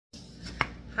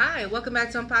Hi, welcome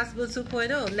back to Impossible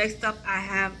 2.0. Next up, I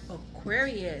have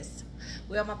Aquarius.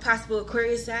 Where my possible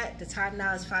Aquarius at? The time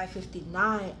now is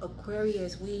 5:59.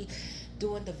 Aquarius, we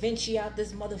doing Da Vinci out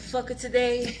this motherfucker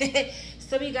today.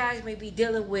 Some of you guys may be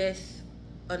dealing with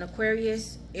an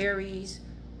Aquarius, Aries,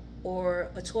 or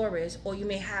a Taurus, or you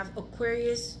may have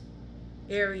Aquarius,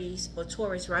 Aries, or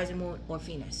Taurus, rising moon, or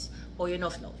Venus, or your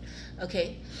North Node.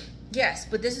 Okay. Yes,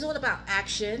 but this is all about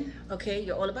action, okay?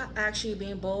 You're all about action. You're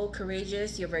being bold,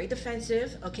 courageous. You're very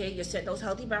defensive, okay? You're setting those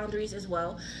healthy boundaries as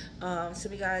well. Some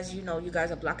of you guys, you know, you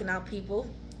guys are blocking out people.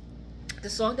 The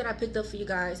song that I picked up for you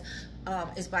guys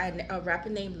is by a rapper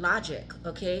named Logic,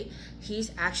 okay?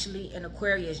 He's actually an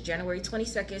Aquarius, January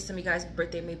 22nd. Some of you guys'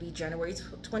 birthday may be January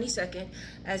 22nd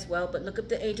as well, but look up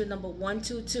the angel number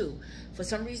 122. For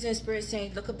some reason, Spirit's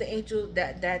saying, look up the angel,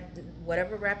 that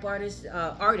whatever rap artist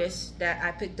that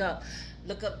I picked up,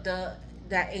 look up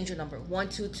that angel number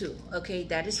 122. Okay,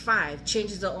 that is 5.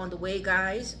 Changes are on the way,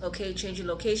 guys. Okay, changing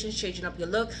locations, changing up your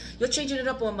look. You're changing it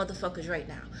up on motherfuckers right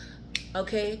now.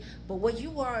 Okay, but what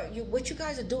you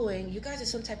guys are doing, you guys are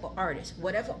some type of artist,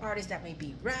 whatever artist that may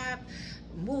be, rap,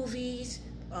 movies,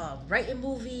 writing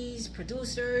movies,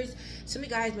 producers. Some of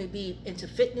you guys may be into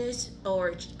fitness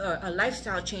or a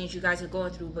lifestyle change you guys are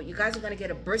going through, but you guys are going to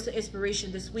get a burst of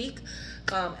inspiration this week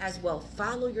as well.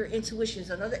 Follow your intuitions.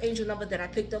 Another angel number that I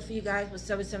picked up for you guys was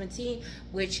 717,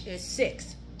 which is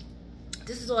 6.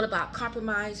 This is all about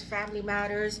compromise, family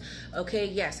matters. Okay,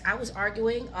 yes, I was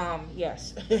arguing.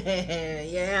 Yes.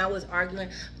 Yeah, I was arguing,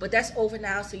 but that's over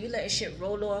now. So you letting shit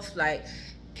roll off like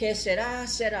que sera,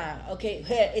 sera. Okay,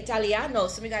 Italiano.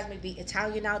 Some of you guys may be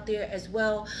Italian out there as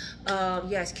well.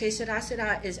 Yes, que sera,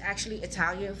 sera is actually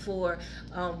Italian for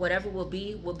whatever will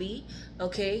be, will be.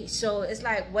 Okay, so it's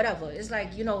like whatever. It's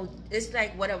like, you know, it's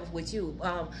like whatever with you.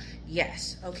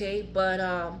 Yes, okay, but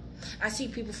I see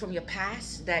people from your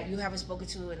past that you haven't spoken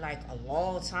to in like a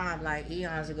long time, like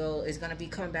eons ago, is gonna be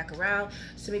coming back around.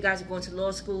 Some of you guys are going to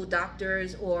law school,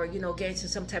 doctors, or you know, getting to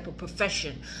some type of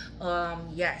profession.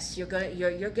 Yes, you're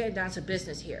getting down to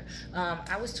business here.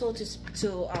 I was told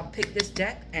to pick this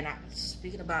deck, and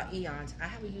speaking about eons, I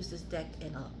haven't used this deck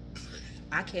in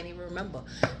I can't even remember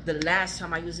the last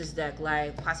time I used this deck,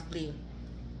 like possibly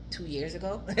 2 years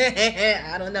ago.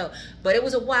 I don't know, but it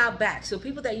was a while back. So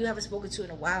people that you haven't spoken to in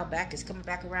a while back is coming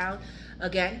back around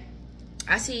again.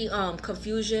 I see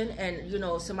confusion and, you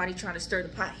know, somebody trying to stir the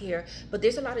pot here, but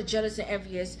there's a lot of jealous and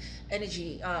envious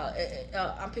energy.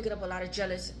 I'm picking up a lot of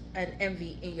jealous and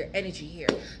envy in your energy here.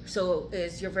 So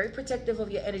you're very protective of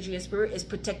your energy, and Spirit is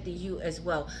protecting you as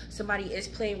well. Somebody is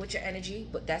playing with your energy,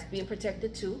 but that's being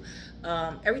protected too.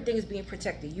 Everything is being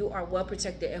protected. You are well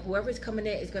protected, and whoever is coming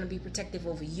in is going to be protective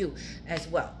over you as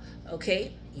well.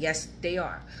 Okay? Yes, they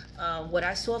are. What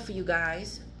I saw for you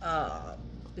guys,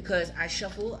 because I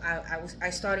shuffle, I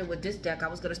started with this deck. I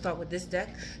was going to start with this deck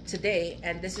today,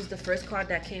 and this is the first card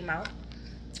that came out.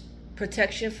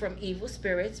 Protection from evil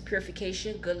spirits,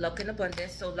 purification, good luck and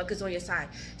abundance. So luck is on your side.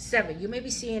 7. You may be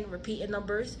seeing repeating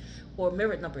numbers or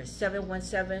mirrored numbers.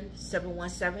 717,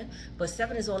 717. But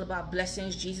 7 is all about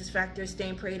blessings, Jesus factor,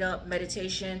 staying prayed up,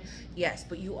 meditation. Yes,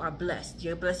 but you are blessed.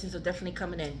 Your blessings are definitely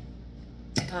coming in.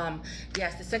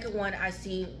 Yes, the second one I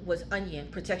see was onion,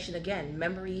 protection again,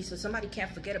 memories, so somebody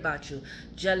can't forget about you.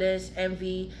 Jealous,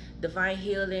 envy, divine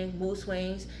healing, mood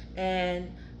swings,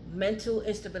 and mental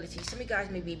instability. Some of you guys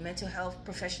may be mental health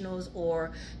professionals,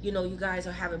 or you know, you guys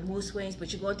are having mood swings,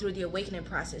 but you're going through the awakening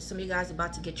process. Some of you guys are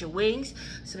about to get your wings.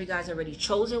 Some of you guys are already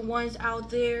chosen ones out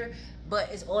there, but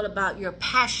it's all about your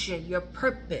passion, your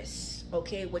purpose.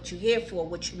 Okay, what you're here for,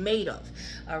 what you're made of.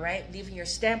 All right, leaving your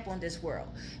stamp on this world.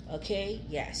 Okay,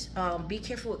 yes. Be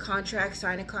careful with contracts,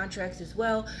 signing contracts as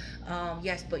well.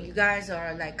 Yes, but you guys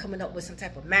are like coming up with some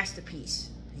type of masterpiece.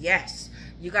 Yes,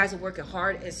 you guys are working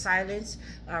hard in silence.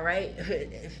 All right,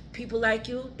 if people like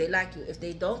you, they like you. If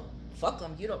they don't, fuck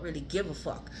them. You don't really give a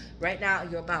fuck. Right now,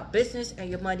 you're about business and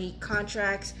your money,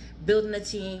 contracts, building a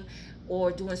team,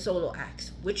 or doing solo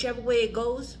acts. Whichever way it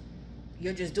goes,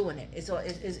 you're just doing it.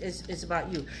 It's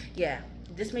about you. Yeah,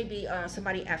 this may be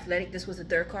somebody athletic. This was the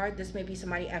third card. This may be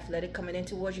somebody athletic coming in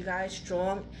towards you guys,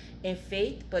 strong in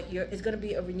faith, but it's going to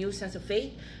be a renewed sense of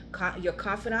faith. You're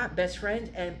confident, best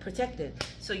friend, and protected.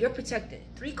 So you're protected.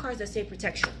 3 cards that say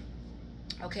protection.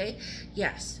 Okay,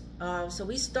 yes. So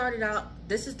we started out,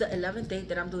 this is the 11th day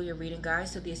that I'm doing your reading,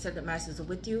 guys. So the Ascended Masters are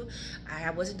with you.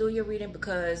 I wasn't doing your reading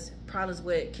because problems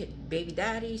with baby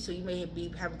daddy. So you may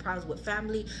be having problems with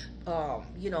family,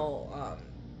 you know,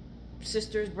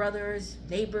 sisters, brothers,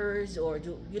 neighbors, or,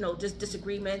 you know, just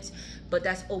disagreements. But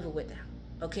that's over with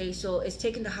now. Okay, so it's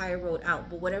taking the higher road out.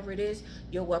 But whatever it is,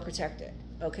 you're well protected.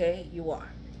 Okay, you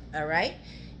are. All right.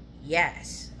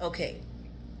 Yes. Okay.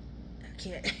 I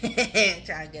can't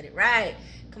try to get it right.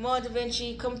 Come on, Da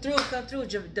Vinci. Come through. Come through.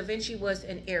 Da Vinci was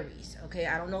an Aries. Okay.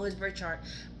 I don't know his birth chart,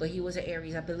 but he was an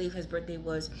Aries. I believe his birthday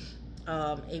was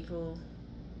April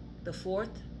the 4th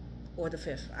or the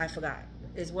 5th. I forgot.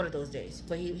 It's one of those days.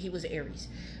 But he was an Aries.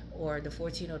 Or the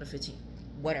 14th or the 15th.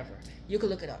 Whatever. You can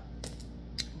look it up.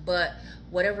 But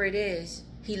whatever it is,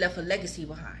 he left a legacy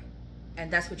behind. And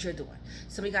that's what you're doing.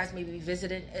 Some of you guys may be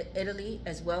visiting Italy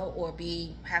as well, or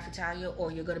be half Italian,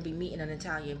 or you're going to be meeting an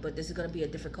Italian, but this is going to be a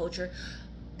different culture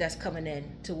that's coming in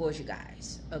towards you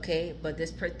guys. Okay, but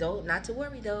this though, not to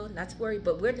worry though, not to worry.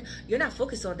 But you're not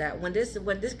focused on that. When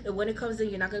it comes in,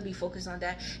 you're not going to be focused on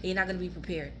that, and you're not going to be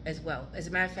prepared as well. As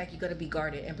a matter of fact, you're going to be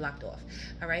guarded and blocked off.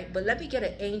 All right, but let me get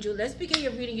an angel. Let's begin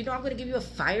your reading. You know I'm going to give you a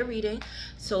fire reading,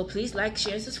 so please like,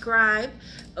 share, and subscribe.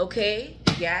 Okay,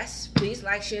 yes, please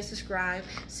like, share, and subscribe.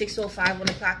 6:05 on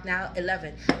the clock now.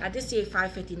 11. I did see a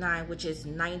 5:59, which is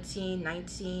 19.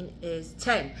 19 is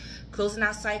 10. Closing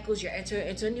out cycles. You're entering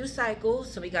into a new cycle.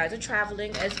 Some of you guys are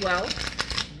traveling as well,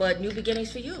 but new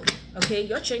beginnings for you. Okay,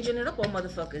 you're changing it up on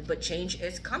motherfuckers, but change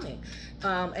is coming.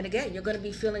 And again, you're going to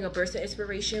be feeling a burst of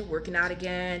inspiration, working out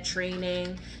again,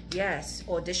 training, yes,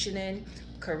 auditioning,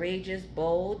 courageous,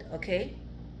 bold. Okay,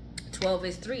 12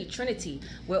 is 3, Trinity.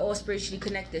 We're all spiritually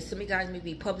connected. Some of you guys may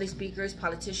be public speakers,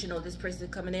 politician, or this person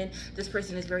coming in. This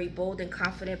person is very bold and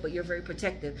confident, but you're very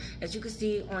protective. As you can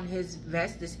see on his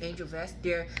vest, this angel vest,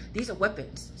 these are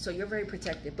weapons. So you're very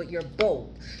protective, but you're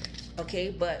bold.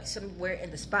 Okay, but somewhere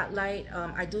in the spotlight,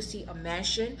 I do see a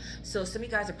mansion. So some of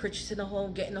you guys are purchasing a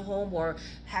home, getting a home, or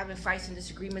having fights and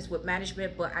disagreements with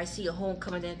management, but I see a home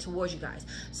coming in towards you guys.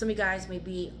 Some of you guys may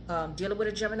be dealing with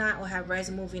a Gemini or have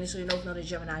rising moon Venus, so you know the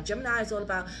Gemini. Gemini is all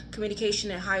about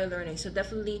communication and higher learning. So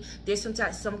definitely there's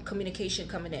some communication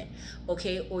coming in.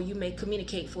 Okay, or you may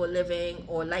communicate for a living,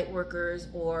 or light workers,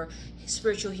 or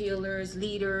spiritual healers,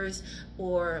 leaders,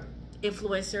 or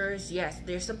influencers. Yes,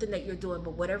 there's something that you're doing,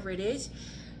 but whatever it is,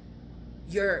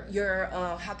 you're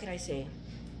how can I say,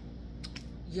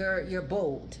 you're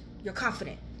bold, you're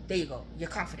confident. There you go, you're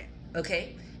confident.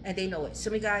 Okay, and they know it.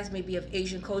 Some of you guys may be of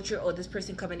Asian culture, or this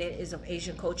person coming in is of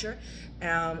Asian culture,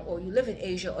 or you live in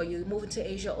Asia, or you're moving to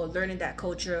Asia, or learning that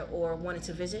culture, or wanting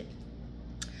to visit.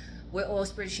 We're all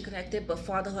spiritually connected, but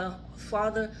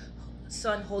Father,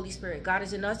 Son, Holy Spirit. God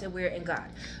is in us and we're in God.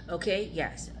 Okay,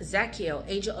 yes. Zachiel,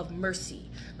 angel of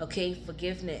mercy. Okay,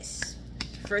 forgiveness.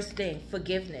 First thing,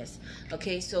 forgiveness.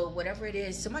 Okay, so whatever it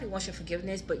is, somebody wants your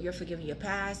forgiveness, but you're forgiving your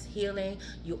past, healing.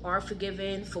 You are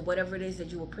forgiven for whatever it is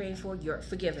that you were praying for. You're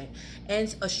forgiven.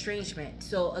 And estrangement.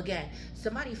 So again,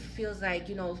 somebody feels like,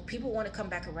 you know, people want to come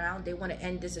back around. They want to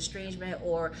end this estrangement,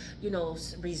 or, you know,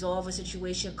 resolve a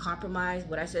situation, compromise.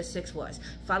 What I said 6 was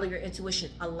follow your intuition,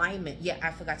 alignment. Yeah,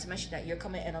 I forgot to mention that. You're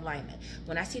coming in alignment.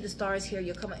 When I see the stars here,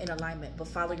 you're coming in alignment, but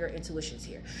follow your intuitions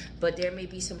here. But there may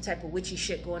be some type of witchy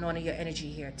shit going on in your energy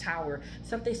here. Tower,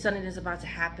 something sudden is about to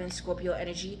happen. Scorpio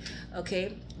energy.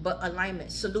 Okay, but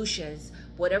alignment, solutions,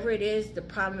 whatever it is, the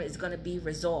problem is going to be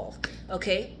resolved.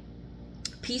 Okay,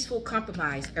 peaceful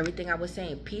compromise. Everything I was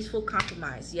saying, peaceful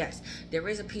compromise. Yes, there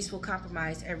is a peaceful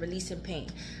compromise and releasing pain.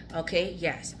 Okay,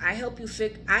 yes, I help you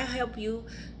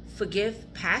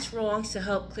forgive past wrongs to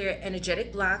help clear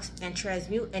energetic blocks and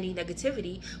transmute any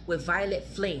negativity with violet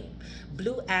flame.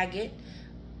 Blue agate.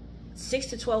 6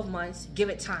 to 12 months. Give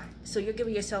it time. So you're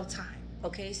giving yourself time.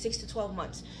 Okay, 6 to 12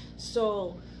 months.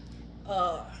 So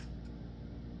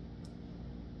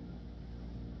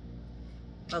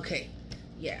okay,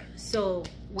 yeah, so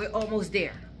we're almost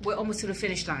there. We're almost to the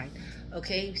finish line.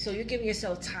 Okay, so you're giving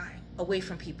yourself time away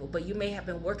from people, but you may have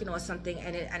been working on something,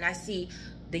 and I see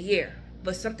the year,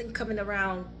 but something coming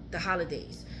around the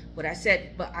holidays. What I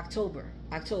said, but October.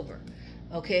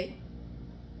 Okay,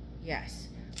 yes.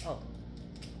 Oh,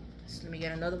 so let me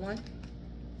get another one.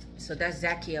 So that's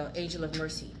Zachiel, angel of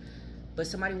mercy. But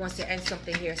somebody wants to end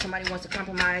something here. Somebody wants to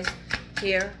compromise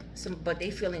here, but they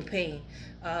feeling pain.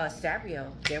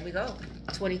 Sabriel, there we go.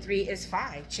 23 is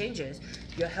 5, changes.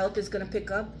 Your health is going to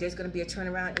pick up. There's going to be a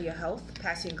turnaround in your health.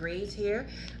 Passing grades here.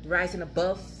 Rising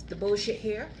above the bullshit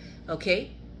here.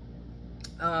 Okay.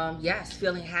 Yes,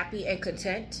 feeling happy and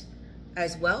content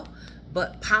as well.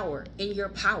 But power, in your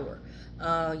power.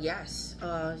 Yes,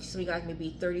 some of you guys may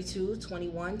be 32,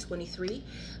 21, 23.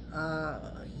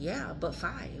 Yeah, but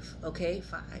 5. Okay,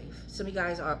 5. Some of you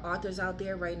guys are authors out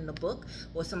there writing a book,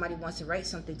 or somebody wants to write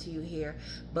something to you here.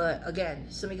 But again,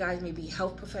 some of you guys may be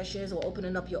health professions or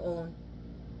opening up your own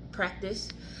practice.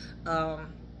 But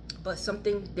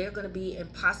there are going to be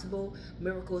impossible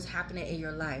miracles happening in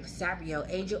your life. Sabriel,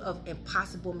 angel of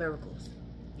impossible miracles.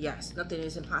 Yes, nothing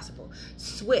is impossible.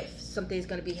 Swift, something's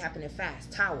going to be happening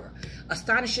fast. Tower,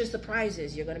 astonishing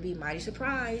surprises. You're going to be mighty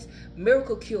surprised.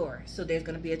 Miracle cure, so there's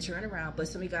going to be a turnaround. But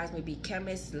some of you guys may be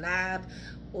chemists, lab,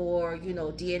 or you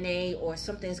know, DNA, or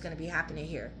something's going to be happening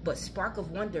here. But spark of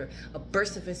wonder, a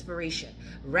burst of inspiration,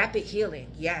 rapid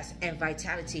healing, yes, and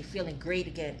vitality, feeling great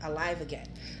again, alive again.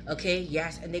 Okay,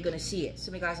 yes, and they're going to see it.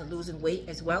 Some of you guys are losing weight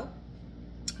as well.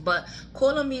 But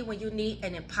call on me when you need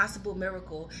an impossible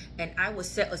miracle, and I will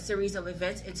set a series of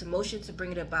events into motion to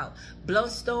bring it about.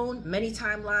 Bloodstone, many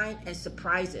timeline, and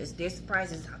surprises. There's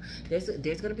surprises. There's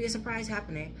going to be a surprise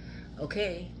happening.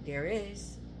 Okay, there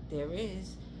is.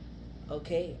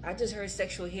 Okay, I just heard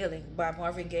Sexual Healing by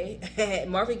Marvin Gaye.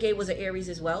 Marvin Gaye was an Aries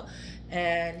as well,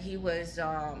 and he was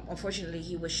unfortunately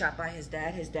he was shot by his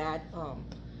dad. His dad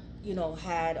you know,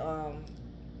 had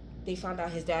they found out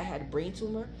his dad had a brain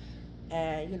tumor.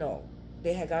 And, you know,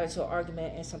 they had got into an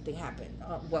argument and something happened.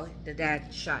 Well, the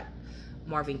dad shot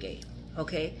Marvin Gaye,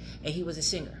 okay? And he was a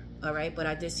singer, all right? But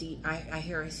I did see, I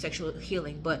hear Sexual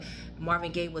Healing. But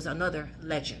Marvin Gaye was another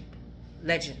legend.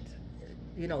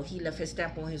 You know, he left his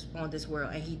stamp on this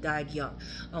world, and he died young,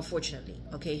 unfortunately,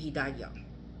 okay? He died young,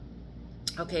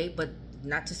 okay? But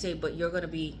not to say, but you're going to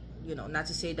be, you know, not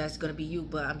to say that's going to be you,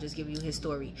 but I'm just giving you his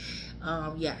story.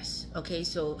 Yes. Okay.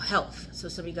 So health. So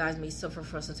some of you guys may suffer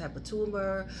from some type of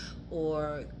tumor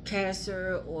or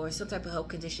cancer or some type of health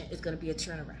condition. It's going to be a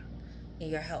turnaround in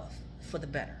your health for the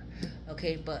better.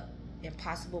 Okay. But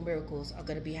impossible miracles are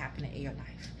going to be happening in your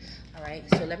life. All right.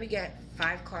 So let me get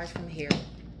 5 cards from here.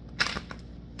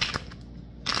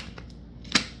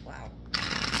 Wow.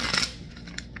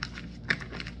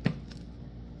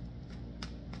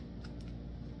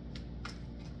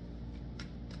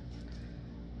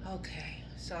 Okay,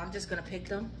 so I'm just gonna pick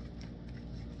them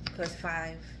because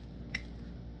 5,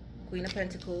 Queen of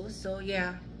Pentacles. So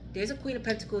yeah, there's a Queen of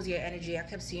Pentacles here energy. I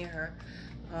kept seeing her,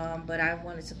 but I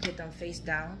wanted to put them face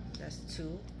down. That's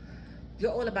 2.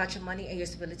 You're all about your money and your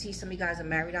stability. Some of you guys are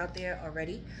married out there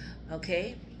already.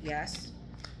 Okay, yes.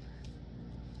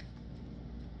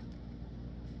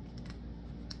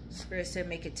 Spirit said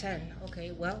make it 10.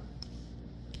 Okay, well,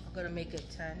 I'm gonna make it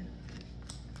 10.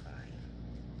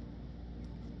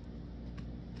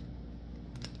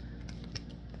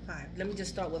 Let me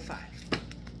just start with 5.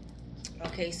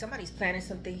 Okay, somebody's planning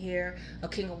something here. A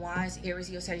King of Wands, Aries,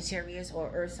 Leo, Sagittarius,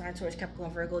 or Earth sign, Taurus,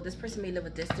 Capricorn, Virgo. This person may live a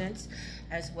distance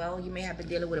as well. You may have been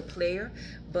dealing with a player,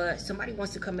 but somebody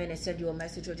wants to come in and send you a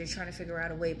message, or they're trying to figure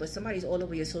out a way. But somebody's all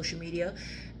over your social media,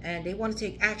 and they want to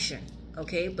take action.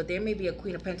 Okay, but there may be a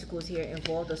Queen of Pentacles here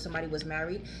involved, or somebody was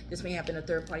married. This may happen in a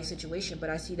third-party situation, but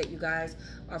I see that you guys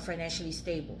are financially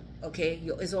stable. Okay,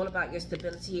 it's all about your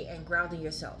stability and grounding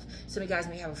yourself. Some of you guys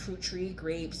may have a fruit tree,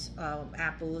 grapes,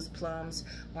 apples, plums,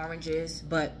 oranges,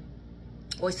 but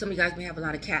or some of you guys may have a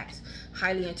lot of cats.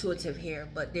 Highly intuitive here,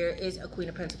 but there is a Queen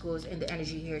of Pentacles in the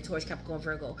energy here. Taurus, Capricorn,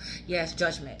 Virgo. Yes,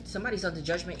 judgment. Somebody's under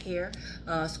judgment here.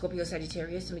 Scorpio,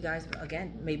 Sagittarius. Some of you guys,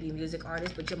 again, maybe music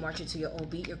artists, but you're marching to your own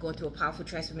beat. You're going through a powerful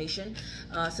transformation.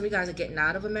 Some of you guys are getting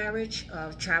out of a marriage,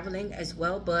 traveling as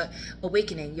well, but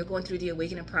awakening. You're going through the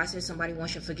awakening process. Somebody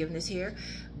wants your forgiveness here,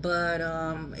 but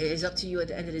it is up to you at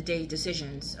the end of the day,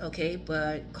 decisions, okay?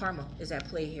 But karma is at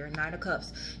play here. 9 of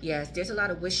Cups. Yes, there's a lot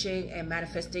of wishing and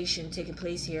manifestation taking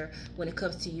place here when it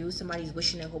comes to you. Somebody's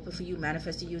wishing and hoping for you,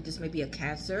 manifesting you. This may be a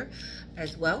Cancer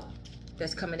as well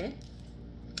that's coming in,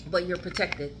 but you're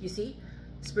protected. You see,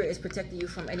 Spirit is protecting you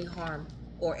from any harm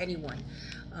or anyone.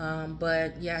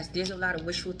 But yes, there's a lot of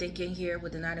wishful thinking here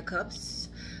with the 9 of Cups.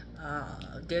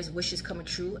 There's wishes coming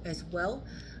true as well.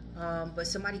 But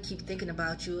somebody keep thinking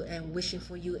about you and wishing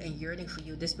for you and yearning for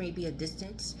you. This may be a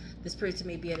distance. This person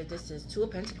may be at a distance. 2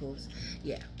 of Pentacles.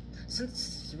 Yeah.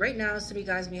 Since right now, some of you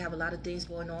guys may have a lot of things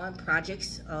going on,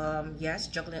 projects, yes,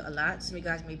 juggling a lot. Some of you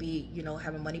guys may be, you know,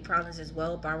 having money problems as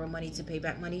well, borrowing money to pay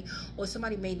back money, or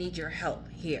somebody may need your help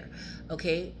here,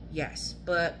 okay? Yes,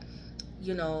 but,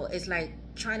 you know, it's like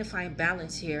trying to find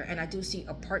balance here, and I do see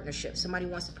a partnership. Somebody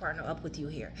wants to partner up with you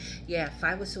here. Yeah,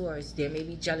 5 of Swords. There may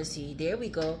be jealousy. There we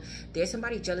go. There's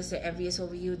somebody jealous and envious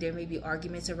over you. There may be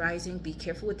arguments arising. Be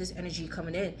careful with this energy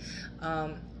coming in.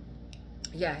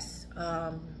 Yes,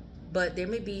 but there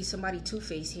may be somebody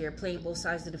two-faced here, playing both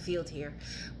sides of the field here.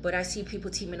 But I see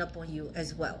people teaming up on you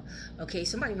as well. Okay,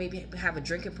 somebody may have a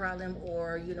drinking problem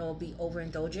or, you know, be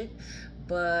overindulgent.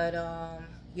 But,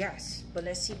 yes, but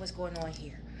let's see what's going on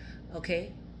here.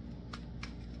 Okay?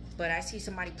 But I see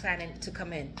somebody planning to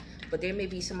come in. But there may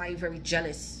be somebody very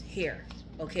jealous here.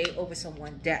 Okay, over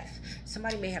someone, death.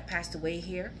 Somebody may have passed away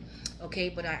here. Okay,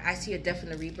 but I see a death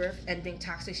and a rebirth, ending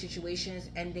toxic situations,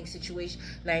 ending situation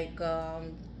like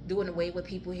doing away with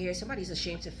people here. Somebody's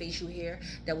ashamed to face you here,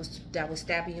 that was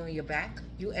stabbing you in your back.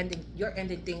 You're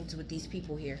ending things with these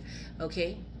people here,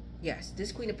 okay? Yes,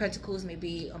 this Queen of Pentacles may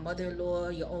be a mother-in-law,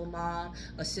 your own mom,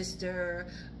 a sister,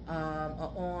 a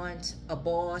aunt, a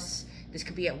boss. This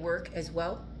could be at work as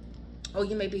well. Or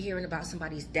you may be hearing about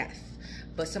somebody's death,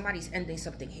 but somebody's ending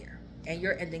something here. And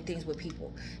you're ending things with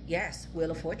people. Yes,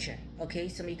 Wheel of Fortune. Okay,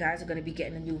 some of you guys are going to be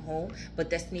getting a new home, but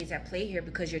destiny is at play here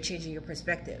because you're changing your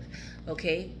perspective.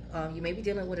 Okay, you may be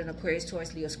dealing with an Aquarius,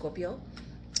 Taurus, Leo, Scorpio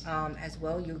as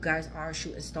well. You guys are a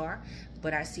shooting star,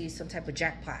 but I see some type of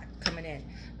jackpot coming in.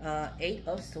 8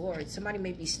 of Swords. Somebody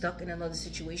may be stuck in another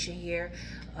situation here,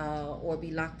 or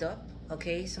be locked up.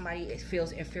 Okay, somebody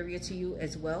feels inferior to you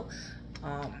as well.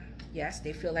 Yes,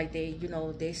 they feel like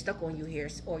they're stuck on you here,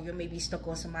 or you may be stuck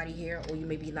on somebody here, or you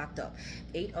may be locked up.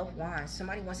 8 of Wands.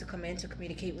 Somebody wants to come in to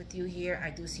communicate with you here. I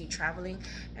do see traveling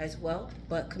as well,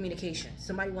 but communication.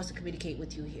 Somebody wants to communicate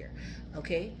with you here.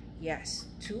 Okay, yes.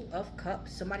 2 of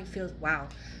Cups. Somebody feels, wow,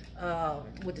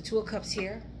 with the 2 of Cups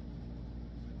here,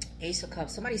 Ace of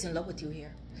Cups. Somebody's in love with you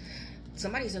here.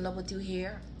 Somebody's in love with you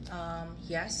here.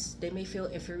 Yes, they may feel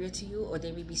inferior to you, or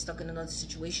they may be stuck in another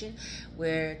situation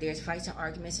where there's fights and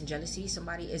arguments and jealousy.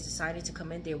 Somebody is deciding to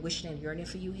come in. They're wishing and yearning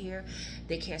for you here.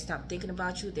 They can't stop thinking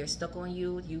about you. They're stuck on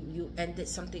you. You ended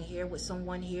something here with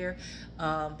someone here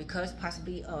because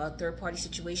possibly a third-party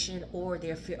situation, or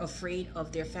they're afraid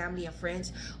of their family and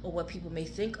friends or what people may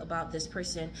think about this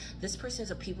person. This person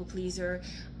is a people pleaser.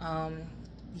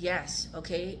 Yes,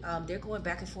 okay, they're going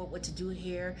back and forth what to do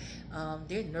here.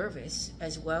 They're nervous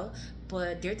as well,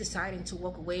 but they're deciding to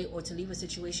walk away or to leave a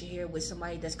situation here with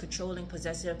somebody that's controlling,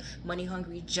 possessive, money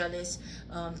hungry, jealous.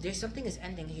 There's something is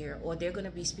ending here, or they're going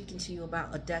to be speaking to you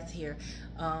about a death here.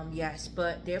 Yes,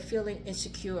 but they're feeling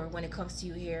insecure when it comes to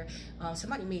you here.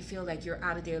 Somebody may feel like you're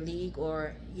out of their league,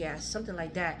 or yeah, something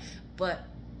like that, but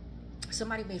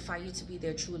somebody may find you to be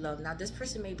their true love. Now, this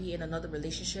person may be in another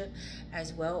relationship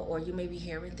as well, or you may be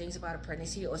hearing things about a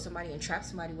pregnancy, or somebody entrapped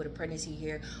somebody with a pregnancy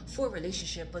here for a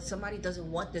relationship, but somebody doesn't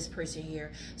want this person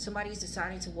here. Somebody's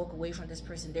deciding to walk away from this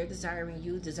person. They're desiring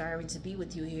you, desiring to be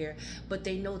with you here, but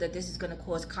they know that this is going to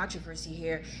cause controversy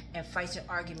here and fights and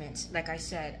arguments, like I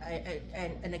said.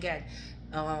 And again,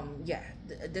 yeah,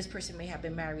 this person may have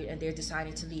been married and they're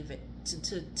deciding to leave it,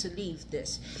 to leave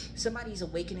this. Somebody's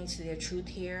awakening to their truth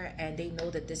here, and they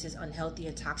know that this is unhealthy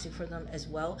and toxic for them as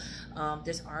well.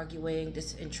 This arguing,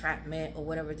 this entrapment, or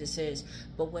whatever this is.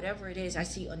 But whatever it is, I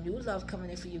see a new love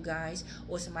coming in for you guys,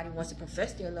 or somebody wants to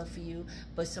profess their love for you.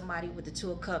 But somebody with the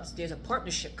 2 of Cups, there's a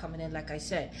partnership coming in, like I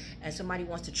said, and somebody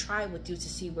wants to try with you to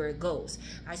see where it goes.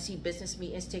 I see business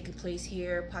meetings taking place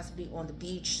here, possibly on the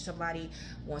beach. Somebody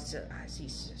wants to, I see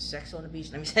sex on the beach.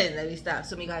 Let me stop.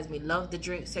 Some of you guys may love to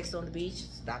drink sex on the beach.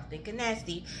 Stop thinking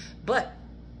nasty. But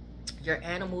your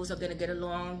animals are going to get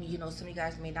along. You know, some of you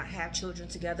guys may not have children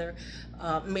together,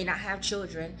 and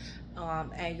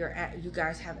you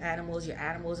guys have animals. Your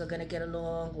animals are going to get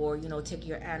along, or, you know, take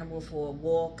your animal for a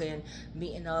walk and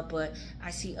meeting up. But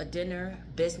I see a dinner,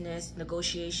 business,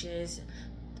 negotiations,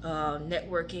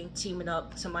 networking, teaming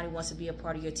up. Somebody wants to be a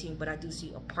part of your team, but I do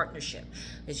see a partnership.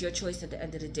 It's your choice at the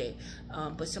end of the day.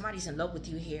 But somebody's in love with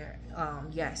you here.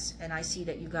 Yes, and I see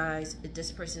that you guys,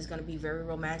 this person is going to be very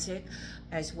romantic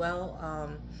as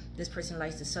well. This person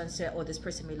likes the sunset, or this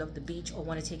person may love the beach, or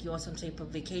want to take you on some type of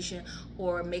vacation,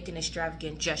 or make an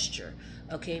extravagant gesture.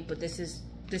 Okay, but this is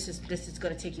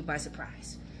going to take you by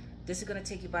surprise. This is going to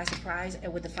take you by surprise.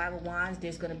 And with the 5 of Wands,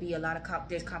 there's going to be a lot of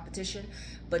there's competition,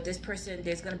 but this person,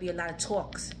 there's going to be a lot of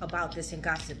talks about this and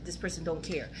gossip. This person don't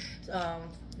care.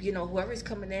 You know, whoever is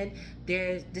coming in,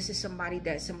 this is somebody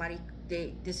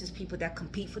that this is people that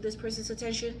compete for this person's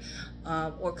attention,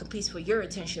 or competes for your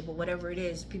attention. But whatever it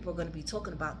is, people are going to be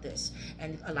talking about this,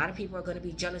 and a lot of people are going to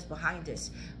be jealous behind this.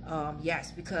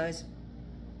 Yes, because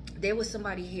there was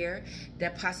somebody here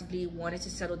that possibly wanted to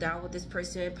settle down with this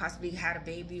person, possibly had a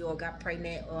baby or got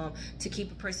pregnant to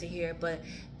keep a person here. But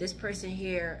this person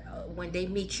here, when they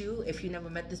meet you, if you never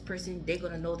met this person, they're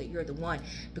going to know that you're the one,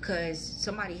 because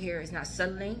somebody here is not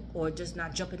settling or just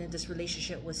not jumping in this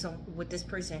relationship with this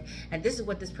person. And this is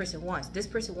what this person wants. This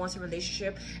person wants a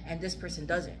relationship, and this person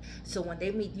doesn't. So when they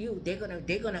meet you, they're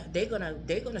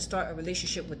gonna start a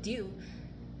relationship with you,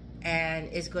 and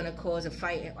it's going to cause a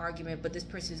fight and argument, but this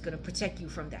person is going to protect you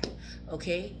from that.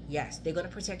 Okay, yes, they're going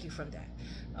to protect you from that.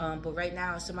 But right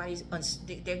now,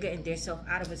 they're getting themselves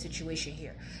out of a situation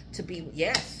here to be,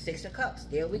 yes, 6 of Cups.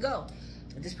 There we go.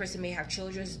 This person may have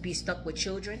children, be stuck with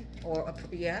children, or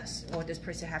this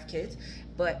person have kids.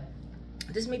 But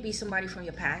this may be somebody from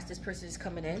your past. This person is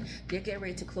coming in. They're getting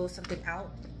ready to close something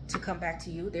out to come back to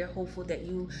you. They're hopeful that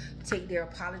you take their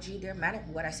apology. They're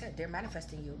they're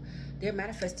manifesting you. They're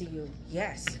manifesting you,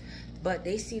 yes. But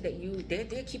they see that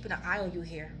they're keeping an eye on you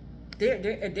here.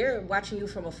 They're watching you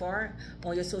from afar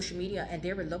on your social media, and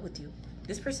they're in love with you.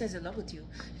 This person is in love with you.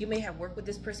 You may have worked with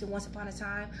this person once upon a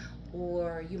time,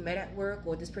 or you met at work,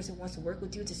 or this person wants to work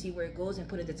with you to see where it goes and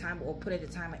put in the time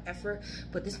and effort.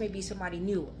 But this may be somebody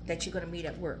new that you're going to meet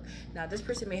at work. Now, this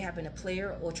person may have been a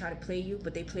player or try to play you,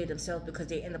 but they play themselves because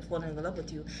they end up falling in love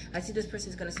with you. I see this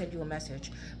person is going to send you a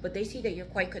message, but they see that you're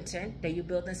quite content, that you're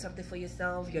building something for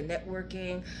yourself, you're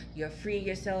networking, you're freeing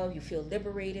yourself, you feel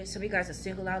liberated. Some of you guys are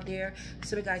single out there.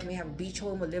 Some of you guys may have a beach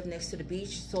home or live next to the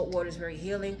beach. Salt water is very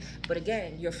healing. But again,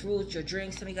 your fruits, your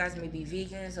drinks, some of you guys may be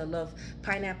vegans or love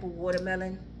pineapple,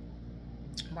 watermelon,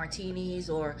 martinis,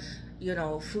 or you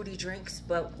know, fruity drinks.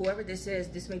 But whoever this is,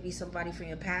 this may be somebody from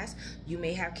your past. You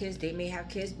may have kids, they may have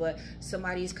kids, but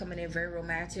somebody is coming in very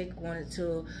romantic, wanted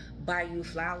to buy you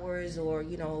flowers or,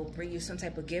 you know, bring you some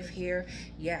type of gift here.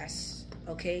 Yes.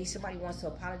 Okay, somebody wants to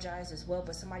apologize as well,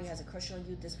 but somebody has a crush on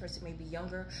you. This person may be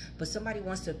younger, but somebody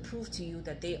wants to prove to you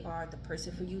that they are the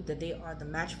person for you, that they are the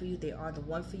match for you, they are the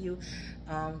one for you.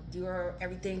 You are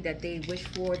everything that they wish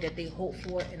for, that they hope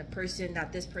for in a person.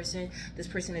 Not this person. This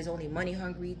person is only money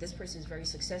hungry. This person is very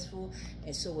successful,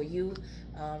 and so are you.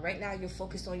 Right now, you're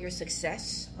focused on your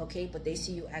success, okay, but they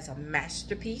see you as a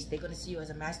masterpiece. They're going to see you as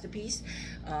a masterpiece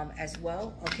as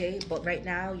well, okay, but right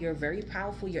now, you're very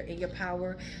powerful. You're in your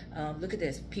power. Look at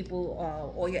this.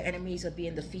 People, all your enemies are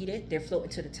being defeated. They're floating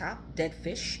to the top. Dead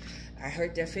fish. I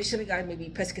heard dead fish. Some of you guys may be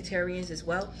pescatarians as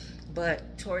well,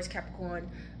 but Taurus,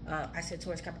 Capricorn, I said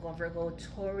Taurus, Capricorn, Virgo,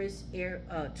 Taurus,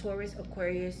 Taurus,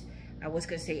 Aquarius, I was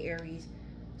going to say Aries,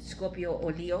 Scorpio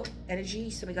or Leo energy.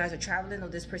 Some of you guys are traveling, or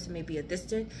this person may be a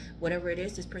distant, whatever it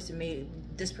is. This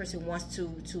person wants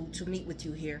to meet with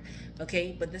you here,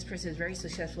 okay? But this person is very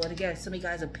successful. And again, some of you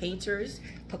guys are painters.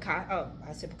 Picasso,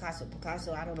 I said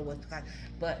Picasso, I don't know what Picasso,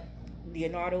 but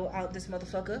Leonardo out this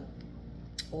motherfucker.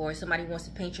 Or somebody wants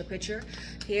to paint your picture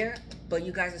here, but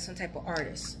you guys are some type of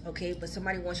artist, okay? But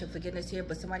somebody wants your forgiveness here,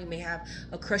 but somebody may have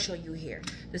a crush on you here.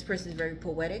 This person is very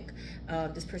poetic.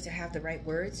 This person have the right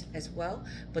words as well,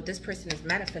 but this person is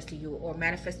manifesting you or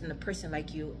manifesting a person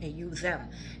like you and you them.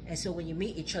 And so when you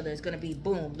meet each other, it's going to be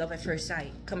boom, love at first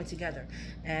sight, coming together.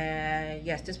 And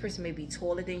yes, this person may be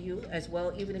taller than you as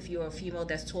well. Even if you're a female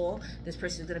that's tall, this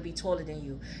person is going to be taller than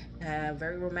you.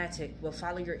 Very romantic. Will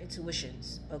follow your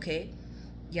intuitions, okay?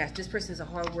 Yes, this person is a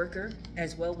hard worker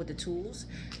as well with the tools,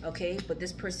 okay? But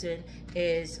this person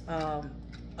is an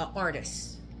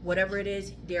artist. Whatever it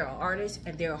is, they're an artist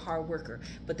and they're a hard worker.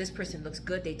 But this person looks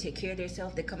good. They take care of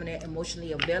themselves. They're coming in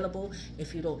emotionally available.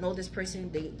 If you don't know this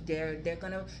person, they're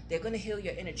gonna heal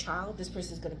your inner child. This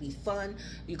person is gonna be fun.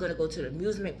 You're gonna go to the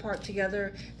amusement park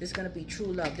together. This is gonna be true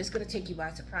love. This is gonna take you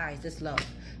by surprise. This love,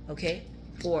 okay?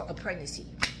 Or a pregnancy.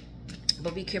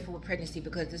 But be careful with pregnancy,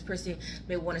 because this person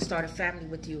may want to start a family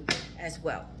with you as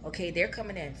well, okay? They're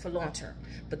coming in for long term,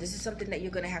 but this is something that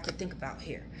you're going to have to think about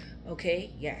here,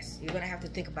 okay? Yes, you're going to have to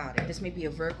think about it. This may be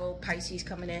a Virgo, Pisces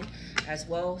coming in as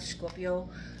well, Scorpio,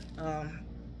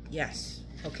 yes,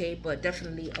 okay? But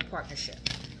definitely a partnership,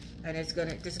 and this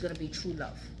is gonna be true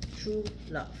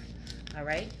love, all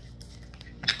right?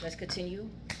 Let's continue.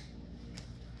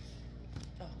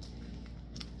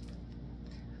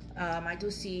 I do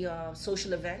see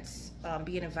social events,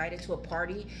 being invited to a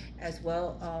party as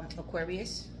well,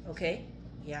 Aquarius, okay?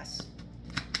 Yes.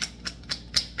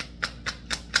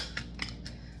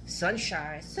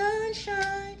 Sunshine,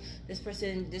 sunshine. This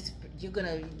person is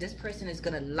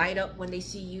gonna light up when they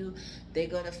see you. They're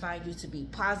gonna find you to be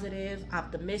positive,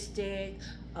 optimistic,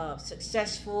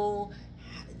 successful.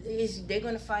 They're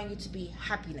gonna find you to be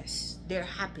happiness, their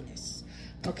happiness.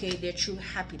 Okay, their true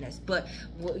happiness. But,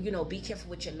 you know, be careful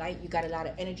with your light. You got a lot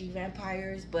of energy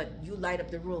vampires, but you light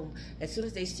up the room. As soon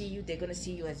as they see you, they're going to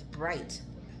see you as bright,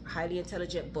 highly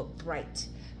intelligent, but bright.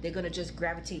 They're going to just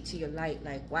gravitate to your light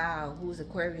like, wow, who's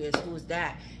Aquarius? Who's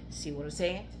that? See what I'm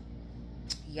saying?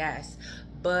 Yes.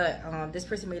 But this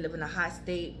person may live in a hot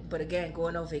state, but again,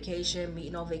 going on vacation,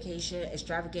 meeting on vacation,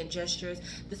 extravagant gestures.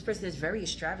 This person is very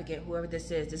extravagant, whoever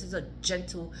this is. This is a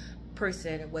gentle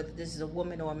person, whether this is a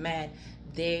woman or a man.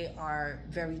 They are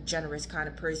very generous kind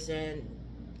of person,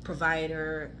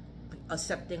 provider,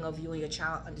 accepting of you and your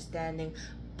child, understanding,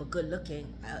 but good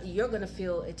looking. You're going to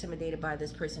feel intimidated by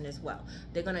this person as well.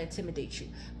 They're going to intimidate you,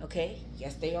 okay?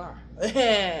 Yes, they are.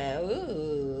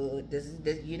 Ooh, this,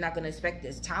 you're not going to expect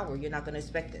this. Tower, you're not going to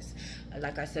expect this.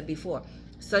 Like I said before,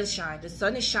 sunshine. The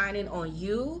sun is shining on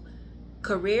you,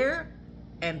 career,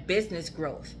 and business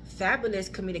growth. Fabulous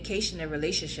communication and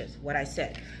relationships. What I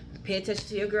said. Pay attention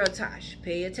to your girl, Tosh.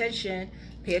 Pay attention.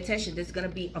 Pay attention. This is going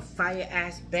to be a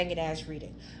fire-ass, banging-ass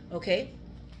reading. Okay?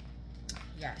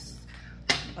 Yes.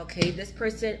 Okay, this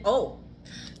person... Oh,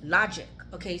 logic.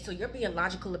 Okay, so you're being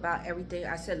logical about everything.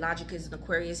 I said logic is an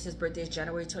Aquarius. His birthday is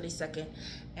January 22nd.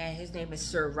 And his name is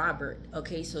Sir Robert.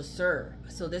 Okay, so Sir.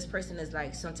 So this person is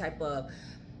like some type of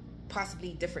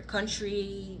possibly different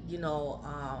country, you know,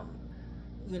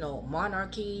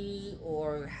 monarchy,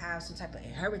 or have some type of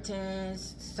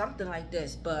inheritance, something like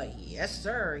this. But yes,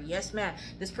 sir, yes, ma'am.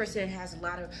 This person has a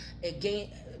lot of, again,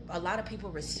 a lot of people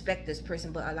respect this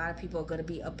person, but a lot of people are going to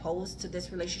be opposed to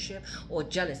this relationship or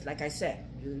jealous. Like I said,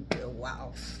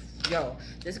 wow, yo,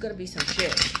 there's going to be some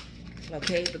shit,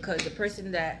 okay? Because the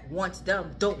person that wants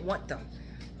them don't want them,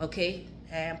 okay?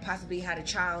 And possibly had a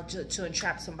child to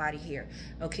entrap somebody here,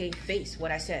 okay? Face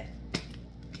what I said.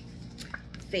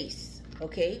 Face.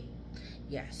 Okay,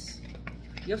 yes,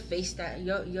 your face, that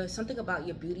your something about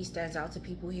your beauty stands out to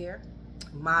people here.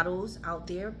 Models out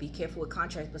there, be careful with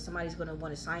contracts, but somebody's going to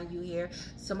want to sign you here.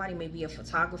 Somebody may be a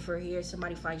photographer here.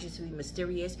 Somebody finds you to be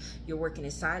mysterious. You're working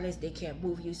in silence. They can't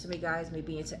move you. Some of you guys may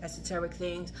be into esoteric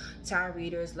things, tarot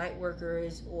readers, light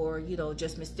workers, or, you know,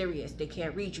 just mysterious. They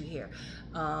can't read you here.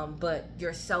 But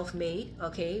you're self-made,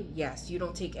 okay? Yes, you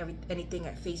don't take anything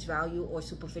at face value or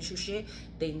superficial shit.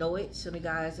 They know it. Some of you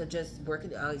guys are just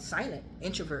working silent,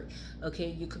 introvert, okay?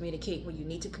 You communicate when you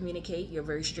need to communicate. You're a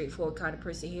very straightforward kind of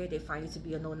person here. They find you to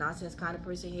be a no-nonsense kind of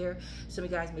person here. Some of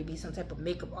you guys may be some type of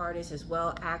makeup artists as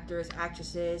well, actors,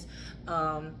 actresses,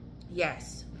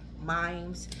 yes,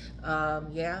 mimes,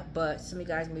 yeah, but some of you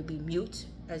guys may be mute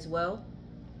as well,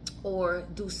 or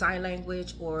do sign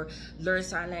language, or learn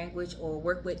sign language, or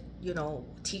work with, you know,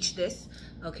 teach this,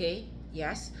 okay?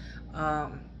 Yes.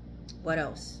 What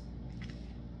else?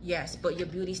 Yes, but your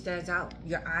beauty stands out.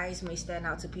 Your eyes may stand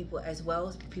out to people as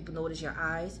well. People notice your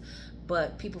eyes,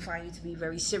 but people find you to be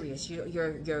very serious.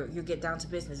 You get down to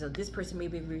business. So this person may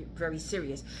be very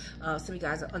serious. Some of you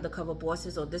guys are undercover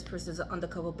bosses, or this person is an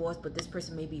undercover boss, but this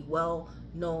person may be well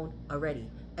known already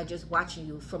and just watching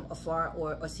you from afar,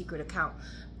 or a secret account.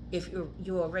 If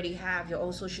you already have your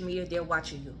own social media, they're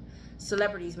watching you.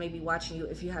 Celebrities may be watching you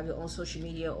if you have your own social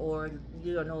media, or,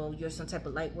 you don't know, you're some type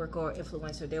of light worker or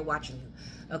influencer. They're watching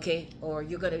you, okay? Or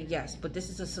you're gonna, yes, but this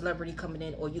is a celebrity coming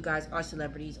in, or you guys are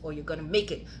celebrities, or you're gonna make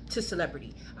it to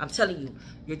celebrity. I'm telling you,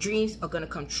 your dreams are gonna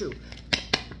come true.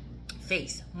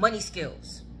 Face, money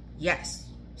skills, yes.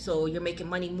 So you're making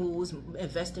money moves,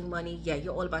 investing money. Yeah,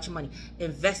 you're all about your money.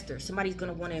 Investor. Somebody's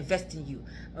going to want to invest in you.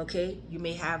 Okay? You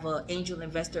may have an angel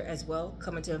investor as well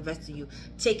coming to invest in you.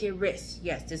 Taking risks.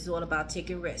 Yes, this is all about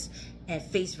taking risks. And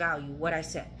face value, what I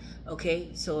said.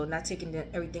 Okay? So not taking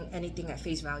anything at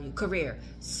face value. Career.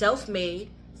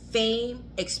 Self-made. Fame,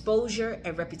 exposure,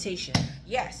 and reputation.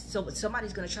 Yes, so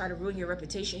somebody's going to try to ruin your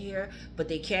reputation here, but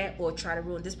they can't, or try to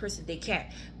ruin this person, they can't.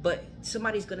 But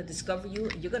somebody's going to discover you.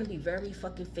 You're going to be very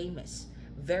fucking famous.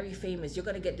 Very famous. You're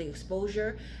going to get the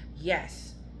exposure.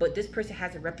 Yes, but this person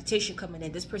has a reputation coming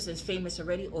in. This person is famous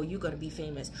already, or you're going to be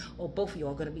famous, or both of you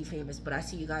are going to be famous. But I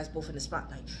see you guys both in the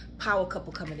spotlight. Power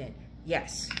couple coming in.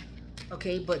 Yes.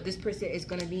 Okay, but this person is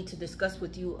going to need to discuss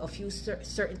with you a few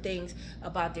certain things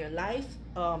about their life,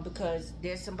 because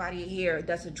there's somebody here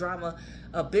that's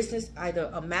a business,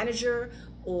 either a manager,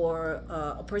 or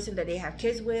a person that they have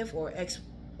kids with, or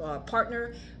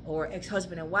partner, or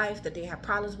ex-husband and wife that they have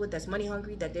problems with, that's money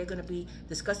hungry, that they're going to be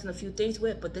discussing a few things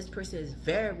with. But this person is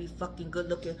very fucking good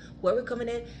looking. Whoever coming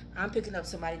in, I'm picking up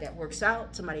somebody that works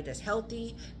out, somebody that's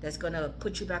healthy, that's going to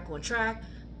put you back on track.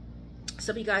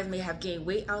 Some of you guys may have gained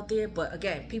weight out there, but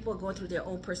again, people are going through their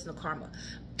own personal karma.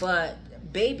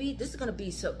 But baby, this is going to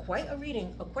be quite a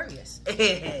reading, Aquarius.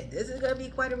 This is going to be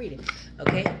quite a reading.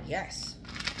 Okay, yes.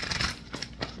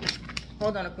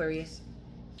 Hold on, Aquarius.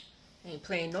 Ain't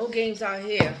playing no games out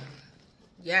here.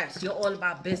 Yes, you're all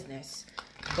about business.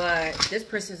 But this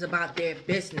person is about their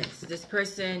business. This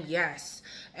person, yes.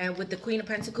 And with the Queen of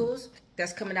Pentacles,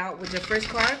 that's coming out with your first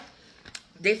card,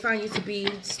 they find you to be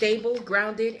stable,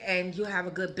 grounded, and you have a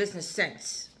good business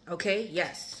sense. Okay?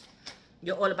 Yes.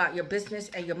 You're all about your business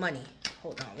and your money.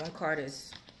 Hold on. One card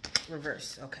is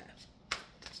reversed. Okay.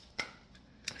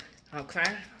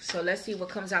 Okay. So let's see what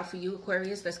comes out for you,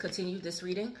 Aquarius. Let's continue this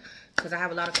reading, because I have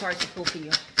a lot of cards to pull for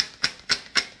you.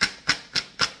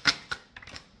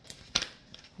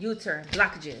 U-turn,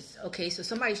 blockages. Okay, so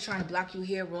somebody's trying to block you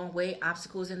here, wrong way,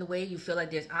 obstacles in the way. You feel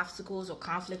like there's obstacles or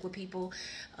conflict with people,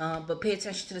 but pay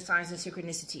attention to the signs and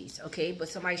synchronicities. Okay, but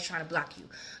somebody's trying to block you.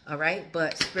 All right,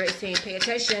 but Spirit's saying pay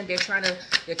attention. They're trying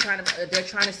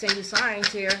to send you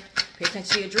signs here. Pay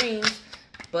attention to your dreams.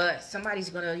 But somebody's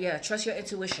gonna, yeah, trust your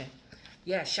intuition.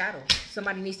 Yeah, shadow.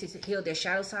 Somebody needs to heal their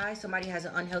shadow side. Somebody has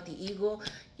an unhealthy ego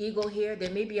here.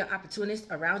 There may be an opportunist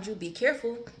around you. Be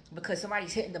careful, because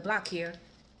somebody's hitting the block here.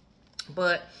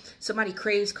 But somebody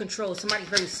craves control. Somebody's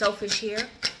very selfish here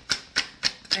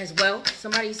as well.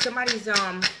 Somebody's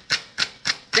definitely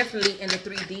in the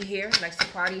 3D here. Likes to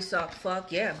party, suck,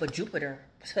 fuck. Yeah, but Jupiter.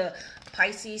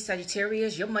 Pisces,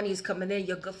 Sagittarius, your money is coming in.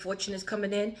 Your good fortune is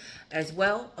coming in as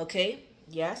well. Okay,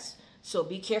 yes. So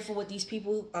be careful with these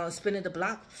people spinning the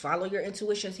block. Follow your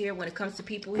intuitions here when it comes to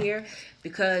people here,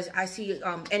 because I see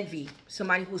envy.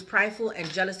 Somebody who's prideful and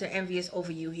jealous and envious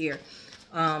over you here.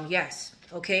 Yes,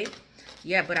 okay.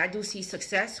 Yeah, but I do see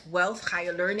success, wealth,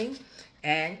 higher learning,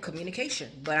 and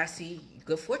communication. But I see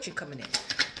good fortune coming in.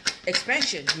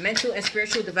 Expansion, mental and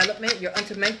spiritual development. You're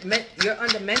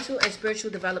under mental and spiritual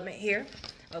development here.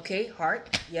 Okay,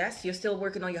 heart. Yes, you're still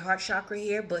working on your heart chakra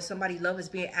here, but somebody's love is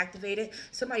being activated.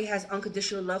 Somebody has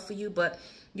unconditional love for you, but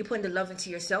you're putting the love into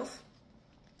yourself.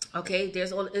 Okay,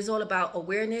 it's all about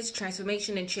awareness,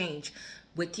 transformation, and change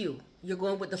with you. You're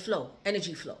going with the flow,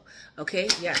 energy flow. Okay,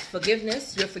 yes,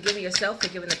 forgiveness. You're forgiving yourself,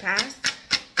 forgiving the past.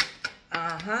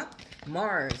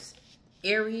 Mars,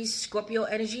 Aries, Scorpio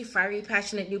energy, fiery,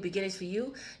 passionate, new beginnings for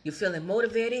you. You're feeling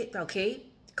motivated, okay,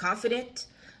 confident.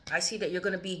 I see that you're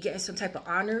going to be getting some type of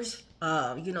honors,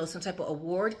 you know, some type of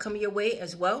award coming your way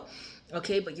as well.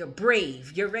 Okay, but you're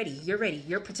brave. You're ready. You're ready.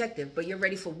 You're protective, but you're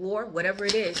ready for war, whatever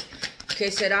it is. Okay,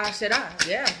 Sera.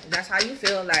 Yeah, that's how you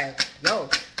feel, like, yo,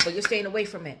 but you're staying away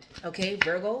from it. Okay,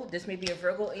 Virgo. This may be a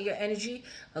Virgo in your energy.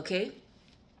 Okay,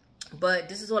 but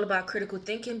this is all about critical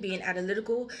thinking, being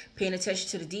analytical, paying attention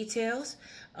to the details,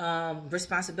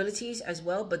 responsibilities as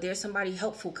well. But there's somebody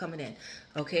helpful coming in.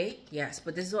 Okay, yes,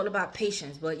 but this is all about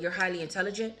patience. But you're highly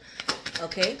intelligent.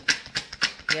 Okay,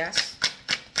 yes,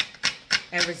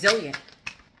 and resilient.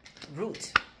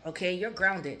 Root. Okay, you're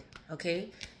grounded. Okay,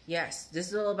 yes, this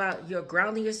is all about you're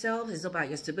grounding yourself. This is about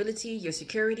your stability, your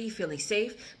security, feeling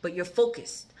safe, but you're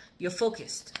focused. You're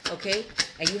focused. Okay,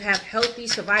 and you have healthy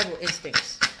survival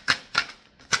instincts.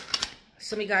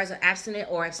 Some of you guys are abstinent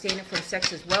or abstaining from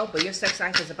sex as well, but your sex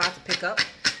life is about to pick up.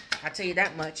 I'll tell you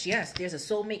that much. Yes, there's a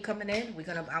soulmate coming in.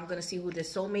 I'm gonna see who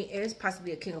this soulmate is.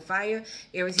 Possibly a King of Fire,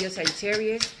 Aries, Leo,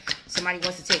 Sagittarius. Somebody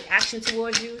wants to take action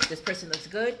towards you. This person looks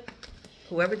good.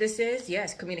 Whoever this is,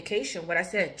 yes, communication. What I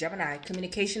said, Gemini,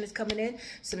 communication is coming in.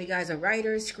 Some of you guys are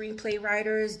writers, screenplay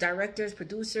writers, directors,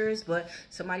 producers, but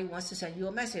somebody wants to send you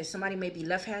a message. Somebody may be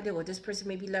left-handed, or this person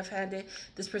may be left-handed.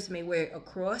 This person may wear a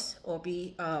cross, or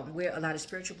be wear a lot of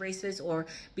spiritual bracelets, or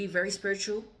be very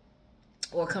spiritual,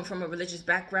 or come from a religious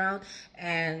background,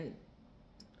 and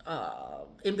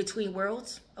in between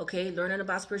worlds, okay, learning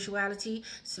about spirituality.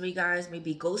 Some of you guys may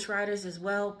be ghostwriters as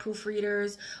well,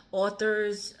 proofreaders,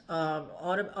 authors,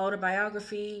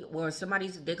 autobiography, or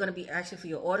they're going to be asking for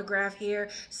your autograph here,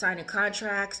 signing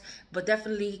contracts, but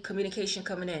definitely communication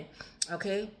coming in,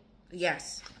 okay?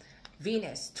 Yes.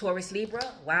 Venus, Taurus, Libra.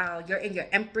 Wow, you're in your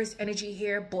Empress energy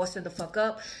here, bossing the fuck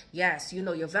up. Yes, you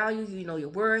know your value, you know your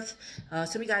worth. Some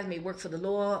of you guys may work for the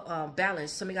law,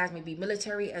 balance. Some of you guys may be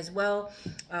military as well.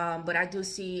 But I do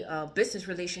see business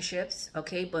relationships,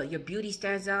 okay? But your beauty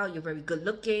stands out. You're very good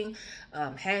looking,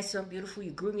 handsome, beautiful.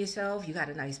 You groom yourself. You got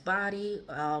a nice body.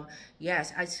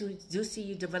 Yes, I do see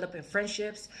you developing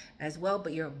friendships as well.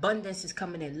 But your abundance is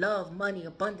coming in. Love, money,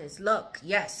 abundance, luck.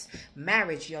 Yes,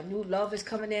 marriage. Your new love is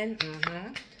coming in.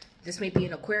 This may be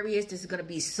an Aquarius. This is going to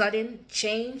be sudden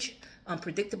change,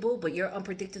 unpredictable, but you're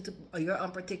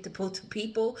unpredictable to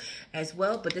people as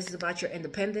well. But this is about your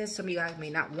independence. Some of you guys may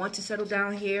not want to settle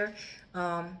down here,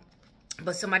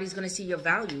 but somebody's going to see your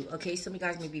value, okay? Some of you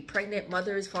guys may be pregnant,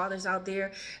 mothers, fathers out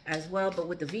there as well. But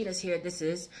with the Venus here, this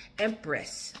is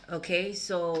Empress, okay?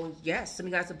 So, yes, some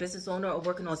of you guys are business owner or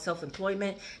working on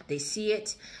self-employment. They see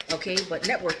it, okay? But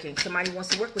networking, somebody wants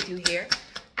to work with you here.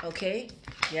 Okay,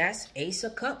 yes, Ace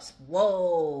of Cups.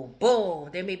 Whoa, boom.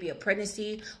 There may be a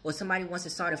pregnancy, or somebody wants to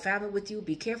start a family with you.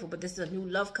 Be careful, but this is a new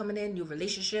love coming in, new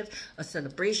relationship, a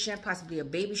celebration, possibly a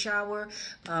baby shower.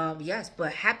 Yes,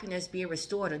 but happiness being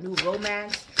restored, a new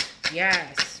romance.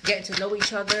 Yes, getting to know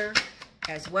each other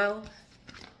as well.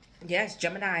 Yes,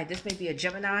 Gemini. This may be a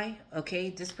Gemini, okay?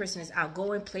 This person is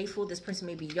outgoing, playful. This person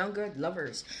may be younger,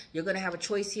 lovers. You're going to have a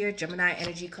choice here. Gemini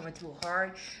energy coming through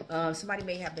hard. Somebody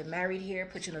may have been married here,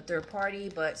 put you in a third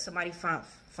party, but somebody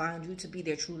found you to be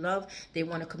their true love. They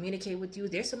want to communicate with you.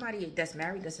 There's somebody that's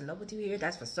married, that's in love with you here.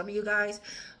 That's for some of you guys.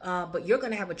 But you're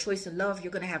going to have a choice in love.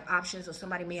 You're going to have options, or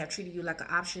somebody may have treated you like an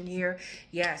option here.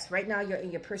 Yes, right now you're in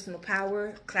your personal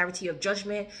power, clarity of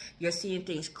judgment. You're seeing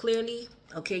things clearly.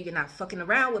 Okay, you're not fucking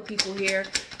around with people here.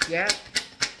 Yeah.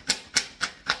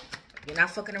 You're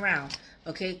not fucking around.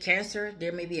 Okay, Cancer,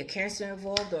 there may be a Cancer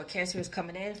involved, or a Cancer is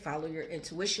coming in. Follow your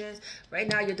intuitions. Right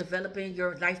now, you're developing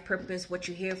your life purpose, what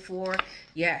you're here for.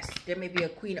 Yes, there may be a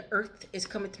Queen of Earth is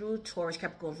coming through, Taurus,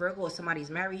 Capricorn, Virgo, or somebody's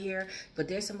married here. But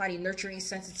there's somebody nurturing,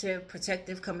 sensitive,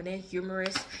 protective coming in,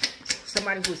 humorous.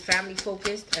 Somebody who's family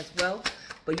focused as well.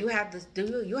 But you have this,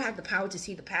 you have the power to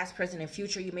see the past, present, and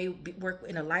future. You may work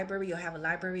in a library. You'll have a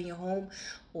library in your home,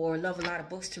 or love a lot of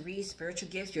books to read. Spiritual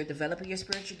gifts. You're developing your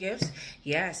spiritual gifts.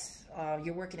 Yes,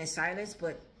 you're working in silence,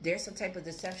 but there's some type of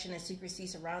deception and secrecy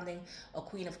surrounding a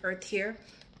Queen of Earth here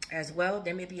as well.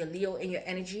 There may be a Leo in your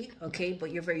energy, okay,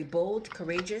 but you're very bold,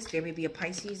 courageous. There may be a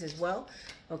Pisces as well,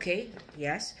 okay,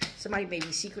 yes. Somebody may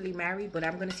be secretly married, but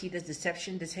I'm going to see this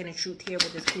deception, this hidden truth here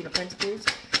with this Queen of Pentacles.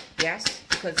 Yes,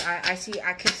 because I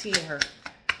keep seeing her,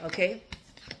 okay.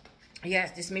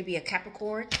 Yes, this may be a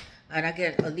Capricorn, and I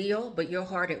get a Leo, but you're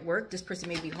hard at work. This person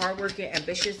may be hardworking,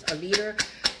 ambitious, a leader.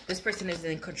 This person is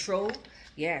in control.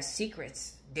 Yes,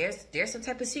 secrets. There's some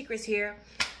type of secrets here.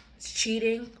 It's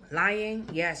cheating, lying.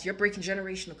 Yes, you're breaking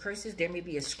generational curses. There may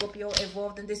be a Scorpio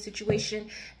involved in this situation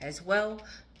as well.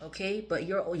 Okay, but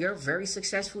you're very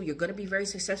successful. You're going to be very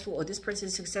successful, or this person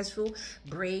is successful,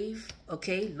 brave,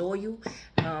 okay, loyal,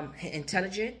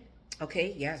 intelligent.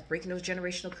 Okay, yes, breaking those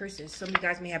generational curses. Some of you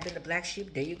guys may have been the black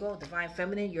sheep. There you go, divine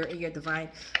feminine. You're in your divine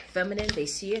feminine. They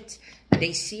see it.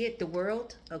 They see it, the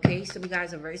world. Okay, some of you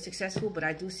guys are very successful, but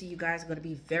I do see you guys are going to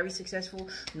be very successful.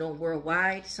 No,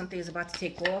 worldwide. Something is about to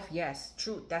take off. Yes,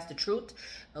 truth. That's the truth.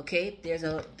 Okay, there's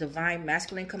a divine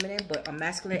masculine coming in, but a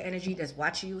masculine energy that's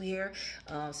watching you here.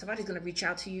 Somebody's going to reach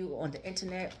out to you on the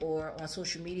internet or on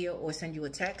social media or send you a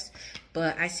text.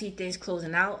 But I see things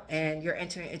closing out, and you're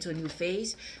entering into a new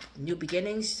phase, new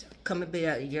beginnings. Coming,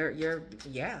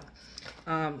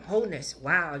 wholeness.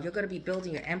 Wow, you're going to be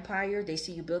building your empire. They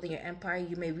see you building your empire.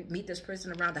 You may meet this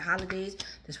person around the holidays.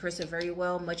 This person very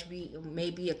well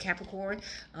may be a Capricorn,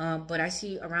 but I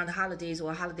see around the holidays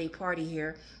or a holiday party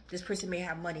here, this person may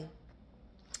have money.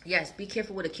 Yes, be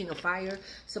careful with a King of Fire.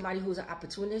 Somebody who's an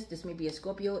opportunist. This may be a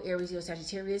Scorpio, Aries, or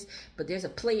Sagittarius. But there's a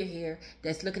player here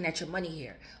that's looking at your money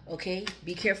here. Okay?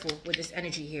 Be careful with this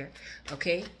energy here.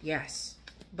 Okay? Yes.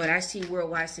 But I see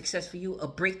worldwide success for you. A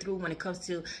breakthrough when it comes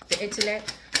to the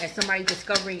internet. And somebody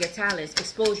discovering your talents.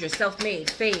 Exposure,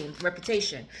 self-made, fame,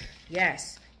 reputation.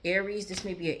 Yes. Aries. This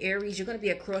may be an Aries. You're going to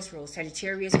be at crossroads.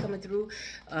 Sagittarius coming through.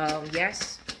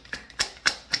 Yes.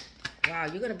 Wow,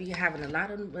 you're going to be having a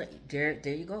lot of... There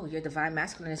you go. Your divine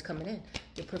masculine is coming in.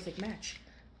 Your perfect match.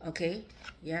 Okay?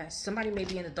 Yes. Somebody may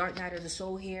be in the dark night of the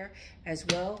soul here as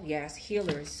well. Yes.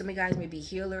 Healers. Some of you guys may be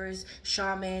healers,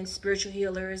 shamans, spiritual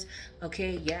healers.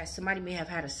 Okay? Yes. Somebody may have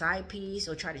had a side piece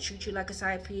or try to treat you like a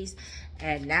side piece.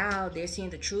 And now they're seeing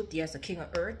the truth. Yes. A King of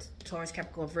Earth, Taurus,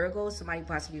 Capricorn, Virgo. Somebody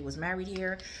possibly was married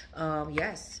here.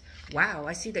 Yes. Wow.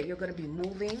 I see that you're going to be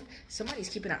moving. Somebody's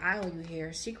keeping an eye on you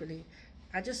here secretly.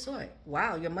 I just saw it.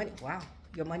 Wow, your money. Wow,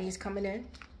 your money is coming in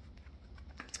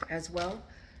as well.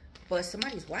 But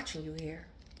somebody's watching you here.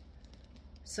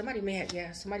 Somebody may have,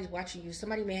 yeah, somebody's watching you.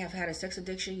 Somebody may have had a sex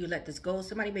addiction. You let this go.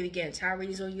 Somebody may be getting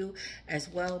tirades on you as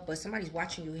well. But somebody's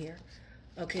watching you here.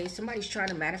 Okay, somebody's trying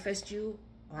to manifest you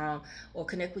or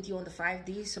connect with you on the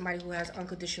 5D. Somebody who has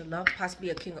unconditional love,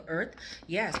 possibly a King of Earth.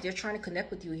 Yes, they're trying to connect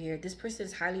with you here. This person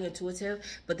is highly intuitive,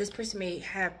 but this person may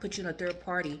have put you in a third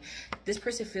party. This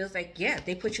person feels like, yeah,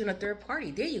 they put you in a third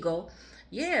party. There you go.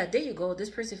 Yeah, there you go. This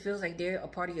person feels like they're a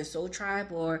part of your soul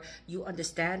tribe, or you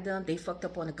understand them. They fucked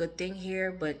up on a good thing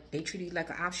here, but they treat you like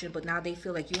an option, but now they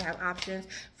feel like you have options.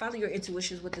 Follow your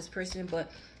intuitions with this person,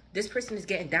 but this person is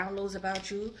getting downloads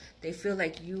about you. They feel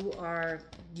like you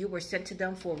were sent to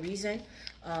them for a reason.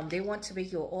 They want to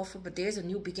make you an offer, but there's a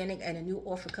new beginning and a new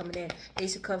offer coming in.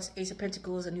 Ace of Cups, Ace of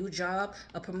Pentacles, a new job,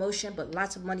 a promotion, but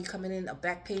lots of money coming in, a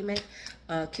back payment.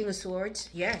 King of Swords,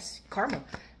 yes, karma.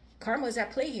 Karma is at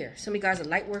play here. Some of you guys are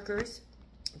light workers.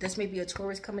 This may be a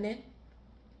Taurus coming in.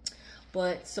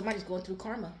 But somebody's going through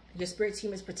karma. Your spirit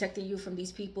team is protecting you from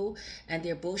these people and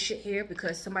their bullshit here,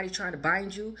 because somebody's trying to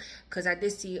bind you. Because I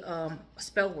did see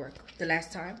spell work the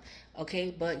last time.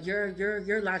 Okay, but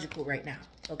you're logical right now.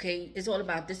 Okay, it's all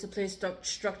about discipline,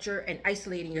 structure, and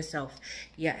isolating yourself.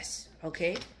 Yes.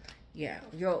 Okay. Yeah,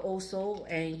 you're an old soul,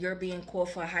 and you're being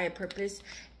called for a higher purpose,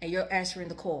 and you're answering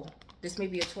the call. This may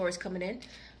be a Taurus coming in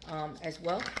as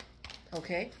well.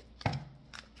 Okay,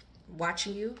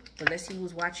 watching you, but let's see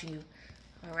who's watching you.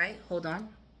 All right, hold on.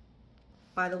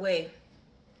 By the way,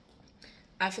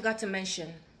 I forgot to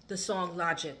mention the song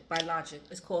Logic by Logic.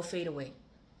 It's called Fade Away.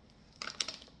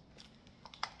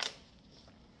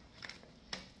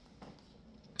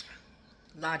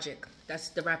 Logic, that's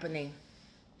the rapper name.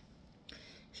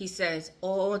 He says,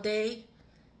 all day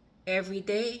every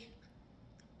day.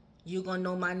 You're going to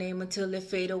know my name until it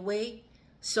fade away.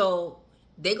 So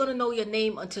they're going to know your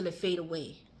name until it fade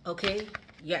away. Okay?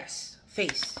 Yes.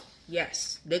 Face.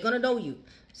 Yes. They're going to know you.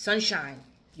 Sunshine.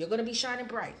 You're going to be shining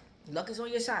bright. Luck is on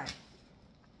your side.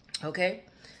 Okay?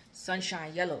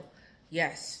 Sunshine. Yellow.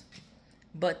 Yes.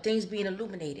 But things being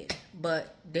illuminated.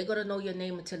 But they're going to know your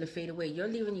name until it fade away. You're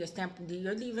leaving your stamp.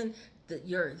 You're leaving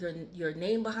your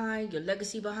name behind. Your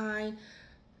legacy behind.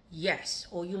 Yes.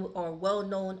 Or you are well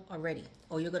known already.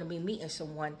 Or you're going to be meeting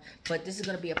someone. But this is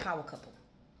going to be a power couple.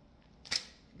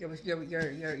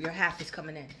 Your half is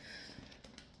coming in.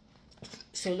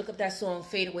 So look up that song,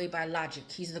 Fade Away by Logic.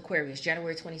 He's an Aquarius,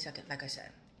 January 22nd, like I said.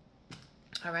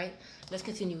 All right, let's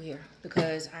continue here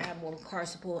because I have more card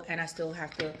support and I still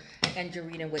have to end your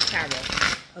reading with tarot.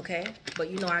 Okay, but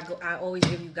you know I always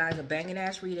give you guys a banging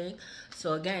ass reading.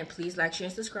 So again, please like, share,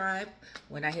 and subscribe.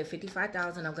 When I hit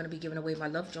 55,000, I'm gonna be giving away my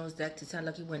Love Jones deck to 10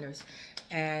 lucky winners.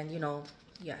 And you know,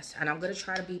 yes, and I'm gonna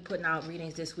try to be putting out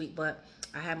readings this week. But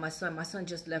I have my son. My son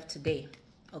just left today.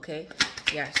 Okay,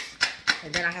 yes.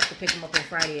 And then I have to pick him up on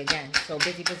Friday again. So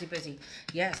busy, busy, busy.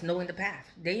 Yes, knowing the path.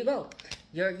 There you go.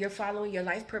 You're following your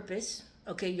life purpose.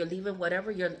 Okay, you're leaving whatever.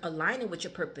 You're aligning with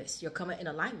your purpose. You're coming in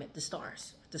alignment. The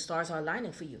stars. The stars are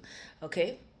aligning for you.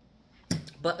 Okay?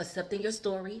 But accepting your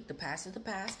story. The past is the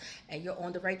past. And you're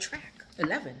on the right track.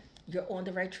 11. You're on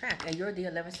the right track. And you're the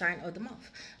 11th sign of the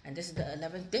month. And this is the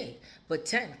 11th day. But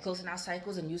 10. Closing out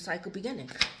cycles. A new cycle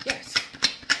beginning. Yes.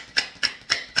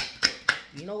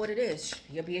 You know what it is.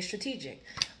 You're being strategic.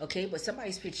 Okay, but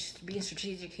somebody's being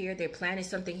strategic here. They're planning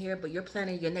something here, but you're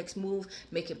planning your next move,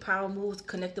 making power moves,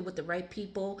 connected with the right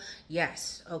people.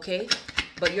 Yes, okay?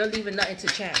 But you're leaving nothing to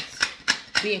chance.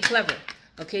 Being clever.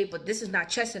 Okay, but this is not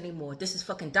chess anymore. This is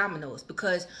fucking dominoes.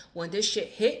 Because when this shit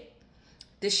hit,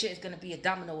 this shit is going to be a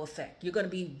domino effect. You're going to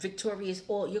be victorious.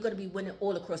 You're going to be winning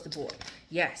all across the board.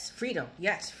 Yes, freedom.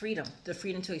 Yes, freedom. The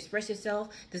freedom to express yourself.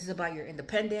 This is about your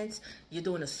independence. You're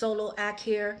doing a solo act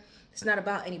here. It's not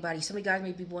about anybody. Some of you guys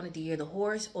may be born in the year of the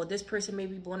horse. Or this person may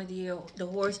be born in the year of the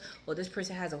horse. Or this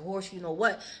person has a horse. You know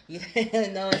what? You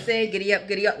know what I'm saying?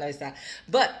 Giddy up lifestyle.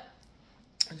 But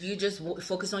you just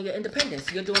focus on your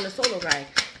independence. You're doing a solo ride.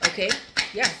 Okay?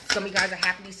 Yes, some of you guys are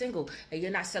happily single and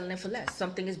you're not settling for less.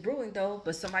 Something is brewing though,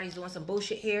 but somebody's doing some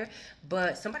bullshit here.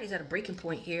 But somebody's at a breaking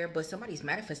point here, but somebody's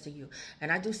manifesting you. And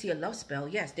I do see a love spell.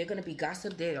 Yes, they're going to be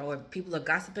gossiped there, or people are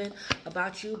gossiping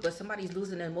about you, but somebody's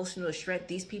losing emotional strength.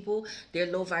 These people,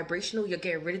 they're low vibrational. You're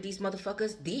getting rid of these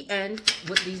motherfuckers. The end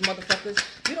with these motherfuckers.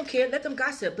 You don't care. Let them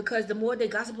gossip, because the more they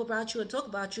gossip about you and talk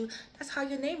about you, that's how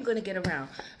your name's going to get around.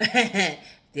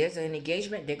 There's an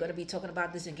engagement. They're going to be talking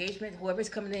about this engagement. Whoever's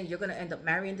coming in, you're going to end up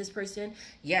marrying this person.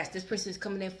 Yes, this person is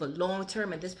coming in for long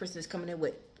term, and this person is coming in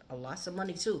with a lot of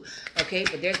money too. Okay,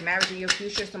 but there's marriage in your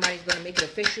future. Somebody's going to make it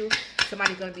official.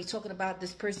 Somebody's going to be talking about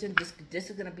this person. This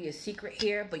is going to be a secret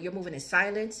here, but you're moving in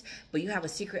silence. But you have a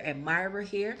secret admirer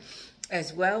here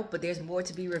as well, but there's more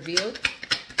to be revealed.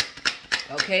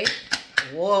 Okay.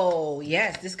 Whoa,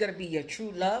 yes, this is going to be your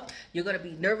true love. You're going to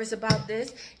be nervous about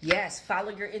this. Yes, follow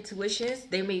your intuitions.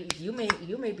 You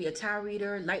may be a tarot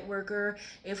reader, light worker,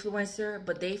 influencer,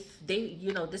 but they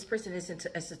you know, this person is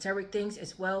into esoteric things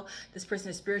as well. This person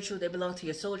is spiritual. They belong to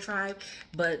your soul tribe,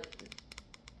 but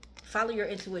follow your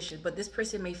intuition. But this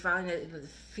person may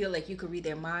feel like you could read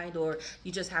their mind, or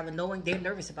you just have a knowing. They're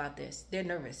nervous about this. They're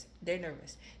nervous. They're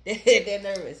nervous. They're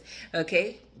nervous.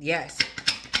 Okay? Yes.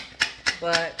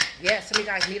 But yeah, some of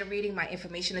you guys need a reading. My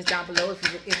information is down below.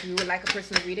 If you would like a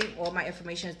personal reading, all my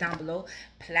information is down below.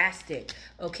 Plastic.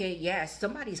 Okay, yes,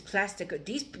 somebody's plastic.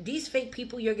 These fake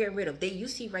people you're getting rid of. You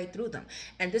see right through them.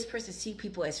 And this person see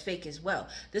people as fake as well.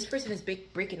 This person is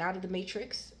breaking out of the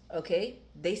matrix. Okay,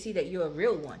 they see that you're a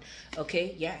real one.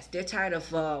 Okay, yes, they're tired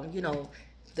of you know,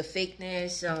 the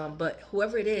fakeness. But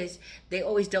whoever it is, they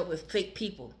always dealt with fake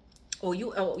people. Or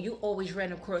you always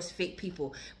ran across fake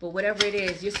people. But whatever it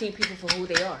is, you're seeing people for who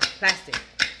they are. Plastic.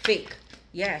 Fake.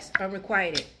 Yes.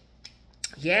 Unrequited.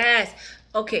 Yes.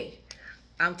 Okay.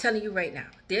 I'm telling you right now.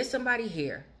 There's somebody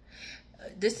here.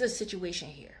 This is a situation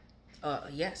here.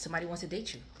 Yeah. Somebody wants to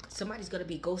date you. Somebody's going to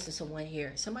be ghosting someone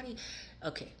here. Somebody.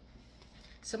 Okay.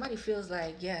 Somebody feels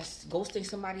like, yes, ghosting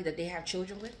somebody that they have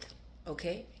children with.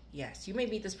 Okay. Yes. You may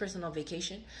meet this person on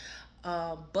vacation.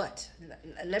 But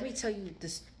let me tell you,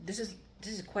 this is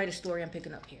quite a story I'm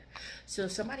picking up here. So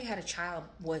somebody had a child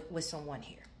with someone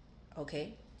here.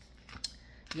 Okay.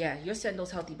 Yeah, you're setting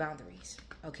those healthy boundaries.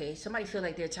 Okay. Somebody feel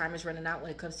like their time is running out when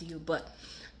it comes to you, but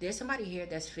there's somebody here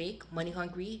that's fake, money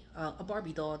hungry, a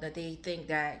Barbie doll that they think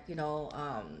that, you know,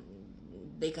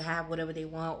 they can have whatever they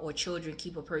want, or children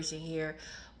keep a person here,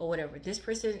 or whatever. This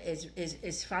person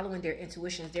is following their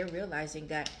intuitions. They're realizing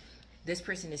that this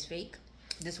person is fake.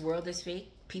 This world is fake.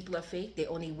 People are fake.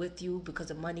 They're only with you because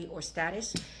of money or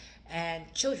status.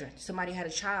 And children, somebody had a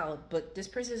child, but this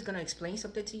person is going to explain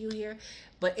something to you here,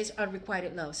 but it's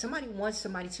unrequited love. Somebody wants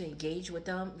somebody to engage with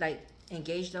them, like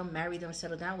engage them, marry them,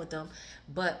 settle down with them,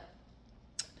 but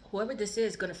whoever this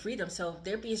is going to free themselves.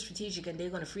 They're being strategic, and they're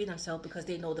going to free themselves because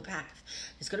they know the path.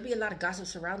 There's going to be a lot of gossip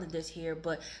surrounding this here,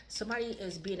 but somebody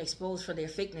is being exposed for their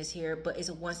fakeness here, but it's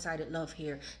a one-sided love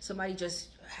here. Somebody just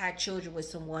had children with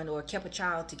someone or kept a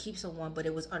child to keep someone, but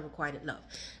it was unrequited love.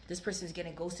 This person is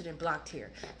getting ghosted and blocked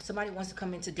here. Somebody wants to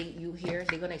come in to date you here.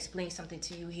 They're going to explain something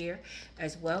to you here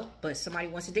as well, but somebody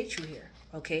wants to date you here,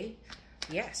 okay?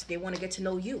 Yes, they want to get to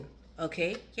know you.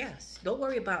 Okay, yes, don't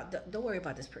worry about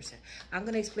this person. I'm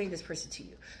going to explain this person to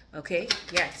you. Okay,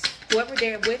 yes, whoever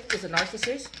they're with is a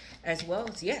narcissist as well.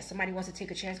 Yes, somebody wants to take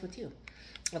a chance with you.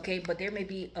 Okay, but there may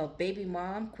be a baby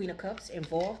mom, Queen of Cups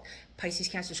involved, Pisces,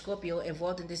 Cancer, Scorpio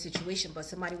involved in this situation, but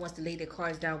somebody wants to lay their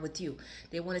cards down with you.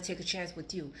 They want to take a chance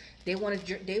with you. They feel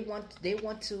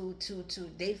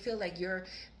like you're,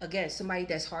 again, somebody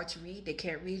that's hard to read. They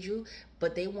can't read you,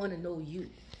 but they want to know you.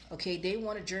 Okay, they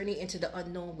want to journey into the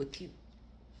unknown with you.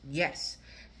 Yes,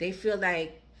 they feel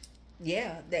like,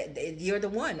 yeah, that you're the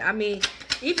one. I mean,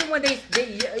 even when this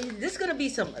is gonna be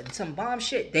some bomb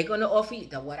shit. They're gonna offer you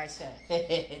what I said.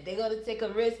 They're gonna take a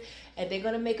risk, and they're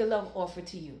gonna make a love offer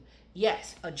to you.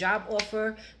 Yes, a job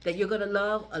offer that you're gonna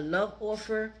love, a love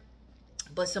offer,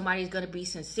 but somebody's gonna be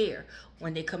sincere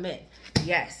when they come in.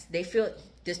 Yes, they feel.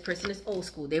 This person is old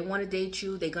school. They want to date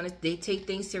you. They take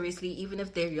things seriously, even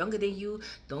if they're younger than you.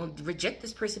 Don't reject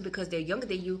this person because they're younger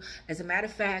than you. As a matter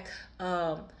of fact,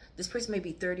 this person may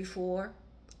be 34,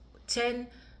 10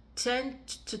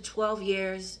 to 12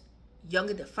 years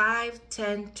younger than 5,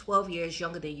 10, 12 years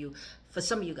younger than you for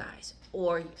some of you guys,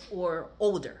 or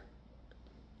older.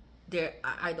 They're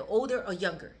either older or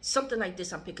younger. Something like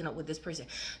this I'm picking up with this person.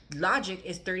 Logic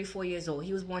is 34 years old.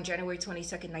 He was born January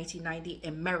 22nd, 1990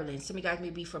 in Maryland. Some of you guys may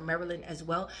be from Maryland as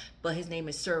well, but his name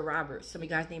is Sir Robert. Some of you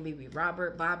guys' name may be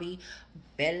Robert, Bobby,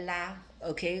 Bella,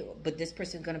 okay? But this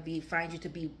person is going to find you to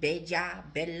be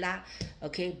Bella,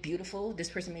 okay? Beautiful. This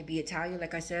person may be Italian,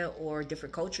 like I said, or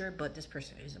different culture, but this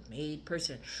person is a made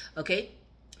person, okay?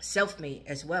 Self-made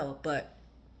as well, but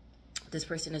this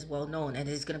person is well known, and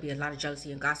there's going to be a lot of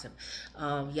jealousy and gossip.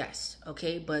 Yes,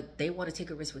 okay, but they want to take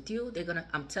a risk with you.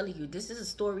 I'm telling you, this is a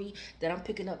story that I'm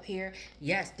picking up here.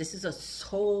 Yes, this is a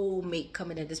soulmate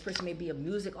coming in. This person may be a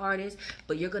music artist,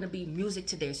 but you're going to be music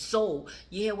to their soul.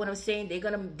 You hear what I'm saying? They're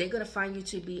gonna find you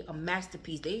to be a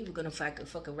masterpiece. They even gonna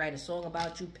fucking write a song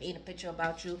about you, paint a picture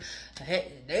about you.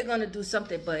 Hey, they're gonna do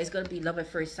something, but it's gonna be love at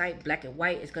first sight, black and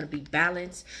white. It's gonna be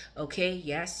balanced. Okay,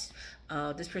 yes.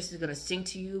 This person is going to sing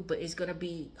to you, but it's going to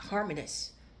be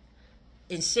harmonious,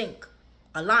 in sync,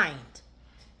 aligned.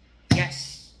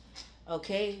 Yes.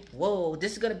 Okay. Whoa.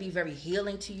 This is going to be very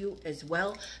healing to you as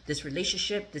well. This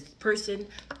relationship, this person.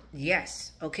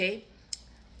 Yes. Okay.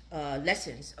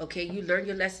 Lessons. Okay. You learn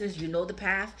your lessons. You know the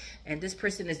path. And this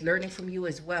person is learning from you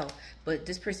as well. But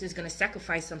this person is going to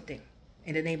sacrifice something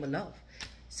in the name of love.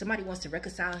 Somebody wants to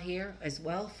reconcile here as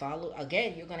well. Follow.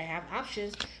 Again, you're going to have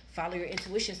options. Follow your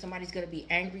intuition. Somebody's going to be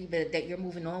angry that you're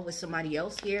moving on with somebody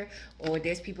else here. Or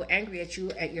there's people angry at you,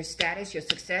 at your status, your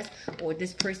success. Or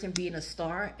this person being a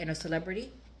star and a celebrity.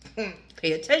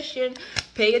 Pay attention.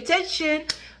 Pay attention.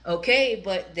 Okay,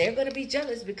 but they're going to be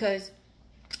jealous because...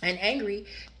 and angry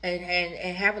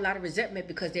and have a lot of resentment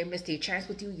because they missed their chance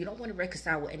with you. You don't want to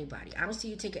reconcile with anybody. I don't see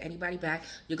you taking anybody back.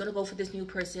 You're going to go for this new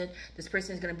person. This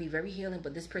person is going to be very healing,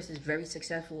 but this person is very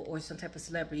successful or some type of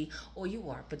celebrity, or you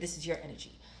are, but this is your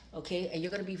energy. Okay, and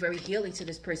you're going to be very healing to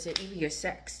this person, even your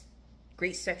sex.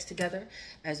 Great sex together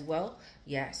as well.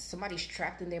 Yes, somebody's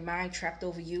trapped in their mind, trapped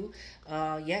over you.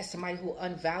 Yes, somebody who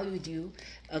unvalued you.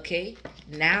 Okay,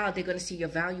 now they're going to see your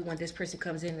value when this person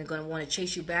comes in. They're going to want to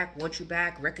chase you back, want you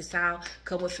back, reconcile,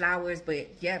 come with flowers. But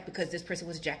yeah, because this person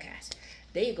was a jackass.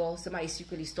 There you go. Somebody's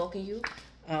secretly stalking you.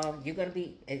 You're going to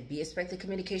be expecting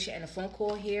communication and a phone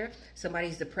call here.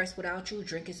 Somebody's depressed without you,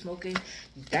 drinking, smoking.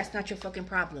 That's not your fucking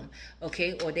problem.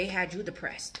 Okay, or they had you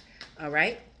depressed. All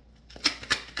right.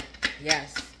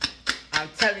 Yes, I'm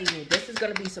telling you, this is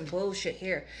going to be some bullshit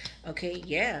here. Okay,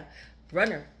 yeah.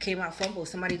 Runner came out fumble.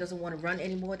 Somebody doesn't want to run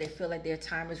anymore. They feel like their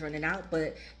time is running out,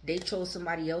 but they chose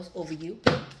somebody else over you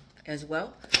as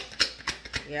well.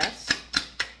 Yes.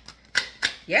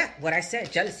 Yeah, what I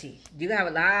said, jealousy. You have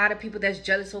a lot of people that's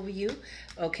jealous over you.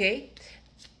 Okay.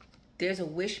 There's a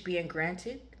wish being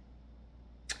granted.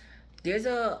 There's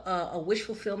a wish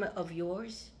fulfillment of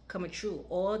yours coming true.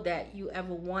 All that you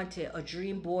ever wanted, a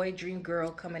dream boy, dream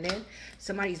girl coming in.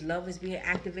 Somebody's love is being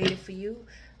activated for you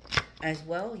as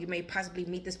well. You may possibly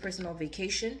meet this person on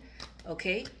vacation.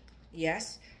 Okay,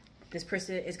 yes, this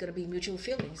person is going to be mutual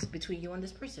feelings between you and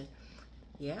this person.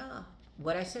 Yeah,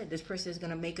 what I said, this person is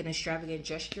going to make an extravagant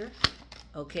gesture.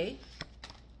 Okay,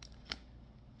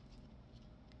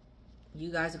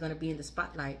 you guys are going to be in the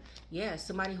spotlight. Yeah,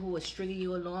 somebody who was stringing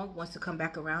you along wants to come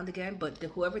back around again, but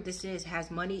whoever this is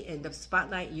has money in the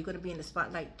spotlight. You're going to be in the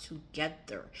spotlight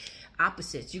together.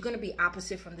 Opposites. You're going to be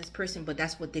opposite from this person, but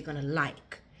that's what they're going to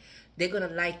like. They're going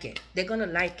to like it. They're going to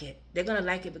like it. They're going to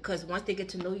like it because once they get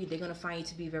to know you, they're going to find you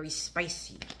to be very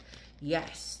spicy.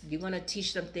 Yes, you're going to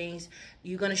teach them things.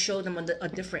 You're going to show them a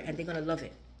different, and they're going to love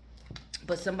it.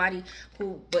 But somebody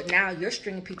who, but now you're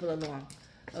stringing people along.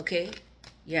 Okay?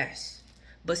 Yes.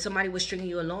 But somebody was stringing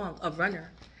you along, a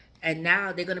runner, and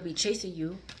now they're going to be chasing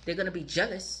you. They're going to be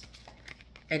jealous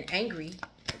and angry,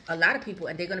 a lot of people,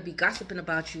 and they're going to be gossiping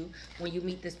about you when you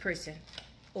meet this person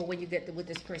or when you get with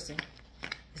this person.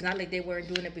 It's not like they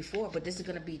weren't doing it before, but this is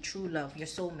going to be true love, your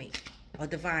soulmate, a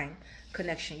divine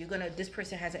connection. This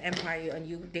person has an empire, and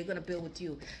they're going to build with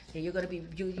you, and you're going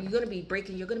to be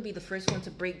breaking. You're going to be the first one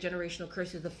to break generational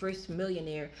curses, the first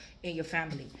millionaire in your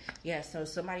family. Yeah, so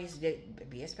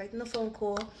be expecting a phone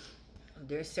call,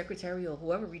 their secretary or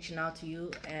whoever reaching out to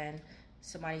you, and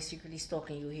somebody's secretly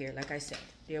stalking you here. Like I said,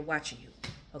 they're watching you.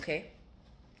 Okay,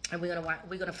 and we're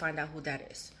gonna find out who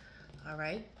that is. All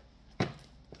right,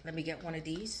 let me get one of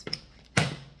these.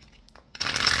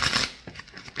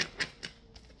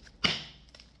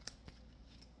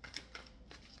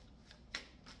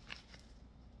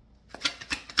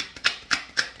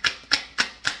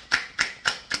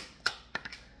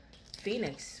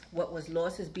 Phoenix, what was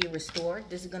lost is being restored.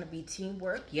 This is going to be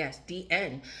teamwork. Yes, the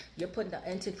end. You're putting the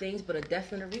end to things, but a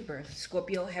death and a rebirth.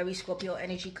 Scorpio, heavy Scorpio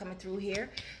energy coming through here.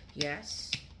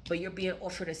 Yes, but you're being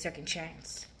offered a second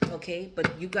chance. Okay,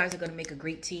 but you guys are going to make a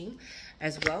great team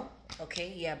as well.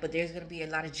 Okay, yeah, but there's going to be a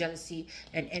lot of jealousy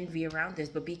and envy around this,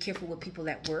 but be careful with people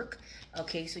at work.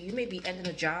 Okay, so you may be ending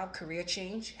a job, career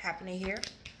change happening here,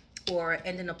 or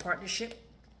ending a partnership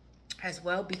as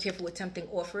well. Be careful with tempting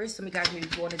offers. Some of you guys may be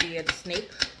born to be the snake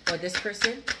or this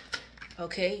person.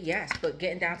 Okay, yes, but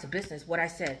getting down to business. What I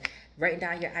said, writing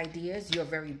down your ideas. You're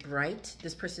very bright.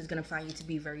 This person is going to find you to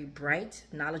be very bright,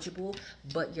 knowledgeable,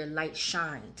 but your light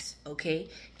shines. Okay,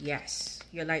 yes,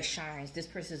 your light shines. This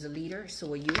person is a leader,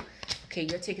 so are you. Okay,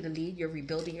 you're taking the lead. You're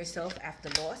rebuilding yourself after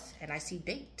loss. And I see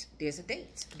date. There's a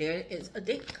date. There is a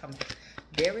date coming.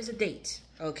 There is a date.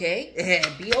 Okay,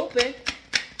 be open.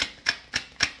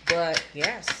 But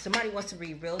yes, somebody wants to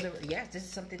rebuild it. Yes, this is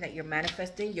something that you're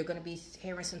manifesting. You're going to be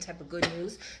hearing some type of good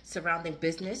news surrounding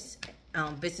business,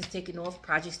 business taking off,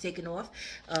 projects taking off,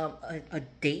 a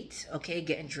date, okay,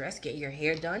 getting dressed, getting your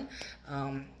hair done.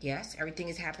 Yes, everything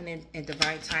is happening in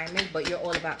divine timing, but you're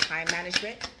all about time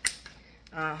management.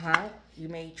 You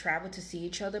may travel to see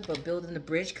each other, but building the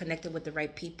bridge, connecting with the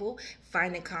right people,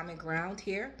 finding common ground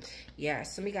here. Yeah,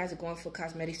 some of you guys are going for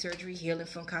cosmetic surgery, healing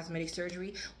from cosmetic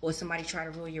surgery, or somebody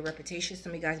trying to ruin your reputation.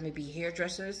 Some of you guys may be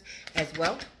hairdressers as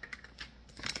well.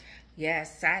 Yeah,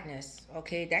 sadness.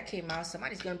 Okay, that came out.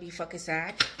 Somebody's going to be fucking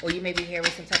sad, or you may be hearing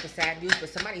some type of sad news, but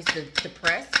somebody's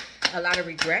depressed, a lot of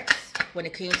regrets when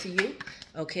it came to you.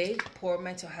 Okay, poor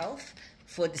mental health.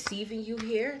 For deceiving you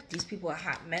here. These people are a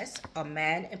hot mess. A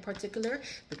man in particular,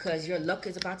 because your luck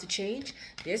is about to change.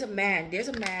 There's a man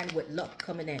with luck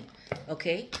coming in.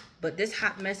 Okay? But this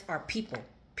hot mess are people.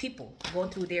 People going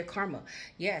through their karma.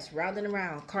 Yes, rounding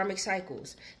around. Karmic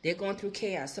cycles. They're going through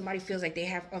chaos. Somebody feels like they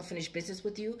have unfinished business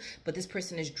with you, but this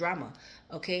person is drama.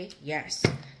 Okay? Yes.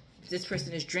 This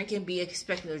person is drinking, be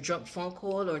expecting a drunk phone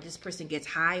call, or this person gets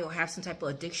high or have some type of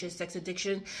addiction, sex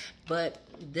addiction, but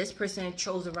this person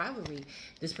chose a rivalry.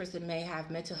 This person may have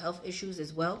mental health issues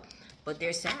as well, but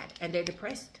they're sad and they're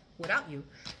depressed without you,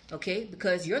 okay?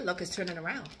 Because your luck is turning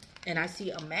around, and I see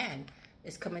a man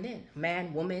is coming in.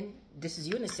 Man, woman, this is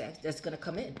unisex that's gonna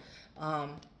come in,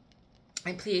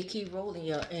 and play a key role in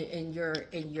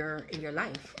your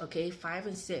life. Okay, 5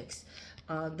 and 6.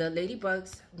 The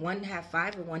ladybugs, one have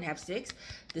 5 and one have 6.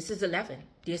 This is 11.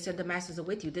 The ascended masters are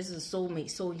with you. This is a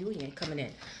soulmate, soul union coming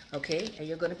in. Okay, and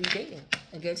you're gonna be dating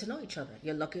and getting to know each other.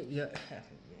 You're lucky.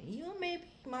 You may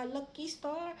be my lucky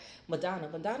star.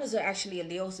 Madonna's are actually a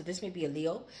Leo, so this may be a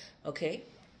Leo. Okay,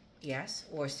 yes,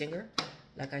 or a singer,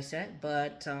 like I said.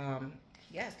 But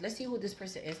yes, let's see who this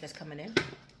person is that's coming in.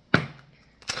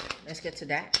 Let's get to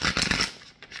that.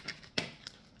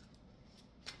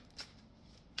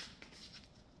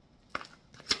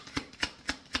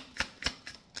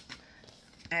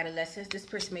 Adolescence. This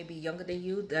person may be younger than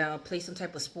you, play some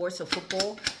type of sports or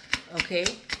football. Okay,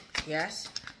 yes.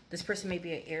 This person may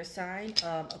be an air sign,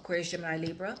 Aquarius, Gemini,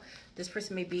 Libra. This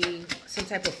person may be some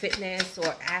type of fitness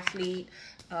or athlete.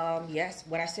 Yes,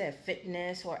 what I said,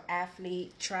 fitness or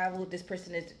athlete, travel. This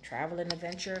person is travel and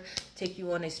adventure, take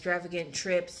you on extravagant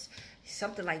trips,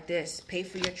 something like this, pay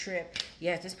for your trip.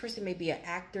 Yes, this person may be an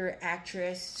actor,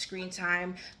 actress, screen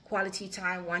time, quality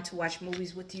time, want to watch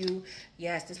movies with you.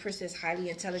 Yes, this person is highly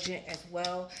intelligent as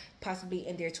well, possibly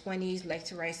in their 20s, like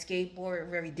to ride skateboard,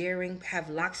 very daring, have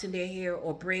locks in their hair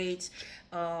or braids,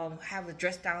 have a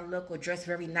dress down look or dress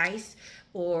very nice,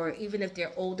 or even if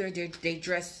they're older, they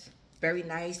dress very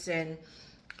nice, and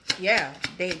yeah,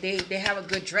 they have a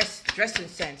good dressing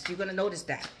sense. You're gonna notice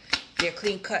that. They're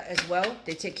clean cut as well.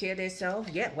 They take care of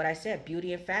themselves. Yeah, what I said,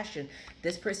 beauty and fashion.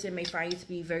 This person may find you to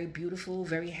be very beautiful,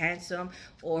 very handsome,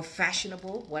 or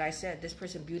fashionable. What I said, this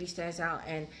person beauty stands out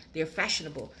and they're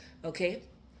fashionable. Okay.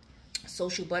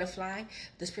 Social butterfly.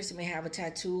 This person may have a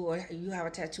tattoo, or you have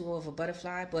a tattoo of a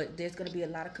butterfly, but there's going to be a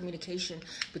lot of communication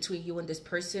between you and this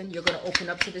person. You're going to open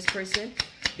up to this person.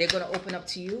 They're going to open up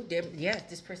to you. Yes,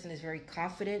 this person is very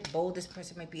confident, bold. This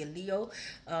person might be a Leo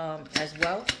as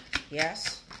well.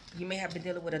 Yes. You may have been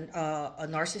dealing with a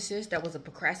narcissist that was a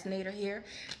procrastinator here,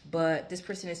 but this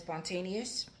person is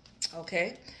spontaneous.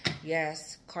 Okay.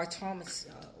 Yes. Cartomancy.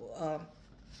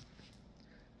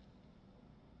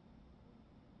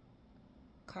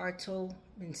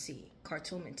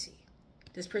 Cartomancy.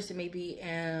 This person may be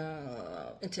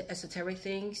into esoteric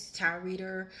things, tarot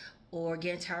reader, or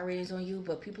getting tarot readings on you,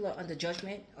 but people are under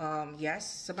judgment. Yes,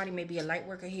 somebody may be a light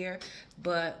worker here,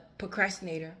 but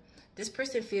procrastinator. This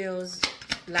person feels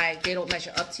like they don't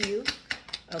measure up to you.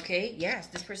 Okay, yes,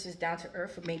 this person is down to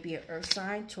earth, or maybe an earth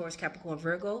sign, Taurus, Capricorn,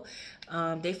 Virgo.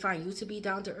 They find you to be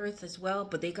down to earth as well,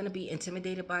 but they're going to be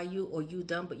intimidated by you, or you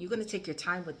them, but you're going to take your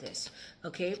time with this.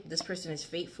 Okay, this person is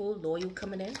faithful, loyal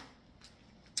coming in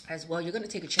as well. You're going to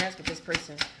take a chance with this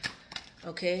person.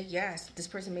 Okay, yes, this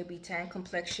person may be tan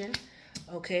complexion.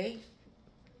 Okay,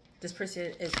 this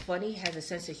person is funny, has a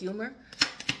sense of humor,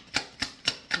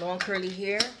 long curly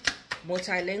hair,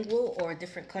 multilingual, or a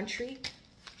different country.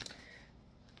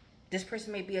 This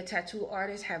person may be a tattoo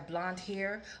artist, have blonde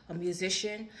hair, a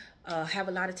musician, have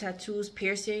a lot of tattoos,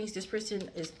 piercings. This person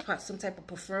is some type of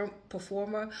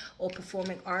performer or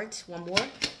performing arts. One more.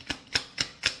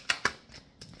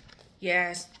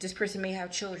 Yes, this person may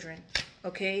have children.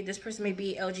 Okay, this person may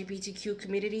be LGBTQ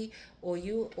community, or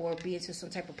be into some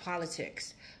type of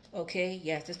politics. Okay,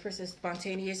 yes, this person is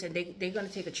spontaneous, and they're going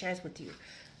to take a chance with you.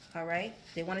 All right,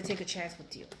 they want to take a chance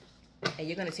with you, and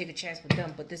you're going to take a chance with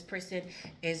them. But this person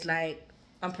is like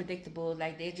unpredictable.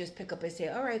 Like they just pick up and say,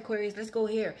 all right, Aquarius, let's go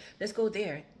here, let's go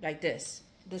there, like this.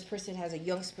 This person has a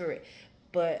young spirit,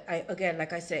 but again,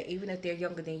 like I said, even if they're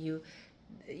younger than you,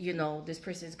 you know, this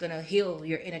person is going to heal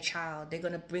your inner child. They're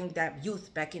going to bring that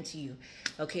youth back into you.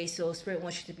 Okay, so Spirit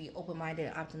wants you to be open-minded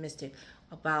and optimistic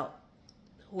about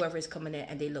whoever is coming in,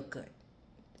 and they look good.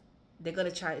 They're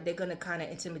going to kind of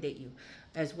intimidate you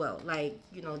as well. Like,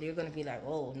 you know, they're going to be like,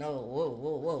 oh, no, whoa,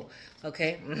 whoa, whoa.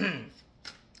 Okay,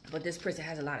 but this person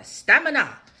has a lot of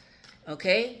stamina.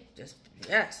 Okay,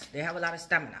 yes, they have a lot of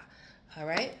stamina. All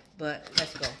right, but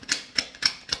let's go.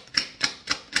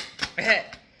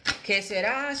 Que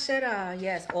sera, sera.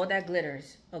 Yes, all that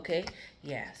glitters. Okay,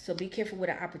 yeah. So be careful with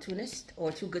an opportunist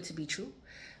or too good to be true.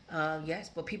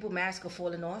 Yes, but people masks are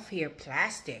falling off here.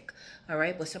 Plastic. All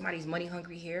right, but somebody's money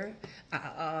hungry here.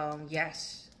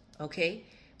 Yes. Okay,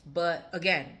 but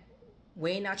again,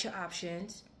 weighing out your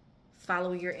options,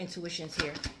 following your intuitions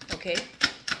here. Okay.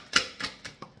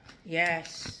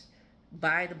 Yes.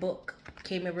 Buy the book.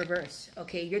 Came in reverse.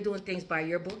 Okay, you're doing things by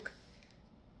your book.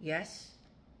 Yes.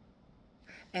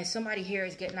 And somebody here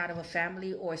is getting out of a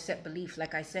family or a set belief.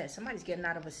 Like I said, somebody's getting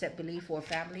out of a set belief or a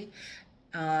family.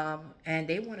 And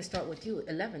they want to start with you.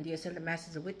 11, the Ascended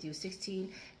Masters are with you. 16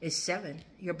 is 7.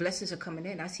 Your blessings are coming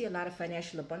in. I see a lot of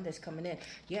financial abundance coming in.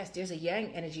 Yes, there's a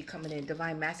yang energy coming in.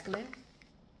 Divine Masculine.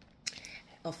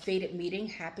 A fated meeting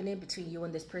happening between you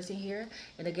and this person here.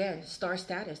 And again, star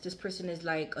status. This person is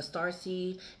like a star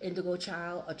seed, indigo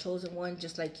child, a chosen one,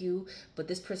 just like you. But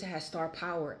this person has star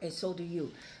power, and so do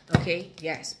you. Okay,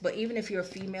 yes. But even if you're a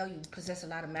female, you possess a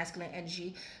lot of masculine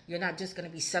energy. You're not just going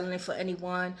to be selling it for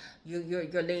anyone.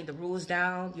 You're laying the rules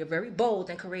down. You're very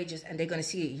bold and courageous, and they're going to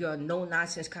see it. You're a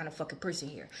no-nonsense kind of fucking person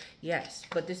here. Yes,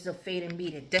 but this is a fated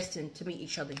meeting, destined to meet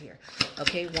each other here.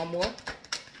 Okay, one more.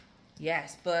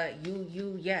 Yes, but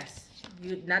yes,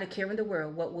 you're not a care in the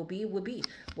world. What will be, will be.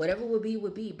 Whatever will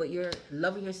be. But you're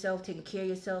loving yourself, taking care of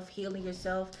yourself, healing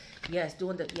yourself. Yes,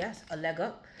 a leg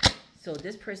up. So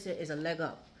this person is a leg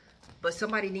up. but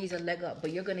somebody needs a leg up.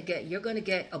 But you're gonna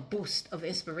get a boost of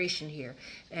inspiration here.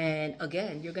 And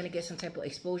again, you're gonna get some type of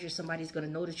exposure. Somebody's gonna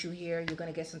notice you here. You're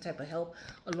gonna get some type of help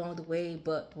along the way.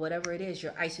 But whatever it is,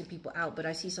 you're icing people out. But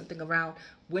I see something around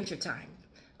wintertime.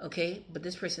 Okay, but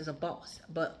this person is a boss,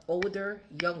 but older,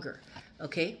 younger.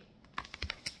 Okay,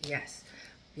 yes.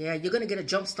 Yeah, you're going to get a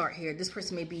jump start here. This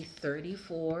person may be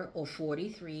 34 or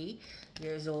 43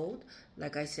 years old,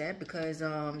 like I said, because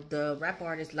the rap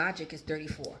artist Logic is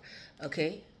 34.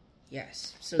 Okay?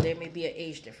 Yes. So there may be an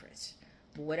age difference.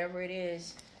 But whatever it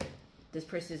is, this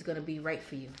person is going to be right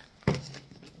for you.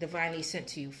 Divinely sent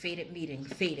to you. Fated meeting.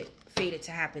 Fated. Fated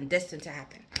to happen. Destined to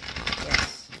happen.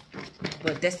 Yes.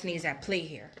 But destiny is at play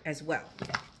here as well.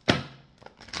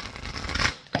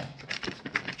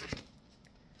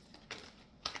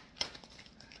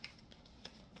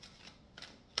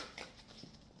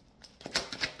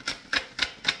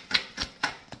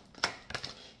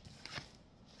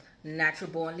 Natural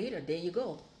born leader. There you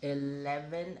go.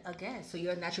 11 again. So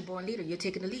you're a natural born leader. You're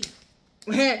taking the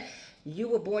lead. You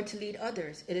were born to lead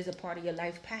others. It is a part of your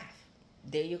life path.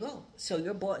 There you go. So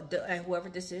your boss, whoever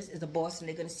this is a boss, and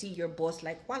they're going to see your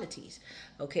boss-like qualities.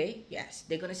 Okay? Yes.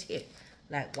 They're going to see it.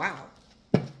 Like, wow.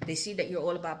 They see that you're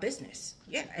all about business.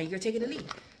 Yeah. And you're taking the lead.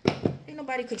 Ain't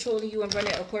nobody controlling you and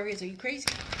running Aquarius. Are you crazy?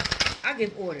 I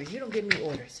give orders. You don't give me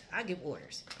orders. I give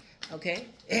orders. Okay?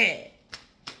 Yeah.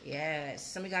 Yes,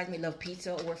 some of you guys may love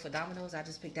pizza or work for Domino's. I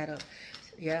just picked that up.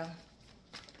 Yeah.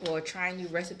 Or trying new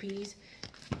recipes.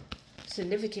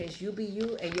 Significance, you be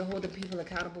you, and you're holding people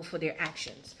accountable for their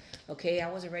actions. Okay, I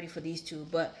wasn't ready for these two.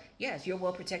 But yes, you're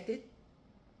well protected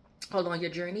along your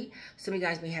journey. Some of you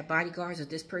guys may have bodyguards of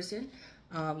this person.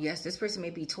 Yes, this person may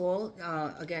be tall.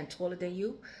 Again, taller than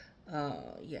you.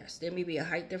 Yes, there may be a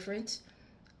height difference.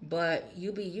 But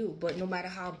you be you. But no matter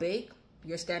how big,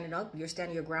 you're standing up. You're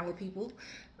standing your ground with people.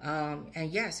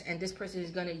 And yes, and this person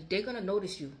is they're gonna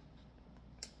notice you.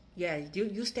 Yeah,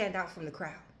 you stand out from the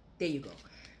crowd. There you go.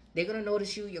 They're gonna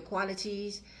notice you, your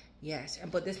qualities. Yes,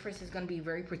 but this person is gonna be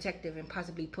very protective and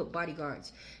possibly put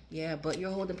bodyguards. Yeah, but you're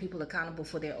holding people accountable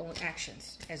for their own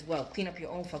actions as well. Clean up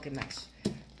your own fucking mess.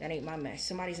 That ain't my mess.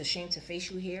 Somebody's ashamed to face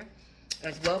you here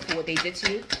as well for what they did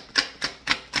to you.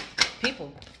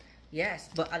 People. Yes,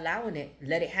 but allowing it,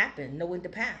 let it happen, knowing the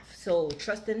path. So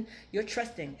you're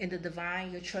trusting in the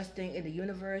divine, you're trusting in the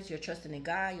universe, you're trusting in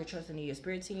God, you're trusting in your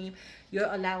spirit team. You're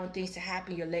allowing things to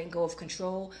happen, you're letting go of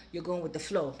control, you're going with the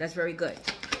flow. That's very good.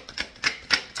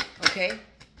 Okay?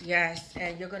 Yes,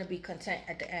 and you're going to be content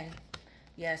at the end.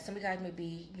 Yes, some of you guys may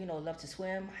be, love to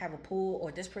swim, have a pool,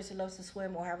 or this person loves to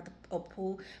swim or have a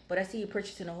pool. But I see you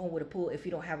purchasing a home with a pool if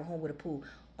you don't have a home with a pool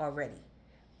already.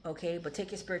 Okay, but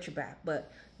take your spiritual bath.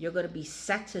 But you're going to be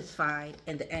satisfied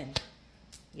in the end.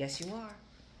 Yes, you are.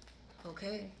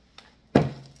 Okay.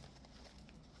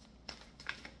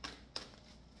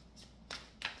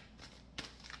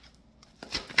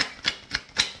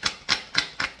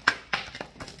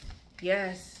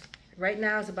 Yes. Right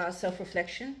now is about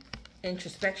self-reflection,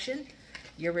 introspection.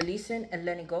 You're releasing and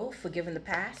letting go, forgiving the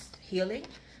past, healing.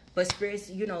 But Spirit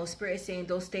is saying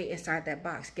don't stay inside that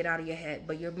box. Get out of your head.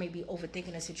 But you're maybe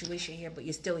overthinking a situation here, but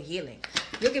you're still healing.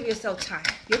 You'll give yourself time.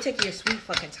 You're taking your sweet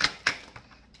fucking time.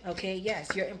 Okay, yes,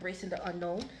 you're embracing the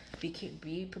unknown.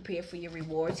 Be prepared for your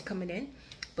rewards coming in.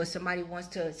 But somebody wants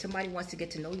to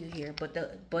get to know you here.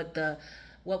 But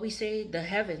what we say, the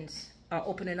heavens are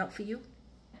opening up for you.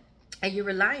 And you're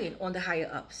relying on the higher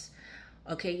ups.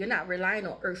 Okay, you're not relying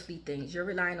on earthly things. You're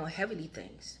relying on heavenly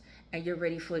things. And you're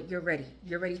ready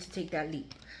to take that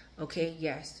leap. Okay,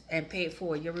 yes, and pay it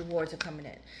forward. Your rewards are coming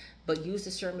in. But use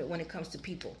discernment when it comes to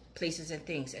people, places, and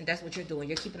things. And that's what you're doing.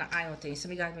 You're keeping an eye on things.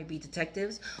 Some of you guys may be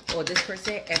detectives, or this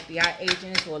person, FBI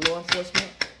agents, or law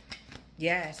enforcement.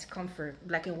 Yes, comfort,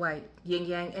 black and white, yin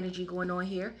yang energy going on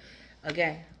here.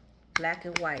 Again, black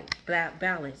and white,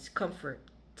 balance, comfort.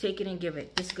 Take it and give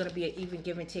it. This is going to be an even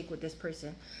give and take with this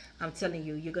person. I'm telling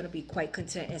you, you're going to be quite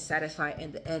content and satisfied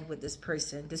in the end with this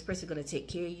person. This person is going to take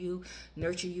care of you,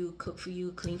 nurture you, cook for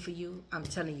you, clean for you. I'm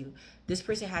telling you, this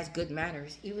person has good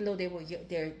manners. Even though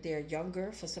they're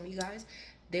younger, for some of you guys,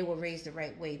 they were raised the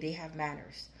right way. They have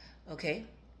manners. Okay?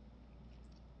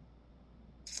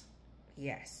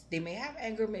 Yes, they may have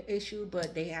anger issue,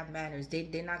 but they have manners.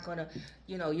 They're not gonna,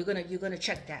 you're gonna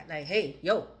check that. Like, hey,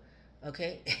 yo.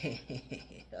 Okay.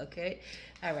 Okay.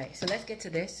 All right. So let's get to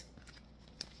this.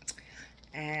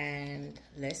 And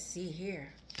let's see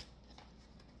here.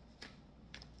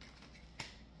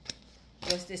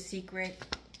 What's the secret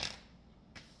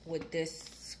with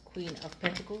this Queen of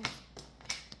Pentacles?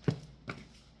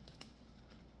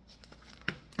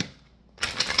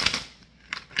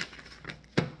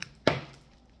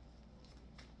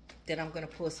 Then I'm going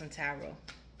to pull some tarot.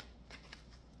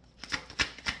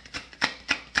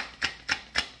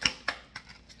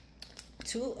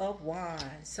 Two of Wands.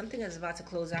 Something is about to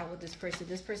close out with this person.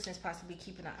 This person is possibly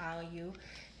keeping an eye on you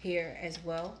here as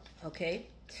well. Okay.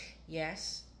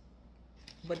 Yes.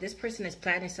 But this person is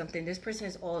planning something. This person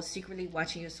is all secretly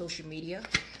watching your social media.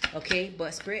 Okay.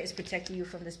 But Spirit is protecting you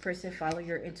from this person. Follow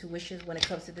your intuitions when it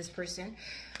comes to this person.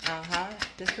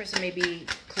 This person may be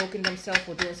cloaking themselves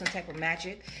or doing some type of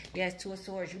magic. Yes, Two of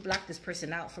Swords. You block this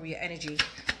person out from your energy.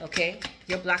 Okay.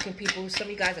 You're blocking people. Some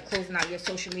of you guys are closing out your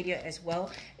social media as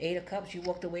well. Eight of Cups. You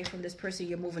walked away from this person.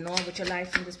 You're moving on with your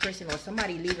life from this person. Or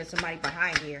somebody leaving somebody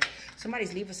behind here.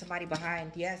 Somebody's leaving somebody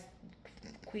behind. Yes.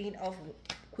 Queen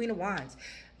of Wands.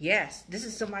 Yes, this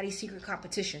is somebody's secret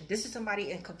competition. This is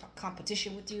somebody in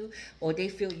competition with you, or they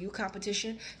feel you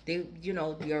competition. They, you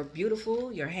know, you're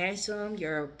beautiful, you're handsome,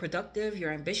 you're productive,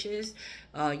 you're ambitious,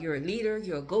 you're a leader,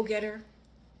 you're a go-getter,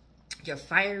 you're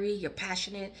fiery, you're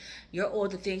passionate, you're all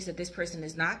the things that this person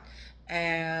is not.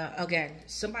 Again,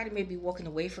 somebody may be walking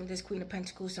away from this Queen of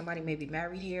Pentacles. Somebody may be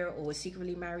married here or was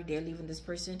secretly married. They're leaving this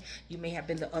person. You may have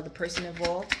been the other person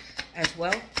involved as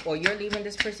well, or you're leaving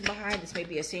this person behind. This may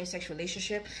be a same-sex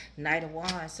relationship. Knight of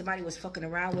Wands. Somebody was fucking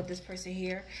around with this person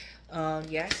here.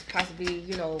 Yes, possibly,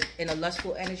 you know, in a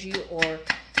lustful energy, or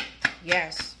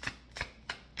yes,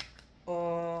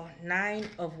 or Nine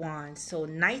of Wands. So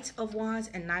Knight of Wands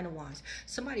and Nine of Wands.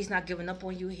 Somebody's not giving up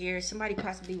on you here. Somebody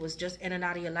possibly was just in and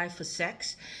out of your life for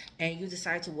sex, and you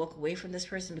decided to walk away from this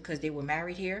person because they were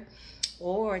married here.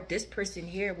 Or this person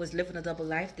here was living a double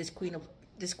life. This Queen of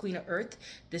Earth,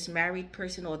 this married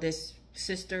person, or this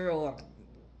sister, or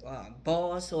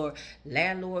boss, or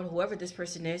landlord, whoever this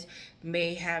person is,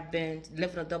 may have been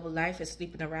living a double life and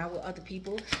sleeping around with other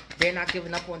people. They're not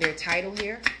giving up on their title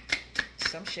here.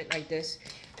 Some shit like this.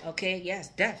 Okay, yes,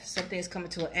 death. Something is coming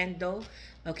to an end though.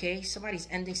 Okay, somebody's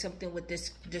ending something with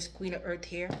this Queen of Earth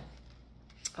here.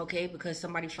 Okay, because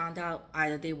somebody found out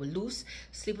either they were loose,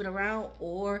 sleeping around,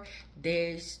 or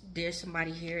there's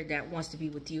somebody here that wants to be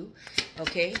with you.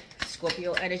 Okay,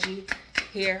 Scorpio energy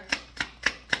here.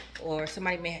 Or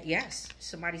somebody may, yes,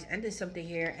 somebody's ending something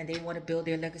here and they want to build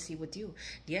their legacy with you.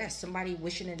 Yes, somebody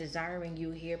wishing and desiring you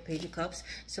here, Page of Cups.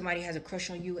 Somebody has a crush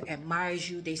on you, admires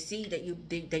you. They see that you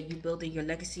building your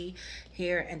legacy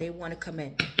here, and they want to come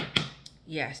in.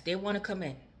 Yes, they want to come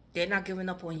in. They're not giving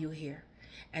up on you here.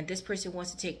 And this person wants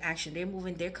to take action.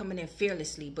 They're coming in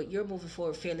fearlessly, but you're moving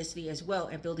forward fearlessly as well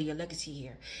and building your legacy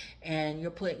here. And you're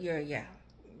putting your,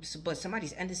 but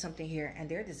somebody's ending something here and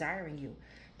they're desiring you.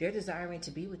 They're desiring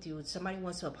to be with you. Somebody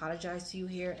wants to apologize to you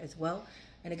here as well.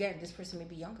 And again, this person may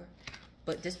be younger,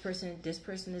 but this person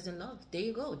is in love. There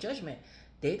you go, Judgment.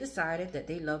 They decided that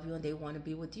they love you and they want to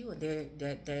be with you, and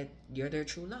that you're their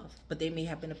true love. But they may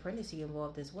have been a pregnancy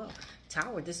involved as well.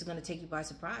 Tower, this is going to take you by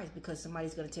surprise because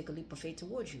somebody's going to take a leap of faith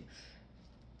towards you.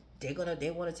 They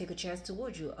want to take a chance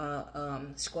towards you.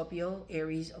 Scorpio,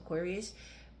 Aries, Aquarius,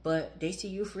 but they see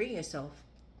you freeing yourself.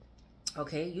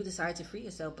 Okay, you decide to free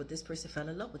yourself, but this person fell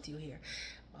in love with you here.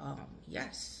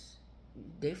 Yes,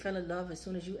 they fell in love as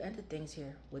soon as you ended things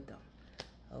here with them.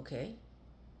 Okay,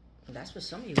 that's for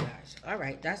some of you guys. All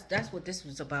right, that's what this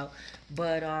was about.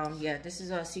 But yeah, this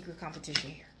is a secret competition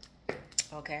here.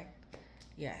 Okay,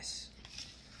 yes,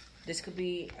 this could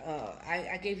be.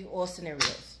 I gave you all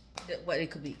scenarios what it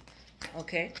could be.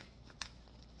 Okay,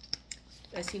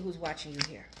 let's see who's watching you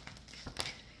here.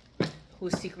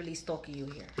 Who's secretly stalking you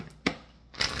here?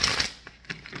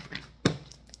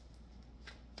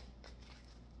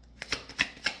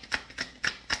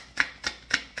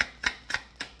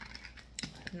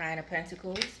 Nine of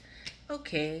Pentacles.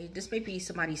 Okay, this may be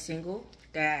somebody single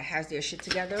that has their shit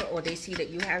together, or they see that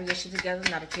you have your shit together,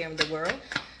 not a care in the world,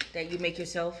 that you make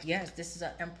yourself. Yes, this is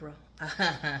an Emperor.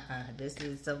 This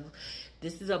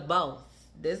is a boss.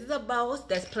 This is a boss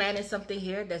that's planning something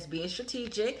here, that's being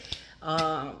strategic.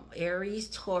 Aries,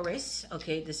 Taurus.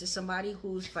 Okay, this is somebody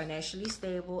who's financially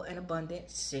stable and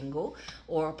abundant, single,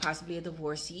 or possibly a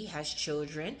divorcee, has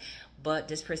children, but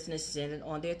this person is sitting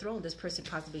on their throne. This person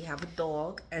possibly have a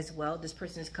dog as well. This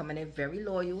person is coming in very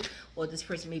loyal, or this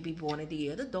person may be born in the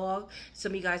year of the dog.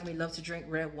 Some of you guys may love to drink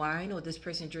red wine, or this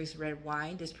person drinks red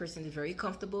wine. This person is very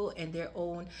comfortable in their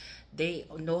own. They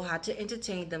know how to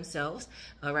entertain themselves.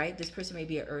 All right, this person may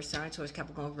be an earth sign, Taurus,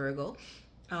 Capricorn, Virgo.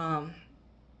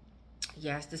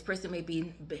 Yes, this person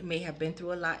may have been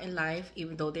through a lot in life.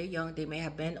 Even though they're young, they may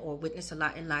have been or witnessed a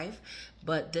lot in life.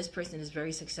 But this person is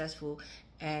very successful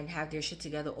and have their shit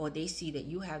together, or they see that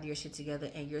you have your shit together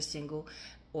and you're single.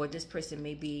 or this person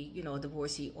may be, you know,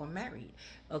 divorcee or married,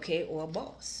 okay, or a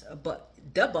boss. But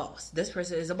the boss, this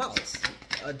person is a boss,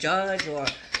 a judge or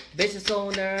business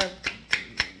owner.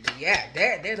 Yeah,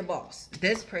 they're the boss.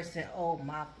 This person, oh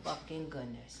my fucking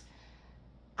goodness.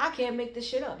 I can't make this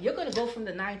shit up. You're going to go from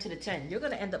the 9 to the 10. You're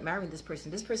going to end up marrying this person.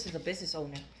 This person is a business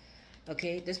owner.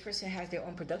 Okay? This person has their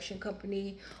own production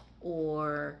company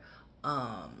or,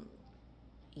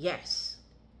 yes,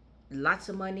 lots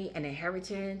of money, an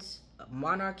inheritance,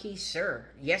 monarchy, sir.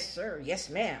 Yes, sir. Yes,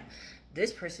 ma'am.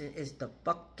 This person is the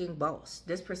fucking boss.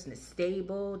 This person is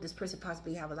stable. This person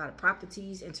possibly have a lot of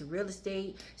properties into real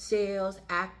estate, sales,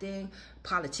 acting,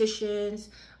 politicians,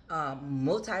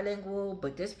 multilingual.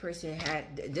 But this person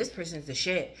is the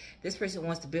shit. This person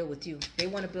wants to build with you. They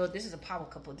want to build. This is a power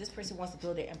couple. This person wants to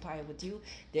build their empire with you.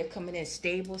 They're coming in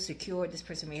stable, secure. This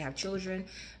person may have children,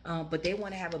 but they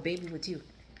want to have a baby with you.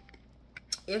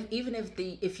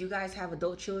 If you guys have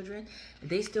adult children,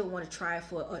 they still want to try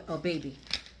for a baby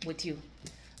with you.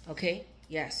 Okay?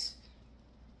 Yes.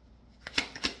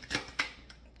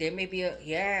 There may be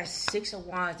yes, 6 of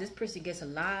Wands. This person gets a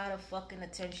lot of fucking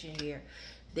attention here.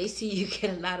 They see you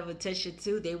get a lot of attention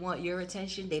too. They want your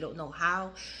attention. They don't know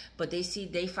how, but they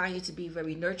find you to be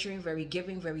very nurturing, very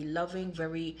giving, very loving,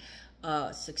 very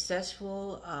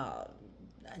successful.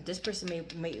 This person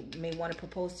may want to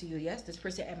propose to you. Yes, this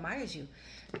person admires you.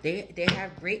 They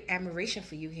have great admiration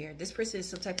for you here. This person is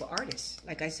some type of artist.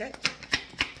 Like I said,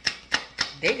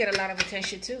 they get a lot of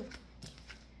attention too.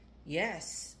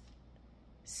 Yes.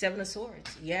 7 of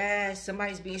Swords. Yes,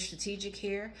 somebody's being strategic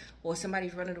here, or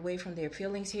somebody's running away from their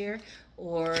feelings here,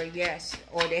 or yes,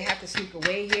 or they have to sneak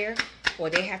away here, or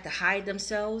they have to hide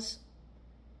themselves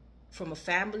from a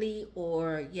family,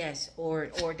 or yes, or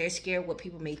they're scared what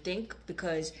people may think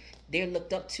because they're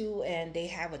looked up to and they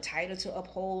have a title to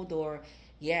uphold, or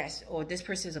yes, or this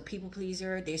person is a people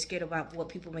pleaser. They're scared about what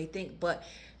people may think, but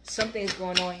something is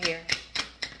going on here.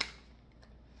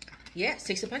 Yeah,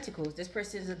 6 of Pentacles. This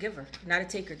person is a giver, not a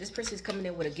taker. This person is coming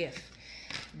in with a gift.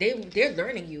 They're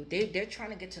learning you. They're trying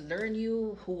to get to learn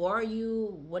you. Who are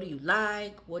you? What do you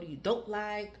like? What do you don't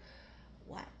like?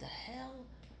 What the hell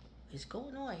is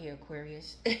going on here,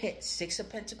 Aquarius? 6 of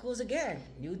Pentacles again.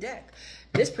 New deck.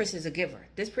 This person is a giver.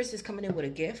 This person is coming in with a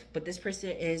gift, but this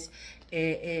person is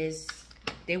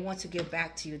they want to give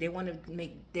back to you. They want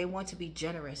to be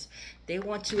generous. They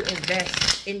want to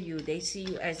invest in you. They see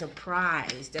you as a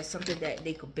prize. That's something that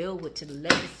they could build with, to the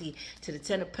legacy, to the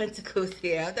 10 of Pentacles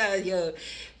here. I thought, yo,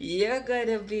 you're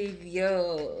gonna be,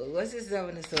 yo, what's this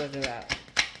 7 of Swords about?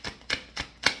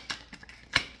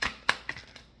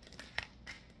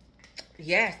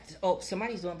 Yes. Oh,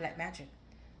 somebody's doing black magic.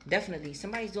 Definitely.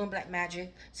 Somebody's doing black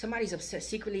magic. Somebody's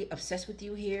secretly obsessed with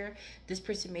you here. This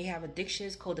person may have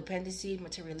addictions, codependency,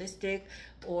 materialistic,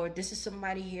 or this is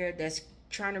somebody here that's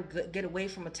trying to get away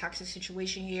from a toxic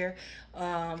situation here.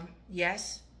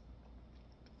 Yes.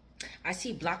 I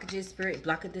see blockages, spirit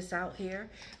blocking this out here.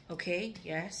 Okay.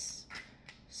 Yes.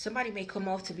 Somebody may come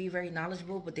off to be very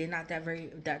knowledgeable, but they're not that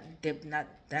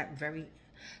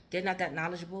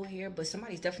knowledgeable here, but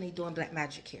somebody's definitely doing black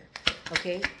magic here.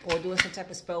 Okay, or doing some type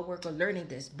of spell work, or learning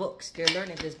this. Books, they're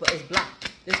learning this, but it's blocked.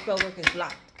 This spell work is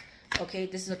blocked. Okay,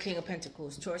 this is a King of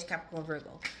Pentacles, Taurus, Capricorn,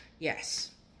 Virgo.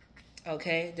 Yes.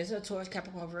 Okay, this is a Taurus,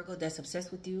 Capricorn, Virgo that's obsessed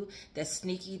with you, that's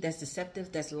sneaky, that's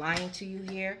deceptive, that's lying to you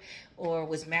here, or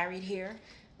was married here.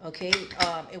 Okay,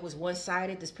 it was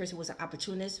one-sided. This person was an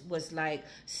opportunist, was like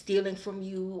stealing from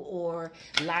you, or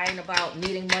lying about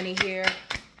needing money here,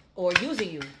 or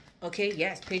using you. Okay,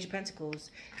 yes, Page of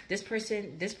Pentacles. This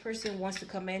person wants to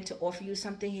come in to offer you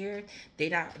something here.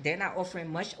 They're not offering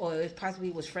much, or it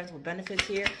possibly was friends with benefits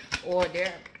here, or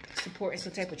they're supporting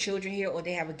some type of children here, or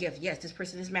they have a gift. Yes, this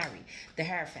person is married. The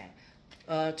Hierophant.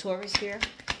 Taurus here.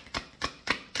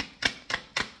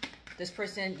 This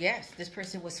person, yes, this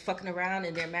person was fucking around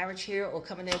in their marriage here, or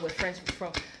coming in with friends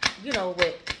from, you know,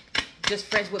 with just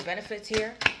friends with benefits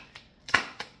here.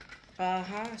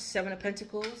 7 of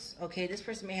Pentacles. Okay, this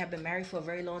person may have been married for a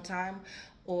very long time,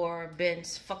 or been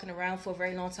fucking around for a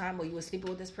very long time, or you were sleeping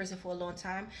with this person for a long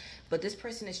time, but this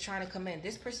person is trying to come in.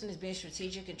 This person is being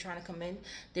strategic and trying to come in.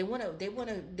 They want to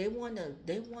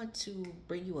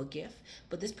bring you a gift,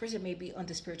 but this person may be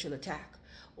under spiritual attack,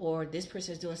 or this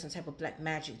person is doing some type of black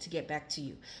magic to get back to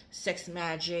you. Sex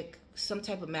magic, some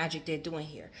type of magic they're doing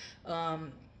here.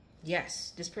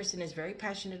 Yes, this person is very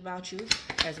passionate about you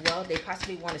as well. They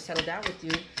possibly want to settle down with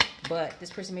you, but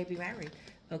this person may be married.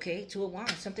 Okay, 2 of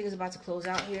Wands. Something is about to close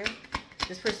out here.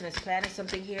 This person is planning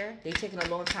something here. They're taking a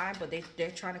long time, but they're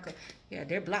trying to, yeah,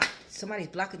 they're blocked. Somebody's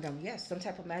blocking them. Yes, some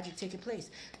type of magic taking place.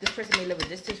 This person may live a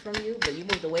distance from you, but you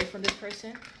moved away from this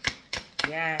person.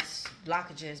 Yes,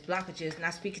 blockages.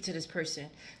 Not speaking to this person.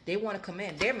 They want to come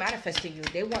in. They're manifesting you.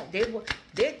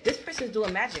 This person is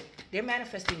doing magic. They're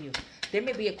manifesting you. There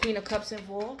may be a Queen of Cups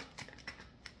involved.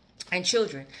 And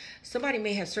children. Somebody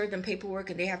may have served them paperwork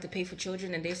and they have to pay for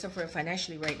children and they're suffering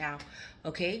financially right now.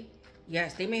 Okay?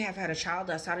 Yes, they may have had a child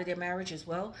outside of their marriage as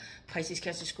well. Pisces,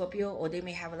 Cancer, Scorpio. Or they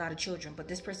may have a lot of children. But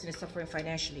this person is suffering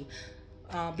financially.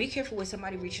 Be careful with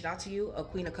somebody reaching out to you. A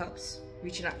Queen of Cups.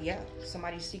 Reaching out. Yeah.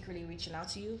 Somebody secretly reaching out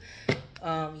to you.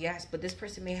 Yes. But this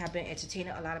person may have been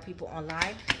entertaining a lot of people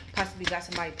online. Possibly got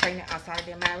somebody pregnant outside of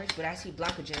their marriage. But I see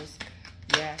blockages.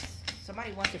 Yes.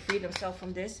 Somebody wants to free themselves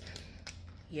from this.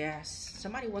 Yes,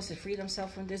 somebody wants to free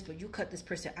themselves from this, but you cut this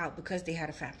person out because they had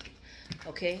a family.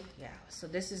 Okay, yeah. So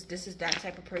this is that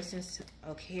type of person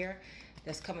here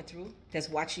that's coming through, that's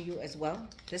watching you as well.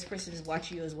 This person is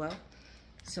watching you as well.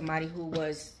 Somebody who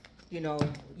was, you know,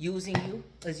 using you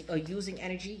or using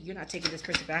energy. You're not taking this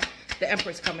person back. The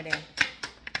Emperor's coming in.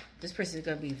 This person is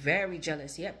going to be very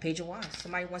jealous. Yeah, Page of Wands.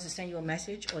 Somebody wants to send you a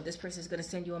message, or this person is going to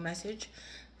send you a message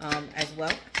as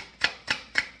well.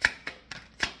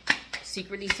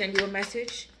 Secretly send you a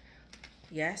message.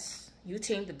 Yes. You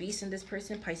tamed the beast in this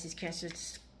person. Pisces, Cancer,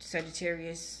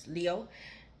 Sagittarius, Leo.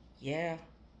 Yeah.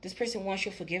 This person wants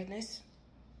your forgiveness.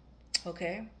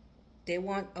 Okay. They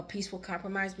want a peaceful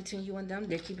compromise between you and them.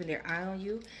 They're keeping their eye on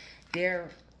you. They're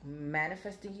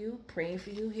manifesting you, praying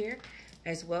for you here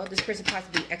as well. This person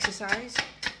possibly exercise.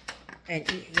 And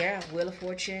yeah, Wheel of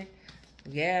Fortune.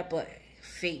 Yeah, but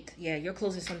fate. Yeah, you're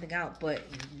closing something out, but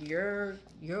your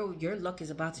luck is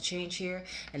about to change here,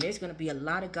 and there's going to be a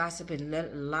lot of gossip and a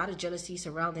lot of jealousy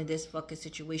surrounding this fucking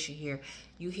situation here.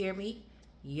 You hear me?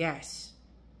 Yes.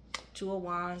 Two of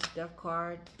Wands, Death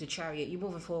card, the Chariot. You're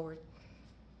moving forward.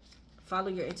 Follow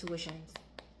your intuitions.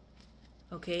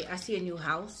 Okay, I see a new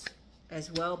house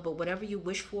as well, but whatever you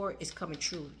wish for is coming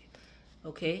true.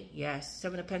 Okay, yes.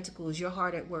 Seven of Pentacles. You're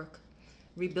hard at work.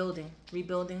 Rebuilding.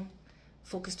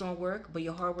 Focused on work, but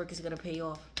your hard work is going to pay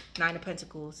off. Nine of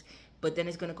Pentacles. But then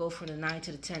it's going to go from the 9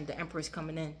 to the 10. The Emperor is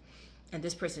coming in. And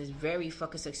this person is very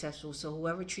fucking successful. So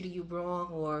whoever treated you wrong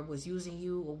or was using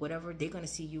you or whatever, they're going to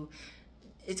see you.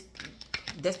 It's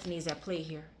destiny is at play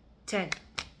here. 10.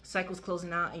 Cycle's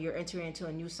closing out and you're entering into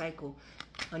a new cycle.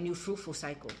 A new fruitful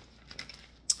cycle.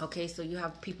 Okay, so you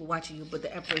have people watching you, but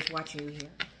the Emperor is watching you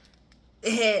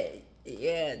here.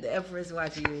 Yeah, the Emperor is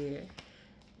watching you here.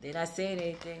 They're not saying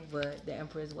anything, but the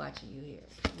Emperor is watching you here.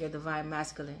 Your divine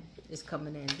masculine is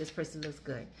coming in. This person looks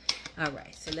good. All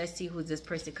right, so let's see who's this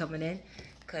person coming in,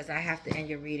 because I have to end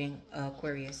your reading,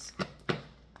 Aquarius.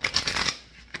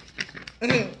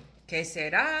 Okay,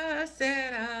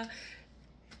 Sera.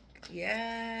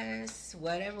 Yes,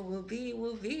 whatever will be,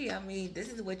 will be. I mean,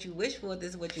 this is what you wish for. This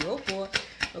is what you hope for,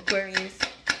 Aquarius.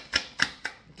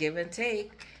 Give and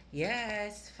take.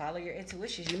 Yes, follow your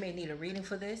intuitions. You may need a reading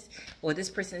for this, or this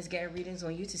person is getting readings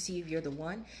on you to see if you're the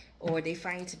one, or they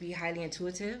find you to be highly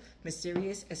intuitive,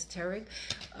 mysterious, esoteric.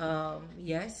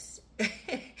 Yes,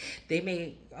 they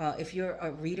may, if you're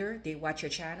a reader, they watch your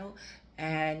channel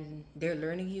and they're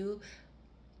learning you.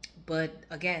 But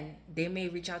again, they may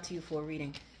reach out to you for a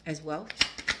reading as well.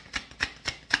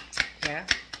 Yeah.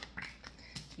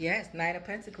 Yes, Nine of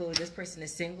Pentacles. This person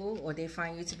is single, or they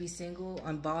find you to be single,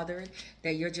 unbothered,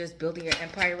 that you're just building your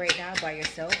empire right now by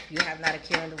yourself. You have not a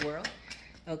care in the world.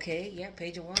 Okay, yeah,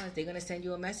 Page of Wands. They're going to send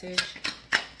you a message.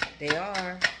 They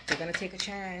are. They're going to take a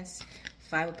chance.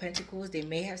 Five of Pentacles. They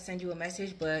may have sent you a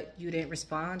message, but you didn't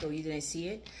respond or you didn't see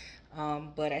it.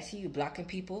 But I see you blocking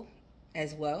people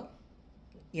as well.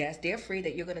 Yes, they're afraid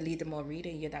that you're going to lead them on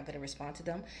reading. You're not going to respond to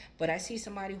them. But I see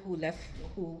somebody who left,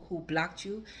 who blocked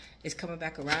you is coming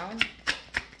back around.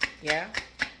 Yeah.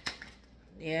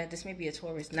 Yeah, this may be a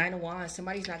Taurus. Nine of Wands.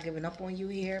 Somebody's not giving up on you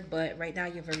here. But right now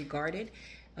you're very guarded.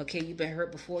 Okay, you've been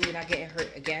hurt before. You're not getting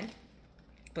hurt again.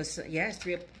 But so, yes,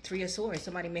 three of Swords.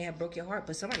 Somebody may have broke your heart.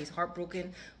 But somebody's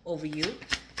heartbroken over you.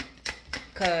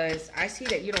 Because I see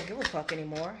that you don't give a fuck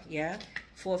anymore. Yeah.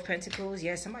 Four of Pentacles.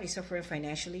 Yeah, somebody's suffering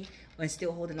financially and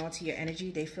still holding on to your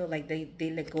energy. They feel like they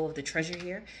let go of the treasure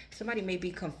here. Somebody may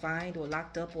be confined or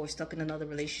locked up or stuck in another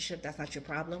relationship. That's not your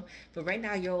problem. But right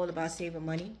now, you're all about saving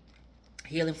money,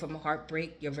 healing from a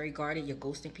heartbreak. You're very guarded. You're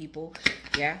ghosting people.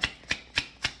 Yeah.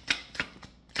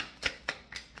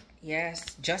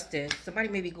 Yes, justice. Somebody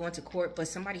may be going to court, but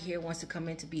somebody here wants to come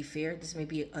in to be fair. This may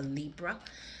be a Libra.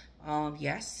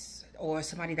 Yes. Or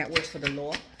somebody that works for the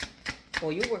law.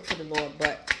 Or you work for the law,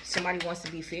 but somebody wants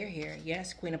to be fair here.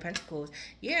 Yes, Queen of Pentacles.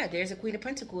 Yeah, there's a Queen of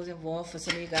Pentacles involved for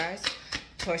some of you guys.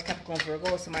 Taurus, Capricorn,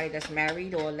 Virgo, or somebody that's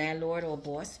married or a landlord or a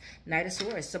boss. Knight of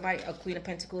Swords, somebody, a Queen of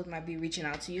Pentacles might be reaching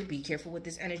out to you. Be careful with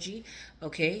this energy,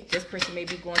 okay? This person may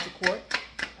be going to court,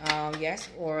 yes,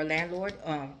 or a landlord,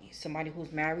 somebody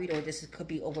who's married, or could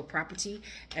be over property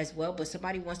as well. But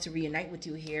somebody wants to reunite with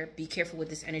you here. Be careful with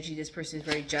this energy. This person is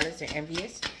very jealous and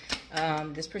envious.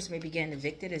 This person may be getting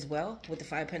evicted as well with the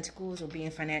Five of Pentacles, or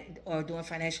being doing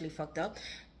financially fucked up.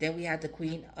 Then we have the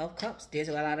Queen of Cups. There's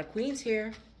a lot of queens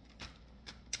here.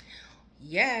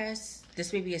 Yes,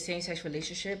 this may be a same-sex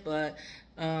relationship, but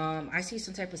I see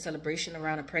some type of celebration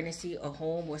around a pregnancy, a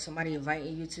home, or somebody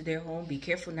inviting you to their home. Be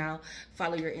careful now.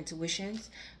 Follow your intuitions.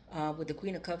 With the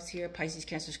Queen of Cups here, Pisces,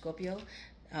 Cancer, Scorpio.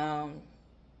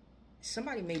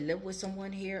 Somebody may live with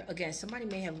someone here. Again, somebody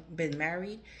may have been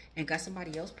married and got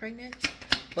somebody else pregnant.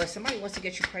 But somebody wants to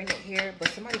get you pregnant here. But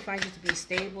somebody finds you to be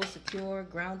stable, secure,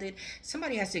 grounded.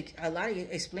 Somebody has to, a lot of you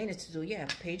explain it to do. Yeah,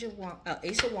 Ace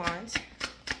of Wands.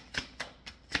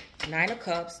 Nine of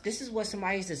Cups. This is what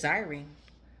somebody is desiring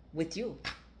with you.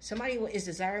 Somebody is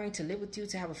desiring to live with you,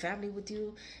 to have a family with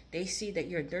you. They see that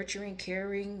you're nurturing,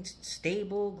 caring,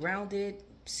 stable, grounded,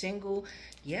 single.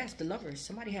 Yes, the lovers.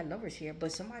 Somebody had lovers here,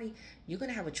 but somebody, you're going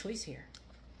to have a choice here.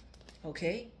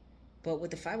 Okay? But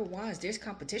with the Five of Wands, there's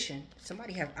competition.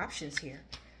 Somebody have options here.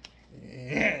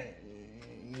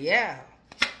 Yeah.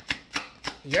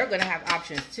 You're going to have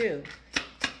options too.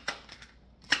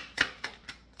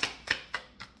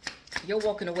 You're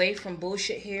walking away from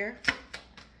bullshit here.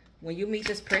 When you meet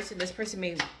this person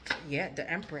may, yeah, the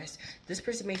Empress. This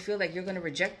person may feel like you're going to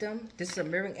reject them. This is a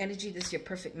mirroring energy. This is your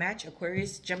perfect match.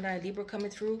 Aquarius, Gemini, Libra coming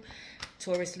through.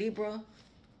 Taurus, Libra.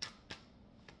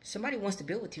 Somebody wants to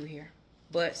build with you here.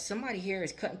 But somebody here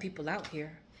is cutting people out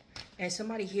here. And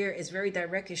somebody here is very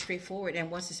direct and straightforward and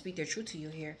wants to speak their truth to you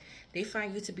here. They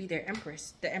find you to be their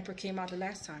Empress. The Emperor came out the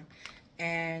last time.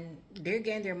 And they're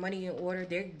getting their money in order.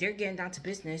 They're getting down to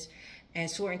business and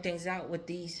sorting things out with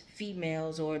these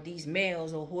females or these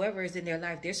males or whoever is in their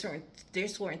life. They're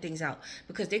sorting things out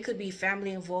because they could be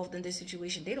family involved in this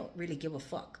situation. They don't really give a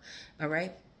fuck. All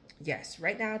right. Yes.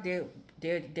 Right now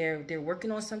they're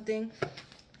working on something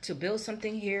to build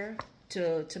something here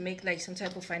to make like some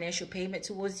type of financial payment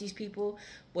towards these people,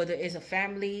 whether it's a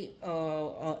family,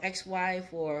 ex-wife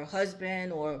or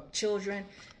husband or children.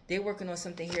 They're working on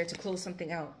something here to close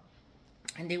something out.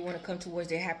 And they want to come towards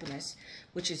their happiness,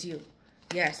 which is you.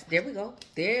 Yes, there we go.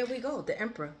 There we go. The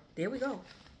Emperor. There we go.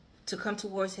 To come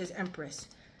towards his Empress.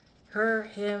 Her,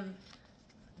 him,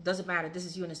 doesn't matter. This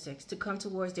is unisex. To come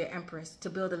towards their Empress. To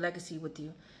build a legacy with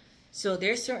you. So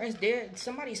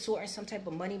somebody's sorting some type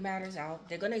of money matters out.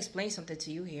 They're going to explain something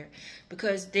to you here.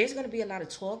 Because there's going to be a lot of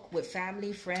talk with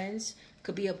family, friends.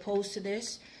 Could be opposed to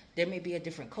this. There may be a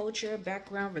different culture,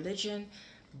 background, religion.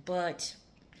 But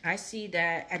I see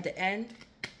that at the end,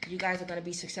 you guys are going to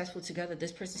be successful together.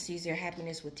 This person sees their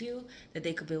happiness with you, that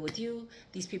they could build with you.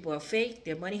 These people are fake.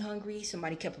 They're money hungry.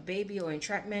 Somebody kept a baby or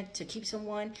entrapment to keep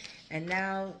someone. And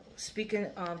now speaking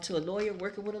to a lawyer,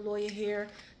 working with a lawyer here,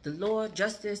 the law,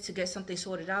 justice, to get something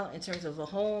sorted out in terms of a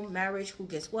home, marriage, who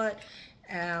gets what,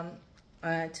 to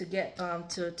get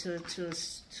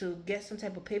get some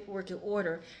type of paperwork in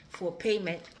order for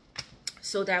payment,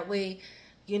 so that way,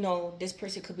 you know, this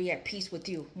person could be at peace with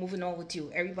you, moving on with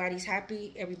you. Everybody's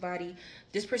happy.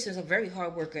 This person is a very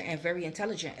hard worker and very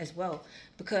intelligent as well.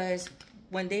 Because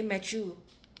when they met you,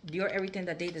 you're everything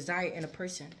that they desire in a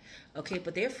person. Okay,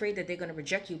 but they're afraid that they're going to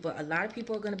reject you. But a lot of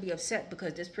people are going to be upset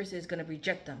because this person is going to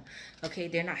reject them. Okay,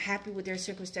 they're not happy with their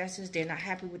circumstances. They're not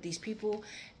happy with these people.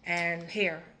 And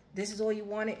here, this is all you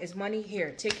wanted is money.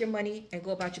 Here, take your money and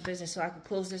go about your business so I can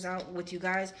close this out with you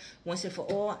guys once and for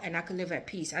all, and I can live at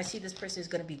peace. I see this person is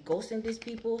going to be ghosting these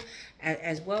people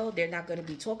as well. They're not going to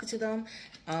be talking to them.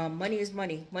 Money is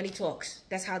money. Money talks.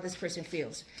 That's how this person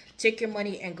feels. Take your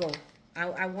money and go.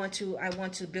 I want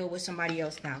to build with somebody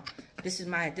else now. This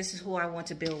is who I want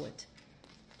to build with.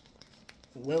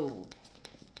 Whoa.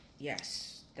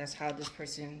 Yes. That's how this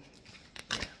person.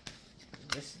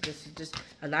 This is just,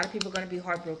 a lot of people are going to be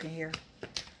heartbroken here.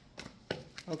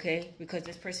 Okay? Because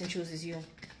this person chooses you.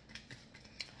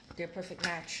 They're a perfect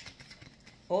match.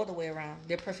 All the way around.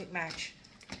 They're a perfect match.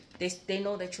 They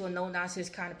know that you're a no-nonsense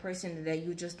kind of person, that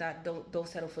you just don't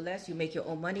settle for less. You make your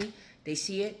own money. They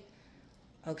see it.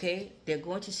 Okay? They're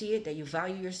going to see it, that you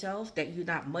value yourself, that you're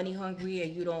not money hungry,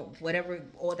 and you don't, whatever,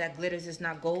 all that glitters is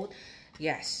not gold.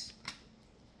 Yes.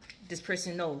 This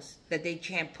person knows that they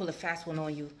can't pull a fast one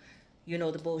on you. You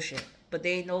know the bullshit. But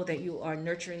they know that you are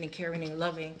nurturing and caring and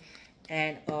loving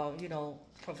and, you know,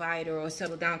 provider or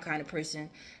settle down kind of person.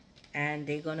 And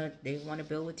they want to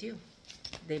build with you.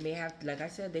 They may have, like I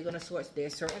said, they're gonna sort their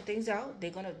certain things out. They're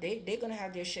gonna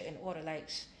have their shit in order. Like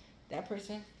that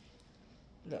person,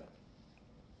 look,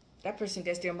 that person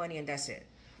gets their money and that's it.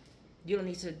 You don't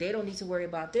need to. They don't need to worry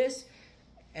about this,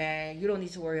 and you don't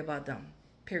need to worry about them.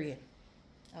 Period.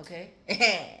 Okay.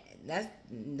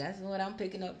 that's what I'm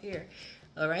picking up here.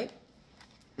 All right.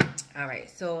 All right.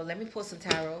 So let me pull some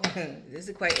tarot. This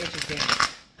is quite interesting.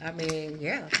 I mean,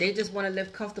 yeah, they just want to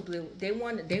live comfortably. They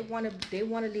want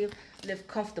to live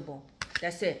comfortable.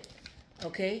 That's it.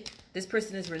 Okay? This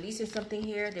person is releasing something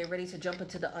here. They're ready to jump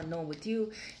into the unknown with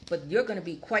you, but you're going to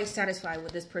be quite satisfied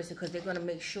with this person because they're going to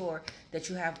make sure that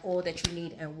you have all that you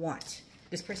need and want.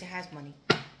 This person has money.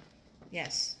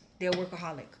 Yes, they're a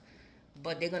workaholic,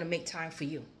 but they're going to make time for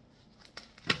you.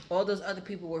 All those other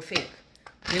people were fake.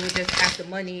 They were just after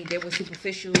money. They were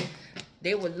superficial.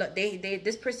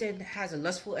 This person has a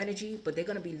lustful energy, but they're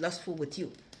gonna be lustful with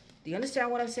you. Do you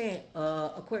understand what I'm saying?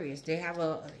 Aquarius, they have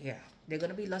yeah, they're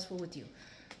gonna be lustful with you.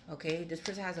 Okay, this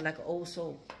person has like an old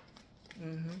soul.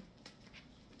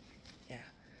 Yeah.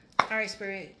 All right,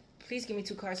 Spirit, please give me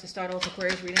 2 cards to start off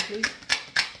Aquarius reading, please.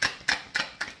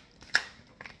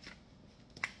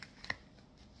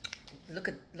 Look,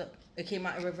 it came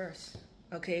out in reverse.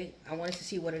 Okay, I wanted to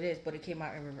see what it is, but it came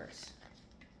out in reverse,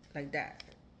 like that.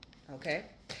 Okay,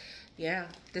 yeah,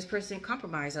 this person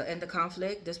compromised or end the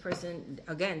conflict. This person,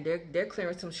 again, they're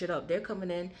clearing some shit up. They're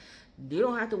coming in. You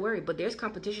don't have to worry, but there's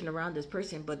competition around this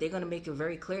person, but they're going to make it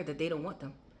very clear that they don't want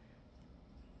them.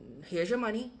 Here's your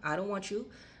money. I don't want you.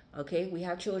 Okay, we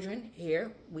have children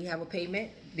here. We have a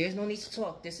payment. There's no need to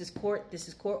talk. This is court. This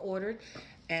is court ordered.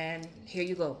 And here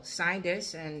you go. Sign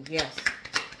this, and yes.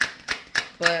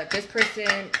 But this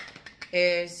person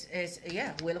is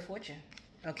yeah, Wheel of Fortune.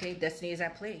 Okay, destiny is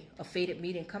at play. A fated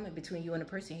meeting coming between you and a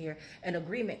person here. An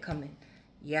agreement coming.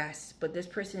 Yes, but this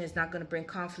person is not going to bring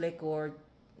conflict or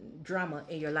drama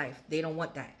in your life. They don't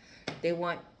want that. They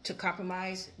want to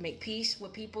compromise, make peace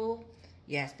with people.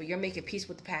 Yes, but you're making peace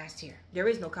with the past here. There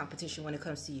is no competition when it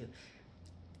comes to you.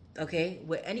 Okay,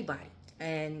 with anybody.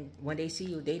 And when they see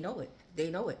you, they know it.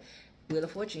 They know it. Wheel of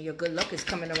Fortune, your good luck is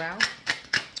coming around.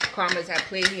 Karma is at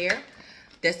play here.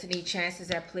 Destiny chances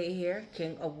at play here.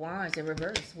 King of Wands in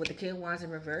reverse. With the King of Wands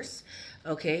in reverse.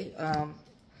 Okay.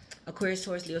 Aquarius,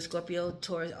 Taurus, Leo, Scorpio,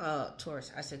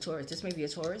 Taurus. I said Taurus. This may be a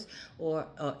Taurus or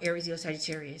Aries, Leo,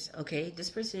 Sagittarius. Okay. This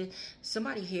person,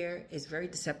 somebody here is very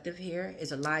deceptive here.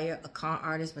 Is a liar, a con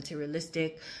artist,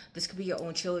 materialistic. This could be your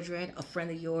own children, a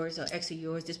friend of yours, an ex of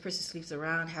yours. This person sleeps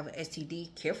around, have an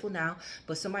STD. Careful now.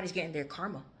 But somebody's getting their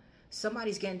karma.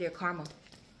 Somebody's getting their karma.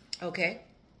 Okay.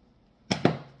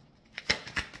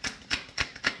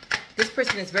 This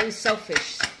person is very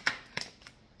selfish,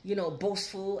 you know,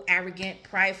 boastful, arrogant,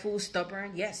 prideful,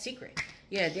 stubborn. Yeah, secret.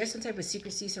 Yeah, there's some type of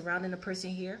secrecy surrounding the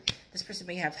person here. This person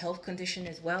may have health condition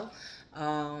as well.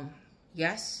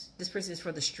 Yes, this person is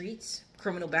for the streets,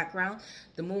 criminal background.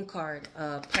 The Moon card,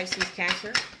 Pisces,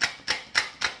 Cancer.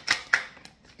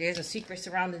 There's a secret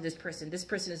surrounding this person. This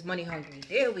person is money hungry.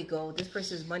 There we go. This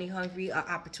person is money hungry, an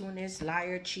opportunist,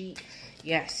 liar, cheat.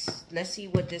 Yes. Let's see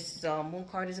what this Moon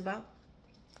card is about.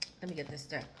 Let me get this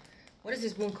down. What is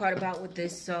this Moon card about with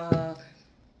this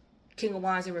King of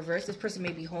Wands in reverse? This person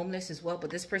may be homeless as well, but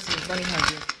this person is money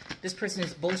hungry. This person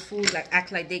is boastful, like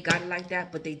act like they got it like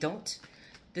that, but they don't.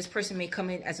 This person may come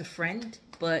in as a friend,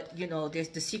 but you know, the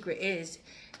secret is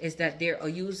that they're a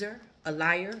user, a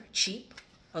liar, cheap,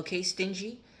 okay,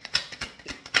 stingy.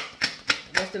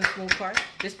 What's the Moon card?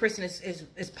 This person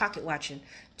is pocket watching.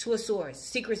 2 of Swords.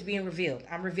 Secrets being revealed.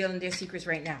 I'm revealing their secrets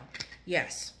right now.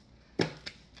 Yes.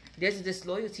 There's a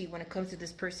disloyalty when it comes to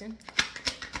this person.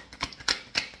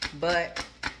 But,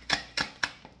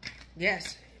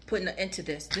 yes, putting an end to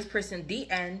this. This person, the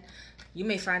end, you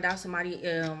may find out somebody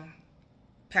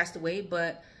passed away.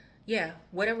 But, yeah,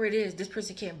 whatever it is, this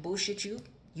person can't bullshit you.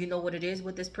 You know what it is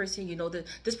with this person. You know that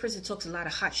this person talks a lot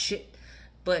of hot shit.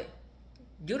 But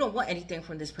you don't want anything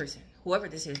from this person. Whoever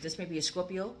this is. This may be a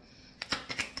Scorpio.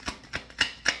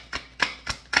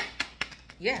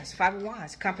 Yes, 5 of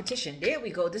Wands, competition. There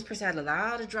we go. This person has a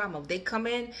lot of drama. They come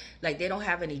in like they don't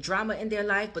have any drama in their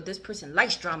life, but this person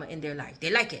likes drama in their life.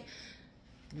 They like it.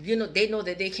 You know, they know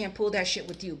that they can't pull that shit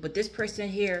with you. But this person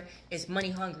here is money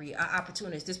hungry, an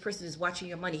opportunist. This person is watching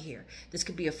your money here. This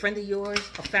could be a friend of yours,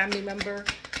 a family member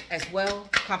as well.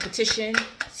 Competition,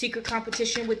 secret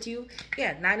competition with you.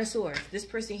 Yeah, 9 of Swords. This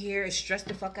person here is stressed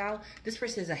the fuck out. This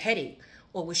person is a headache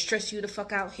or will stress you the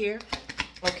fuck out here.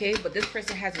 Okay, but this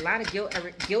person has a lot of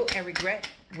guilt and regret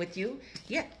with you.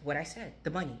 Yeah, what I said, the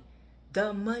money.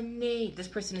 The money. This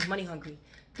person is money hungry.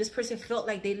 This person felt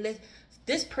like they lived.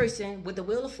 This person with the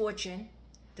Wheel of Fortune,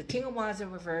 the King of Wands in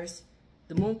reverse,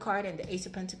 the Moon card and the Ace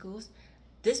of Pentacles.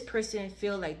 This person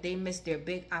feel like they missed their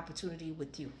big opportunity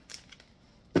with you.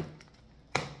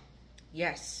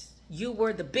 Yes, you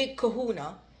were the big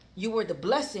kahuna. You were the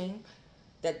blessing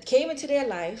that came into their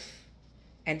life,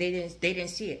 and they didn't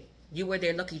see it. You were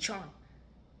their lucky charm.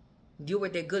 You were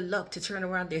their good luck to turn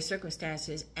around their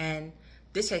circumstances, and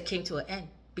this had came to an end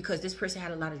because this person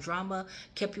had a lot of drama,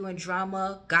 kept you in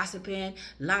drama, gossiping,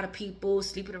 a lot of people,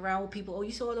 sleeping around with people. Oh,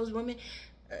 you saw all those women?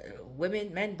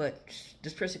 Women, men, but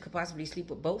this person could possibly sleep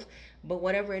with both. But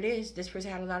whatever it is, this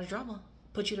person had a lot of drama.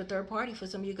 Put you to third party for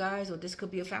some of you guys, or this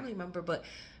could be a family member, but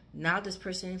now this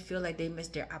person feel like they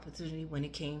missed their opportunity when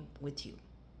it came with you.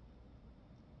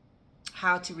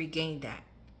 How to regain that?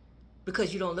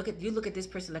 Because you look at this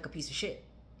person like a piece of shit.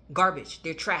 Garbage.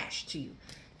 They're trash to you.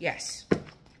 Yes.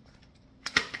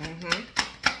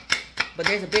 But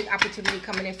there's a big opportunity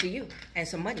coming in for you and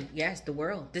some money. Yes, the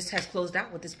world. This has closed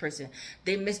out with this person.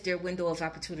 They missed their window of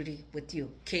opportunity with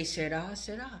you. Okay, Sera.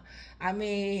 I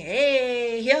mean,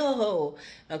 hey, yo.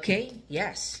 Okay,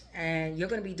 yes. And you're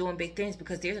going to be doing big things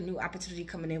because there's a new opportunity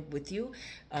coming in with you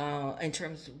in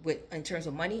terms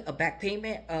of money, a back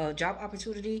payment, a job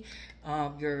opportunity,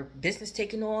 your business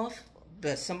taking off,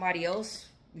 but somebody else,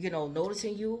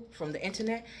 noticing you from the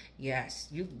internet. Yes,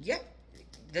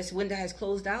 this window has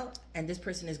closed out and this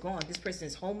person is gone. This person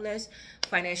is homeless,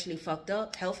 financially fucked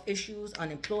up, health issues,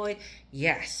 unemployed.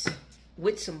 Yes,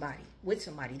 with somebody.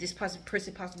 This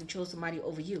person possibly chose somebody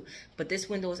over you. But this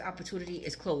window's opportunity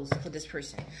is closed for this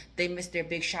person. They missed their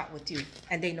big shot with you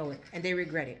and they know it and they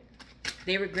regret it.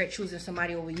 They regret choosing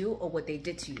somebody over you or what they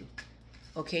did to you.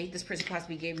 Okay, this person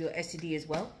possibly gave you an STD as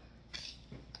well.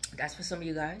 That's for some of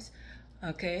you guys.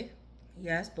 Okay,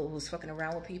 yes, but was fucking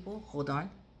around with people. Hold on.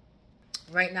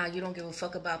 Right now, you don't give a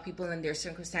fuck about people and their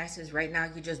circumstances. Right now,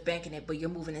 you're just banking it, but you're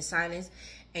moving in silence.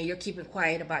 And you're keeping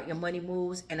quiet about your money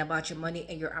moves and about your money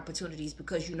and your opportunities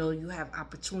because you know you have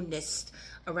opportunists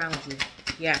around you.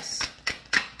 Yes.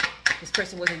 This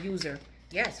person was a user.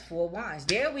 Yes, 4 wands.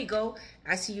 There we go.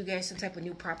 I see you getting some type of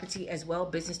new property as well.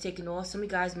 Business taking off. Some of you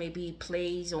guys maybe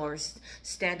plays or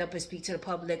stand up and speak to the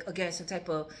public. Again, some type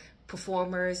of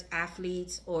performers,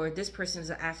 athletes, or this person is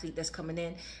an athlete that's coming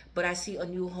in. But I see a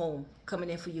new home coming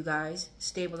in for you guys,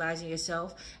 stabilizing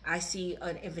yourself. I see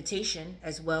an invitation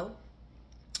as well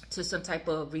to some type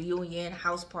of reunion,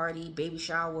 house party, baby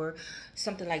shower,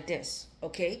 something like this.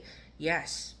 Okay?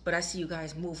 Yes. But I see you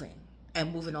guys moving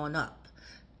and moving on up.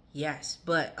 Yes,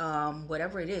 but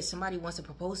whatever it is, somebody wants to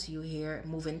propose to you here,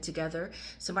 moving together.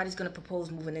 Somebody's going to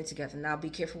propose moving in together. Now, be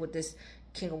careful with this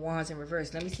King of Wands in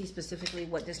reverse. Let me see specifically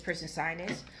what this person's sign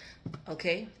is.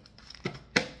 Okay.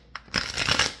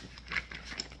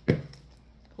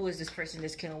 Who is this person,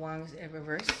 this King of Wands in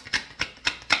reverse?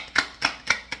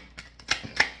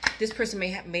 This person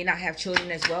may not have children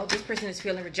as well. This person is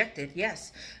feeling rejected.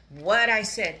 Yes, what I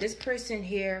said. This person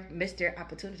here missed their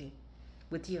opportunity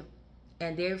with you.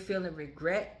 And they're feeling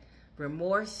regret,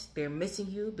 remorse. They're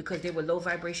missing you because they were low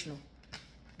vibrational.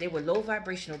 They were low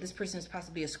vibrational. This person is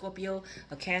possibly a Scorpio,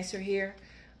 a Cancer here.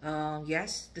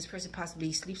 Yes, this person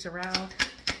possibly sleeps around,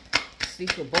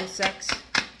 sleeps with both sex.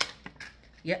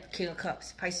 Yep, King of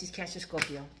Cups, Pisces, Cancer,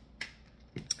 Scorpio.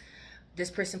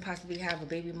 This person possibly have a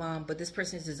baby mom, but this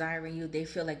person is desiring you. They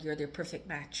feel like you're their perfect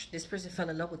match. This person fell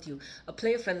in love with you. A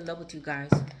player fell in love with you guys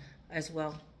as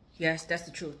well. Yes, that's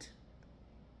the truth.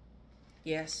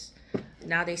 Yes.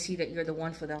 Now they see that you're the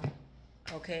one for them.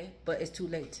 Okay? But it's too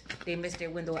late. They missed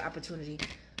their window of opportunity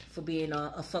for being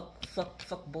a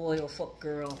fuck boy or fuck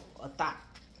girl, a thought,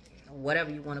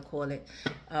 whatever you want to call it.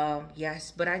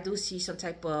 Yes. But I do see some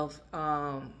type of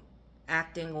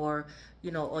acting or,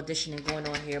 auditioning going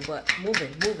on here. But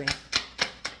moving.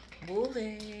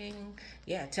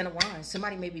 Yeah, 10 of Wands.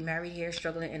 Somebody may be married here,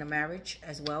 struggling in a marriage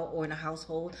as well, or in a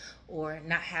household, or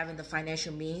not having the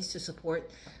financial means to support,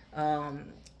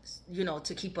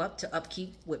 to keep up, to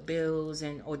upkeep with bills,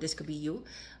 or this could be you.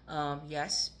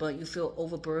 Yes, but you feel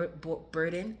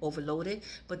overburdened, overloaded,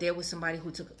 but there was somebody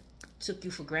who took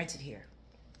you for granted here.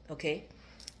 Okay?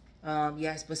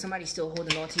 Yes, but somebody's still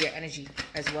holding on to your energy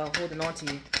as well, holding on to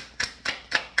you.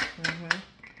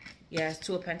 Yes,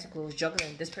 2 of Pentacles,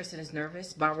 juggling. This person is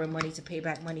nervous, borrowing money to pay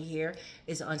back money here.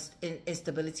 Is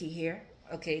instability here.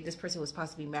 Okay, this person was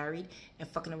possibly married and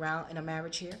fucking around in a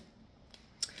marriage here.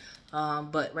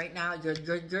 But right now,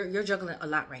 you're juggling a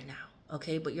lot right now.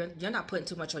 Okay, but you're not putting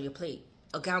too much on your plate.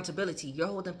 Accountability. You're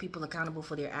holding people accountable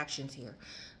for their actions here.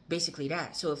 Basically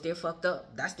that. So if they're fucked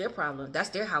up, that's their problem. That's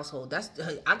their household.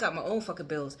 I got my own fucking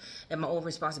bills and my own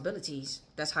responsibilities.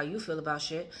 That's how you feel about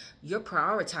shit. You're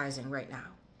prioritizing right now.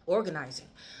 Organizing.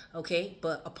 Okay,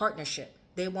 but a partnership.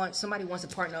 Somebody wants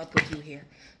to partner up with you here.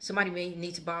 Somebody may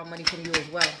need to borrow money from you as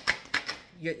well.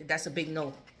 That's a big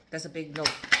no. That's a big no.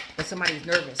 But somebody's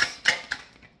nervous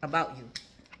about you.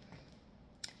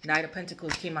 Knight of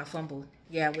Pentacles came out fumbled.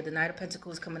 Yeah, with the Knight of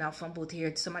Pentacles coming out fumbled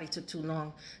here, somebody took too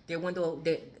long. Their window,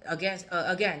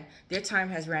 again, their time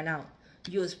has ran out.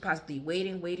 You was possibly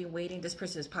waiting. This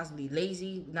person is possibly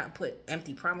lazy, not put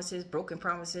empty promises, broken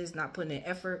promises, not putting in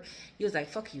effort. He was like,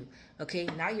 fuck you. Okay,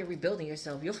 now you're rebuilding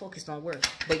yourself. You're focused on work,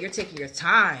 but you're taking your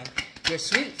time, your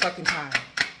sweet fucking time.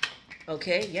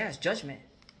 Okay, yes, judgment.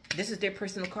 This is their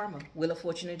personal karma. Wheel of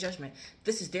Fortune and Judgment.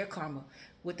 This is their karma.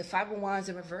 With the Five of Wands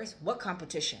in reverse, what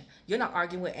competition? You're not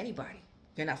arguing with anybody.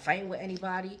 You're not fighting with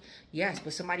anybody. Yes,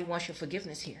 but somebody wants your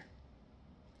forgiveness here.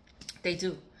 They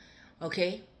do.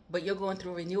 Okay? But you're going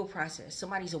through a renewal process.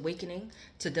 Somebody's awakening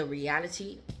to the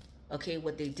reality. Okay,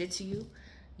 what they did to you.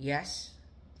 Yes.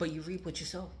 But you reap what you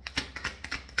sow.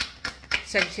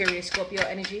 Sagittarius, Scorpio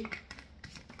energy.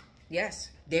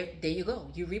 Yes. There you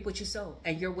go. You reap what you sow.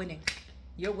 And you're winning.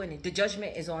 You're winning. The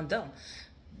judgment is on them.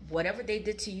 Whatever they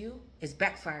did to you is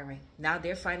backfiring. Now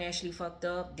they're financially fucked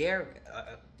up. They're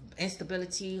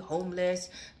instability, homeless,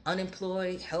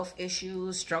 unemployed, health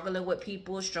issues, struggling with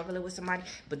people, struggling with somebody.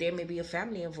 But there may be a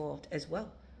family involved as well.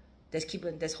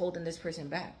 That's holding this person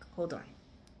back. Hold on.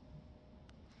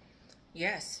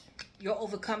 Yes, you're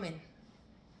overcoming.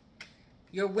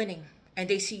 You're winning. And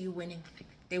they see you winning.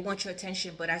 They want your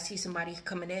attention, but I see somebody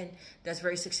coming in that's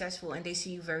very successful, and they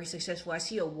see you very successful. I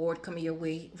see an award coming your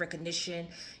way, recognition.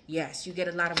 Yes, you get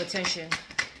a lot of attention,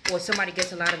 or somebody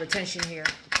gets a lot of attention here.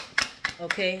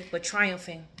 Okay, but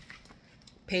triumphing.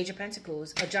 Page of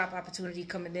Pentacles, a job opportunity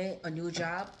coming in, a new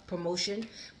job, promotion,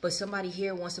 but somebody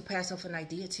here wants to pass off an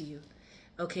idea to you.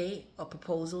 Okay, a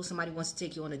proposal. Somebody wants to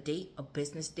take you on a date, a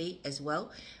business date as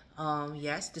well.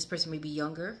 Yes, this person may be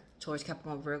younger, Taurus,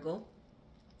 Capricorn, Virgo.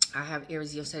 I have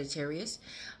Aries, Leo, Sagittarius.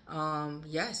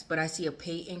 Yes, but I see a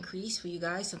pay increase for you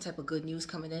guys. Some type of good news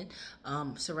coming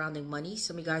in surrounding money.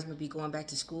 Some of you guys may be going back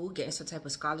to school, getting some type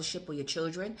of scholarship for your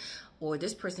children. Or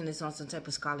this person is on some type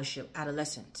of scholarship,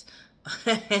 adolescent.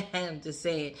 I'm just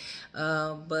saying.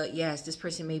 But yes, this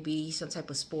person may be some type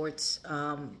of sports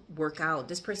workout.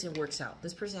 This person works out.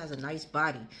 This person has a nice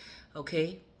body.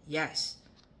 Okay? Yes.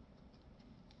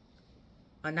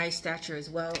 A nice stature as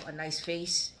well. A nice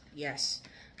face. Yes.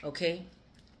 Okay,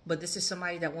 but this is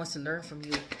somebody that wants to learn from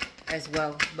you as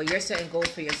well. But you're setting goals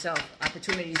for yourself.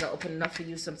 Opportunities are opening up for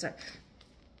you sometimes.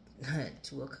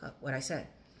 Two of Cups. What I said.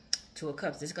 Two of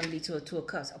Cups. This is going to lead to a Two of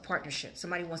Cups. A partnership.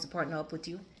 Somebody wants to partner up with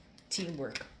you.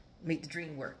 Teamwork. Make the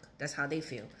dream work. That's how they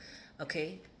feel.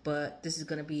 Okay, but this is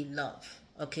going to be love.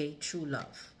 Okay, true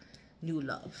love. New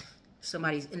love.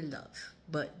 Somebody's in love.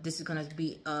 But this is going to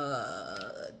be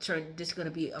this is going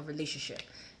to be a relationship.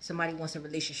 Somebody wants a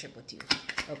relationship with you.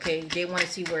 Okay, they want to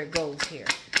see where it goes here.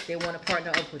 They want to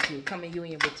partner up with you, come in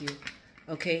union with you.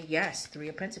 Okay, yes, Three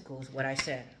of Pentacles, what I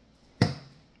said.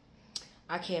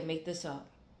 I can't make this up.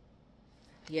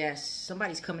 Yes,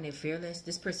 somebody's coming in fearless.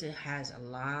 This person has a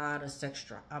lot of sex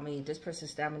drive. I mean, this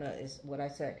person's stamina is what I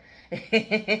said.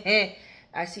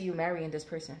 I see you marrying this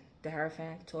person. The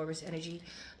Hierophant, Taurus energy.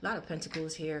 A lot of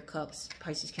Pentacles here. Cups,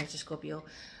 Pisces, Cancer, Scorpio.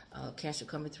 Cancer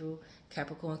coming through.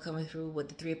 Capricorn coming through. With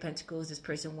the Three of Pentacles, this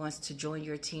person wants to join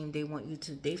your team. They want you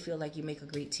to. They feel like you make a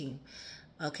great team.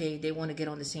 Okay, they want to get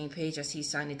on the same page. I see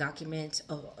signing documents,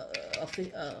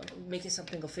 making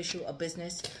something official, a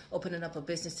business, opening up a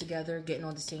business together, getting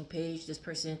on the same page. This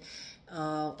person,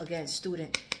 again,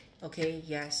 student. Okay,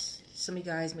 yes. Some of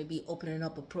you guys may be opening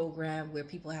up a program where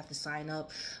people have to sign up,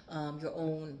 your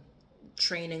own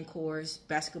training course,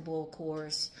 basketball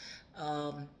course,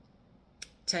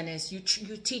 tennis. You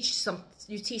teach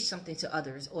something to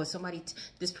others, or somebody.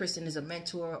 This person is a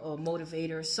mentor or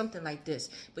motivator, something like this.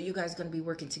 But you guys are going to be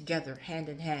working together, hand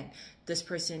in hand. This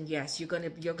person, yes, you're gonna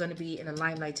be in the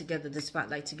limelight together, the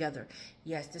spotlight together.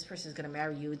 Yes, this person is gonna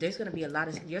marry you. There's gonna be a lot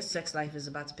of your sex life is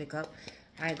about to pick up.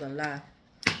 I ain't gonna lie.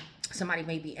 Somebody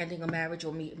may be ending a marriage,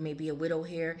 or may be a widow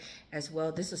here as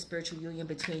well. This is a spiritual union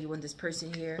between you and this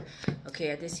person here.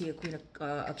 Okay, I did see a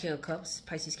King of Cups,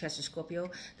 Pisces, Cancer, Scorpio.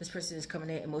 This person is coming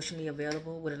in emotionally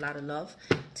available with a lot of love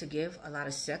to give, a lot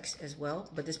of sex as well.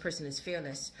 But this person is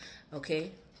fearless.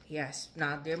 Okay, yes.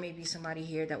 Now, there may be somebody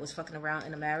here that was fucking around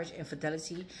in a marriage,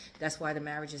 infidelity. That's why the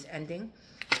marriage is ending.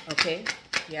 Okay,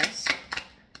 yes.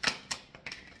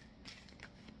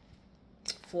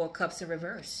 Four Cups in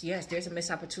reverse. Yes, there's a missed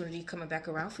opportunity coming back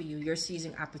around for you. You're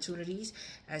seizing opportunities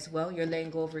as well. You're letting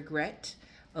go of regret.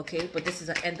 Okay, but this is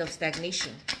an end of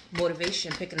stagnation.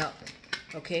 Motivation picking up.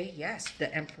 Okay, yes,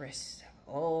 the Empress.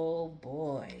 Oh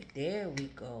boy, there we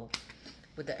go.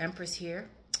 With the Empress here,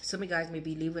 Some of you guys may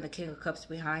be leaving the King of Cups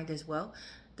behind as well.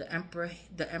 The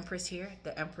Empress here.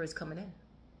 The Emperor is coming in.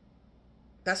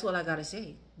 That's what I gotta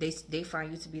say. They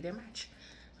find you to be their match.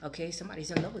 Okay,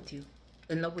 somebody's in love with you,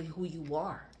 in love with who you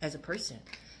are as a person.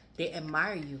 They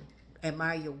admire you,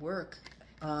 admire your work,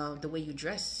 the way you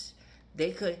dress.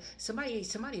 They could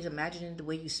somebody's imagining the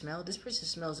way you smell. This person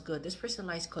smells good. This person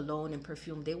likes cologne and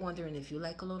perfume. They're wondering if you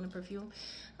like cologne and perfume.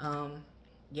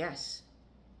 Yes,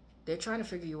 they're trying to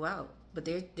figure you out, but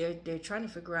they're trying to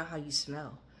figure out how you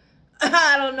smell.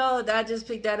 I don't know. I just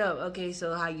picked that up. Okay,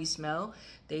 so how you smell.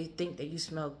 They think that you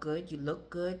smell good. You look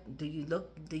good. Do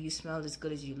you smell as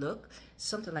good as you look?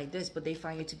 Something like this, but they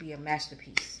find you to be a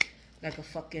masterpiece. Like the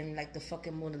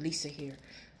fucking Mona Lisa here.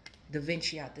 Da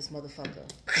Vinci out this motherfucker.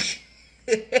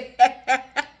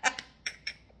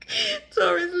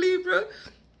 Taurus, Libra.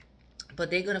 But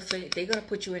they're gonna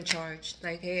put you in charge.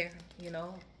 Like here, you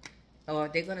know. Or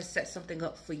they're gonna set something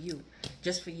up for you.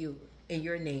 Just for you. In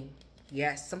your name.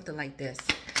 Yes, something like this.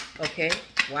 Okay.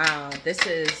 Wow. This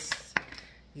is,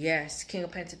 yes, King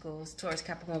of Pentacles, Taurus,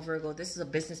 Capricorn, Virgo. This is a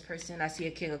business person. I see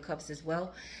a King of Cups as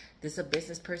well. This is a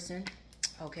business person.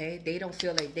 Okay. They don't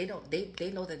feel like they know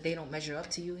that they don't measure up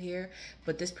to you here,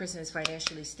 but this person is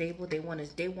financially stable. They want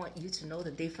you to know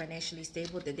that they're financially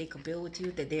stable, that they could build with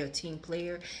you, that they're a team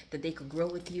player, that they could grow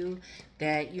with you,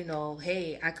 that, you know,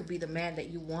 hey, I could be the man that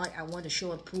you want. I want to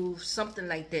show and prove, something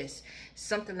like this.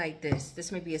 Something like this.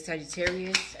 This may be a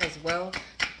Sagittarius as well.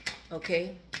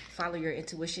 Okay. Follow your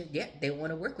intuition. Yeah, they want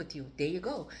to work with you. There you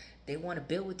go. They want to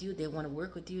build with you. They want to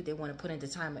work with you. They want to put in the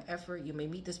time and effort. You may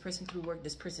meet this person through work.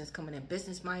 This person is coming in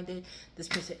business-minded. This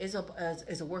person is a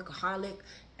workaholic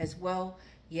as well.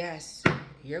 Yes,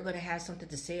 you're going to have something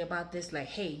to say about this. Like,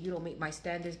 hey, you don't meet my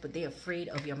standards, but they're afraid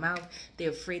of your mouth.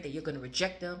 They're afraid that you're going to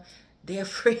reject them. They're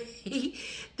afraid.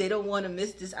 They don't want to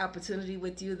miss this opportunity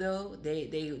with you, though.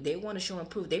 They want to show and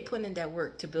prove. They put in that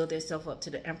work to build themselves up to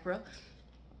the Emperor.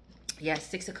 Yes,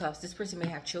 Six of Cups. This person may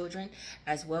have children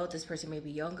as well. This person may be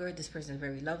younger. This person is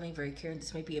very loving, very caring.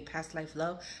 This may be a past life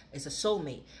love. It's a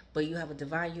soulmate. But you have a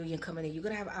divine union coming in. You're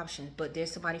going to have options. But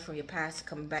there's somebody from your past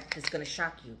coming back that's going to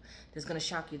shock you. That's going to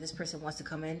shock you. This person wants to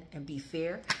come in and be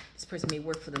fair. This person may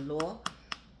work for the law.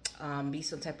 Be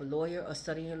some type of lawyer or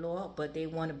studying law. But they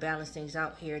want to balance things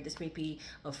out here. This may be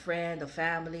a friend, a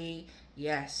family.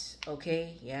 Yes.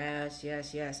 Okay. Yes,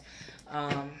 yes, yes.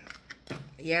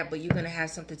 Yeah, but you're going to have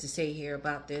something to say here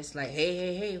about this. Like,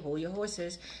 hey, hold your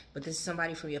horses. But this is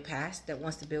somebody from your past that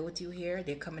wants to build with you here.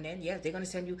 They're coming in. Yeah, they're going to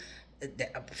send you. Look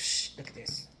at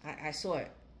this. I saw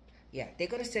it. Yeah, they're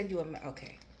going to send you a.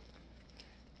 Okay.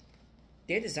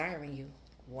 They're desiring you.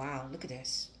 Wow, look at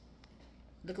this.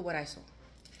 Look at what I saw.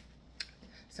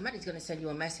 Somebody's going to send you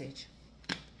a message.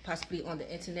 Possibly on the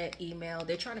internet, email.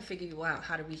 They're trying to figure you out,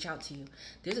 how to reach out to you.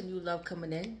 There's a new love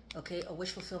coming in, okay? A wish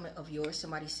fulfillment of yours.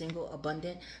 Somebody single,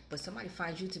 abundant, but somebody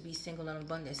finds you to be single and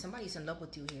abundant. Somebody's in love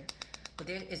with you here. But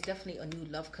there is definitely a new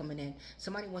love coming in.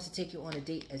 Somebody wants to take you on a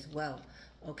date as well,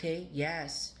 okay?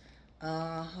 Yes.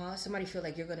 Somebody feel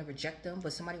like you're going to reject them,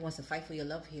 but somebody wants to fight for your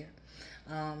love here.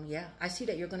 Yeah, I see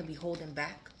that you're going to be holding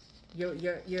back. You're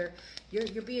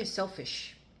being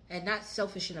selfish. And not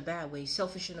selfish in a bad way,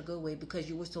 selfish in a good way, because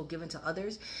you were so given to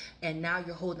others, and now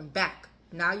you're holding back.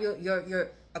 Now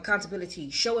your accountability,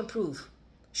 show and prove,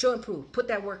 put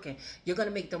that work in. You're gonna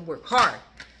make them work hard.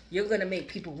 You're gonna make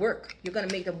people work. You're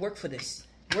gonna make them work for this.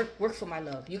 Work for my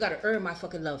love. You gotta earn my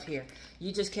fucking love here.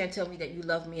 You just can't tell me that you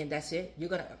love me and that's it. You're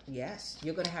gonna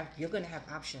have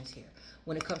options here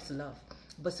when it comes to love.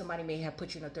 But somebody may have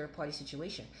put you in a third-party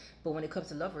situation. But when it comes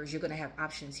to lovers, you're going to have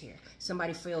options here.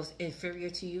 Somebody feels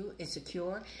inferior to you,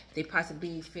 insecure. They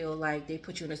possibly feel like they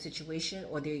put you in a situation,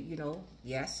 or they, you know,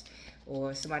 yes.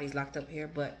 Or somebody's locked up here.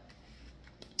 But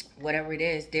whatever it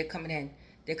is, they're coming in.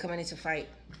 They're coming in to fight,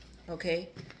 okay,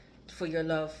 for your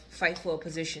love. Fight for a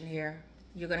position here.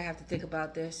 You're going to have to think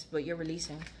about this, but you're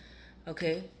releasing,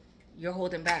 okay? You're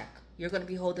holding back. You're going to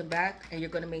be holding back, and you're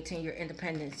going to maintain your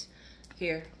independence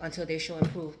here until they show and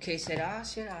prove. Que sera,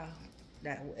 sera.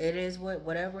 That it is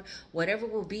whatever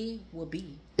will be.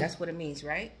 That's what it means,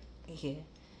 right? Yeah.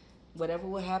 Whatever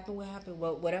will happen will happen.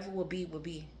 Well, whatever will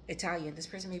be. Italian. This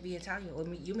person may be Italian, or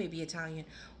you may be Italian,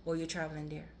 or you're traveling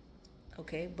there.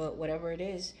 Okay, but whatever it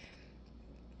is,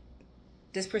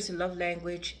 this person's love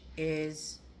language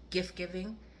is gift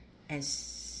giving and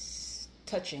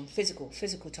touching, physical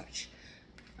touch.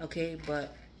 Okay,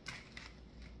 but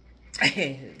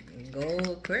go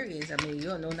Aquarius. I mean,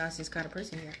 you're a no-nonsense kind of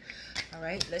person here. All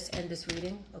right, let's end this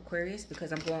reading, Aquarius,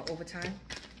 because I'm going overtime.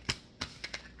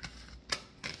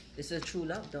 This is a true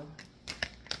love, though.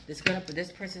 This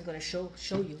person's gonna show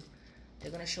you.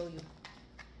 They're gonna show you.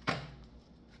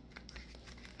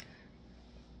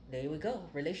 There we go.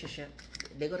 Relationship.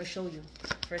 They're gonna show you.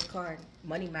 First card,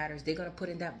 money matters. They're gonna put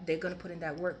in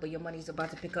that work, but your money's about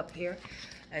to pick up here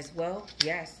as well.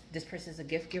 Yes, this person's a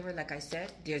gift giver, like I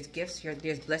said. There's gifts here,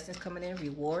 there's blessings coming in,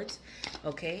 rewards.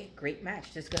 Okay, great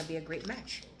match. This is gonna be a great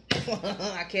match.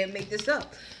 I can't make this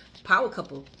up. Power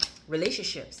couple,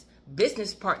 relationships,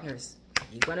 business partners.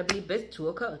 You're gonna be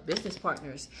business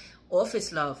partners,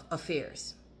 office love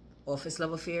affairs,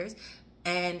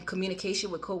 and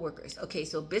communication with coworkers. Okay,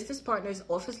 so business partners,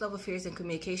 office love affairs, and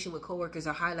communication with coworkers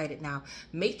are highlighted now.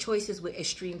 Make choices with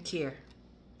extreme care.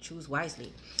 Choose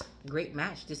wisely. Great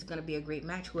match. This is going to be a great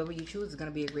match. Whoever you choose is going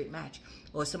to be a great match.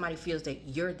 Or somebody feels that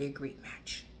you're their great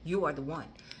match. You are the one.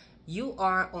 You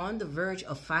are on the verge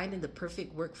of finding the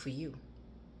perfect work for you.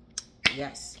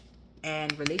 Yes.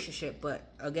 And relationship, but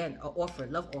again, an offer,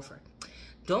 love offer.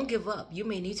 Don't give up. You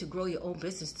may need to grow your own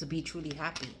business to be truly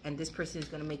happy. And this person is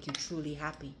going to make you truly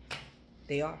happy.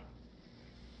 They are.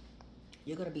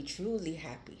 You're going to be truly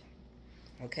happy.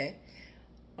 Okay?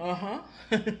 Uh-huh.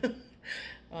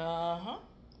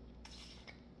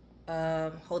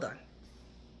 Hold on.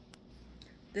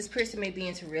 This person may be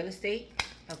into real estate.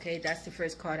 Okay, that's the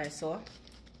first card I saw.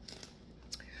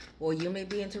 Or you may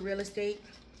be into real estate.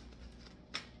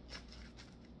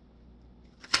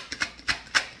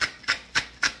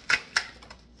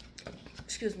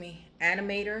 Excuse me,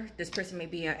 animator. This person may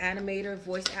be an animator,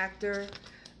 voice actor,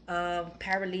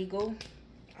 paralegal,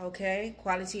 okay,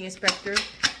 quality inspector,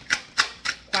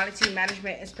 quality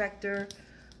management inspector,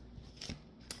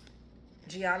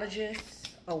 geologist,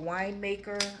 a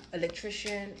winemaker,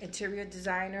 electrician, interior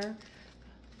designer,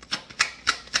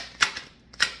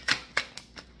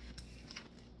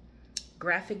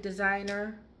 graphic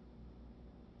designer,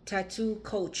 tattoo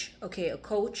coach. Okay, a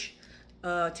coach.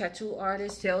 Tattoo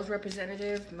artist, sales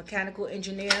representative, mechanical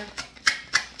engineer,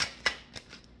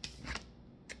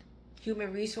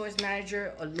 human resource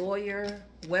manager, a lawyer,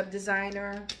 web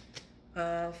designer,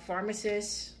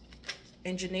 pharmacist,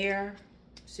 engineer,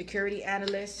 security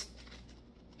analyst,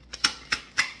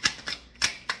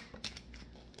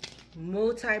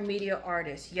 multimedia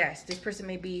artist. Yes, this person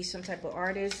may be some type of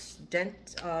artist,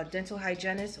 dental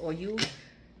hygienist, or you.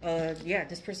 Yeah,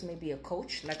 this person may be a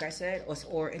coach, like I said,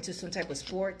 or into some type of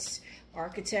sports,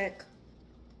 architect,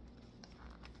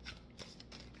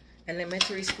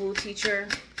 elementary school teacher,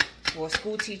 or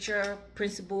school teacher,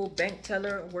 principal, bank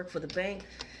teller, work for the bank,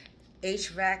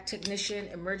 HVAC technician,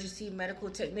 emergency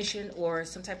medical technician, or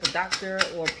some type of doctor,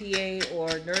 or PA, or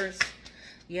nurse.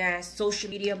 Yeah, social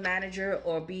media manager,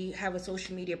 or have a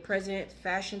social media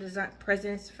fashion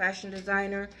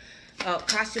designer,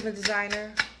 costume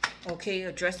designer. Okay,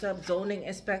 a dress up, zoning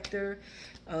inspector,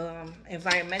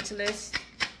 environmentalist,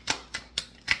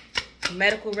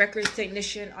 medical records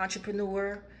technician,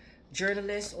 entrepreneur,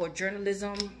 journalist or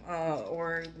journalism,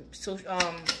 or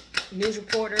news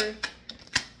reporter,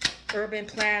 urban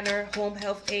planner, home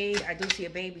health aide. I do see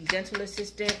a baby, dental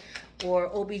assistant,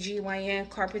 or OBGYN,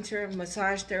 carpenter,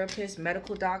 massage therapist,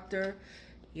 medical doctor.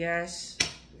 Yes,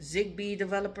 Zigbee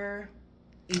developer,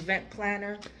 event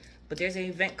planner. But there's an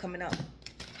event coming up.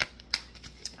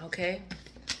 Okay,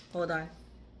 hold on.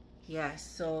 Yes,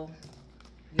 so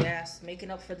yes,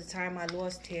 making up for the time I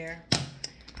lost here.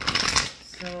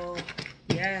 So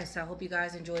yes, I hope you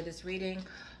guys enjoyed this reading.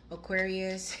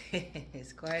 Aquarius,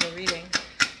 it's quite a reading,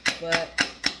 but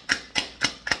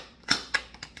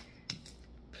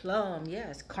plum,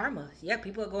 yes, karma. Yeah,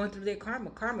 people are going through their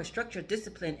karma, structure,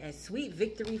 discipline, and sweet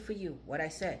victory for you. What I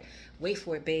said. Wait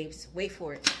for it, babes. Wait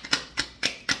for it.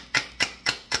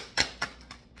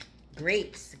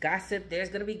 Grapes, gossip. There's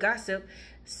going to be gossip.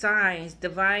 Signs,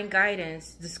 divine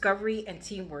guidance, discovery, and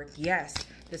teamwork. Yes,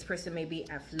 this person may be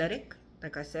athletic.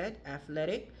 Like I said,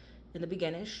 athletic in the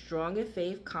beginning, strong in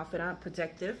faith, confident,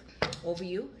 protective over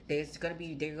you. They're going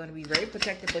to be very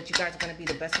protective, but you guys are going to be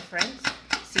the best of friends.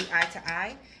 See eye to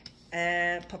eye.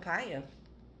 And papaya.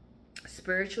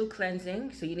 Spiritual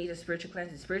cleansing. So you need a spiritual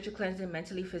cleansing. Spiritual cleansing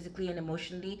mentally, physically, and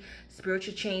emotionally.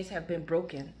 Spiritual chains have been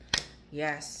broken.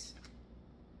 Yes.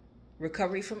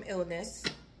 Recovery from illness.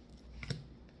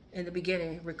 In the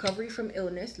beginning, recovery from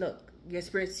illness. Look, your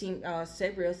spirit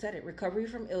said it. Recovery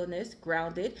from illness,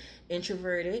 grounded,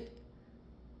 introverted,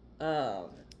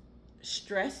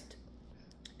 stressed,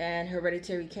 and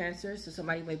hereditary cancer. So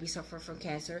somebody may be suffering from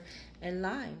cancer. And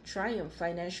Lyme, triumph,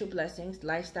 financial blessings,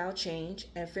 lifestyle change,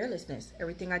 and fearlessness.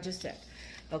 Everything I just said.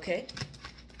 Okay.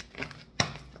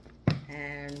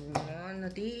 And one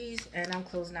of these, and I'm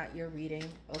closing out your reading,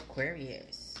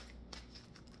 Aquarius.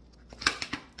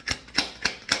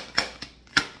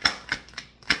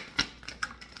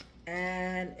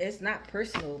 And it's not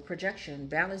personal. Projection.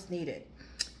 Balance needed.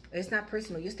 It's not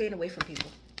personal. You're staying away from people.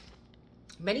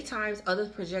 Many times others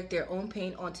project their own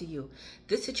pain onto you.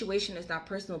 This situation is not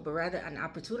personal, but rather an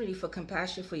opportunity for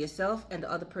compassion for yourself and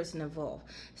the other person involved.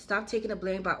 Stop taking the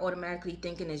blame by automatically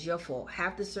thinking it's your fault.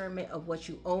 Have discernment of what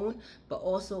you own, but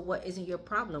also what isn't your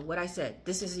problem. What I said,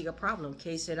 this isn't your problem.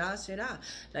 Okay, Sera.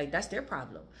 Like, that's their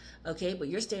problem. Okay, but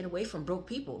you're staying away from broke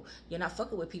people. You're not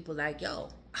fucking with people like, yo,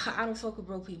 I don't fuck with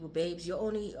broke people, babes. You're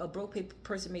only a broke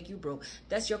person make you broke.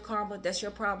 That's your karma. That's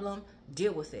your problem.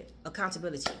 Deal with it.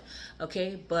 Accountability.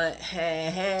 Okay, but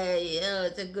hey, yeah,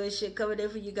 it's a good shit coming in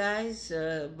for you guys.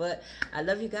 But I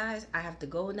love you guys. I have to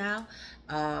go now.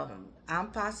 I'm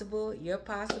Possible. You're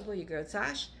Possible. Your girl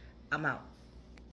Tosh. I'm out.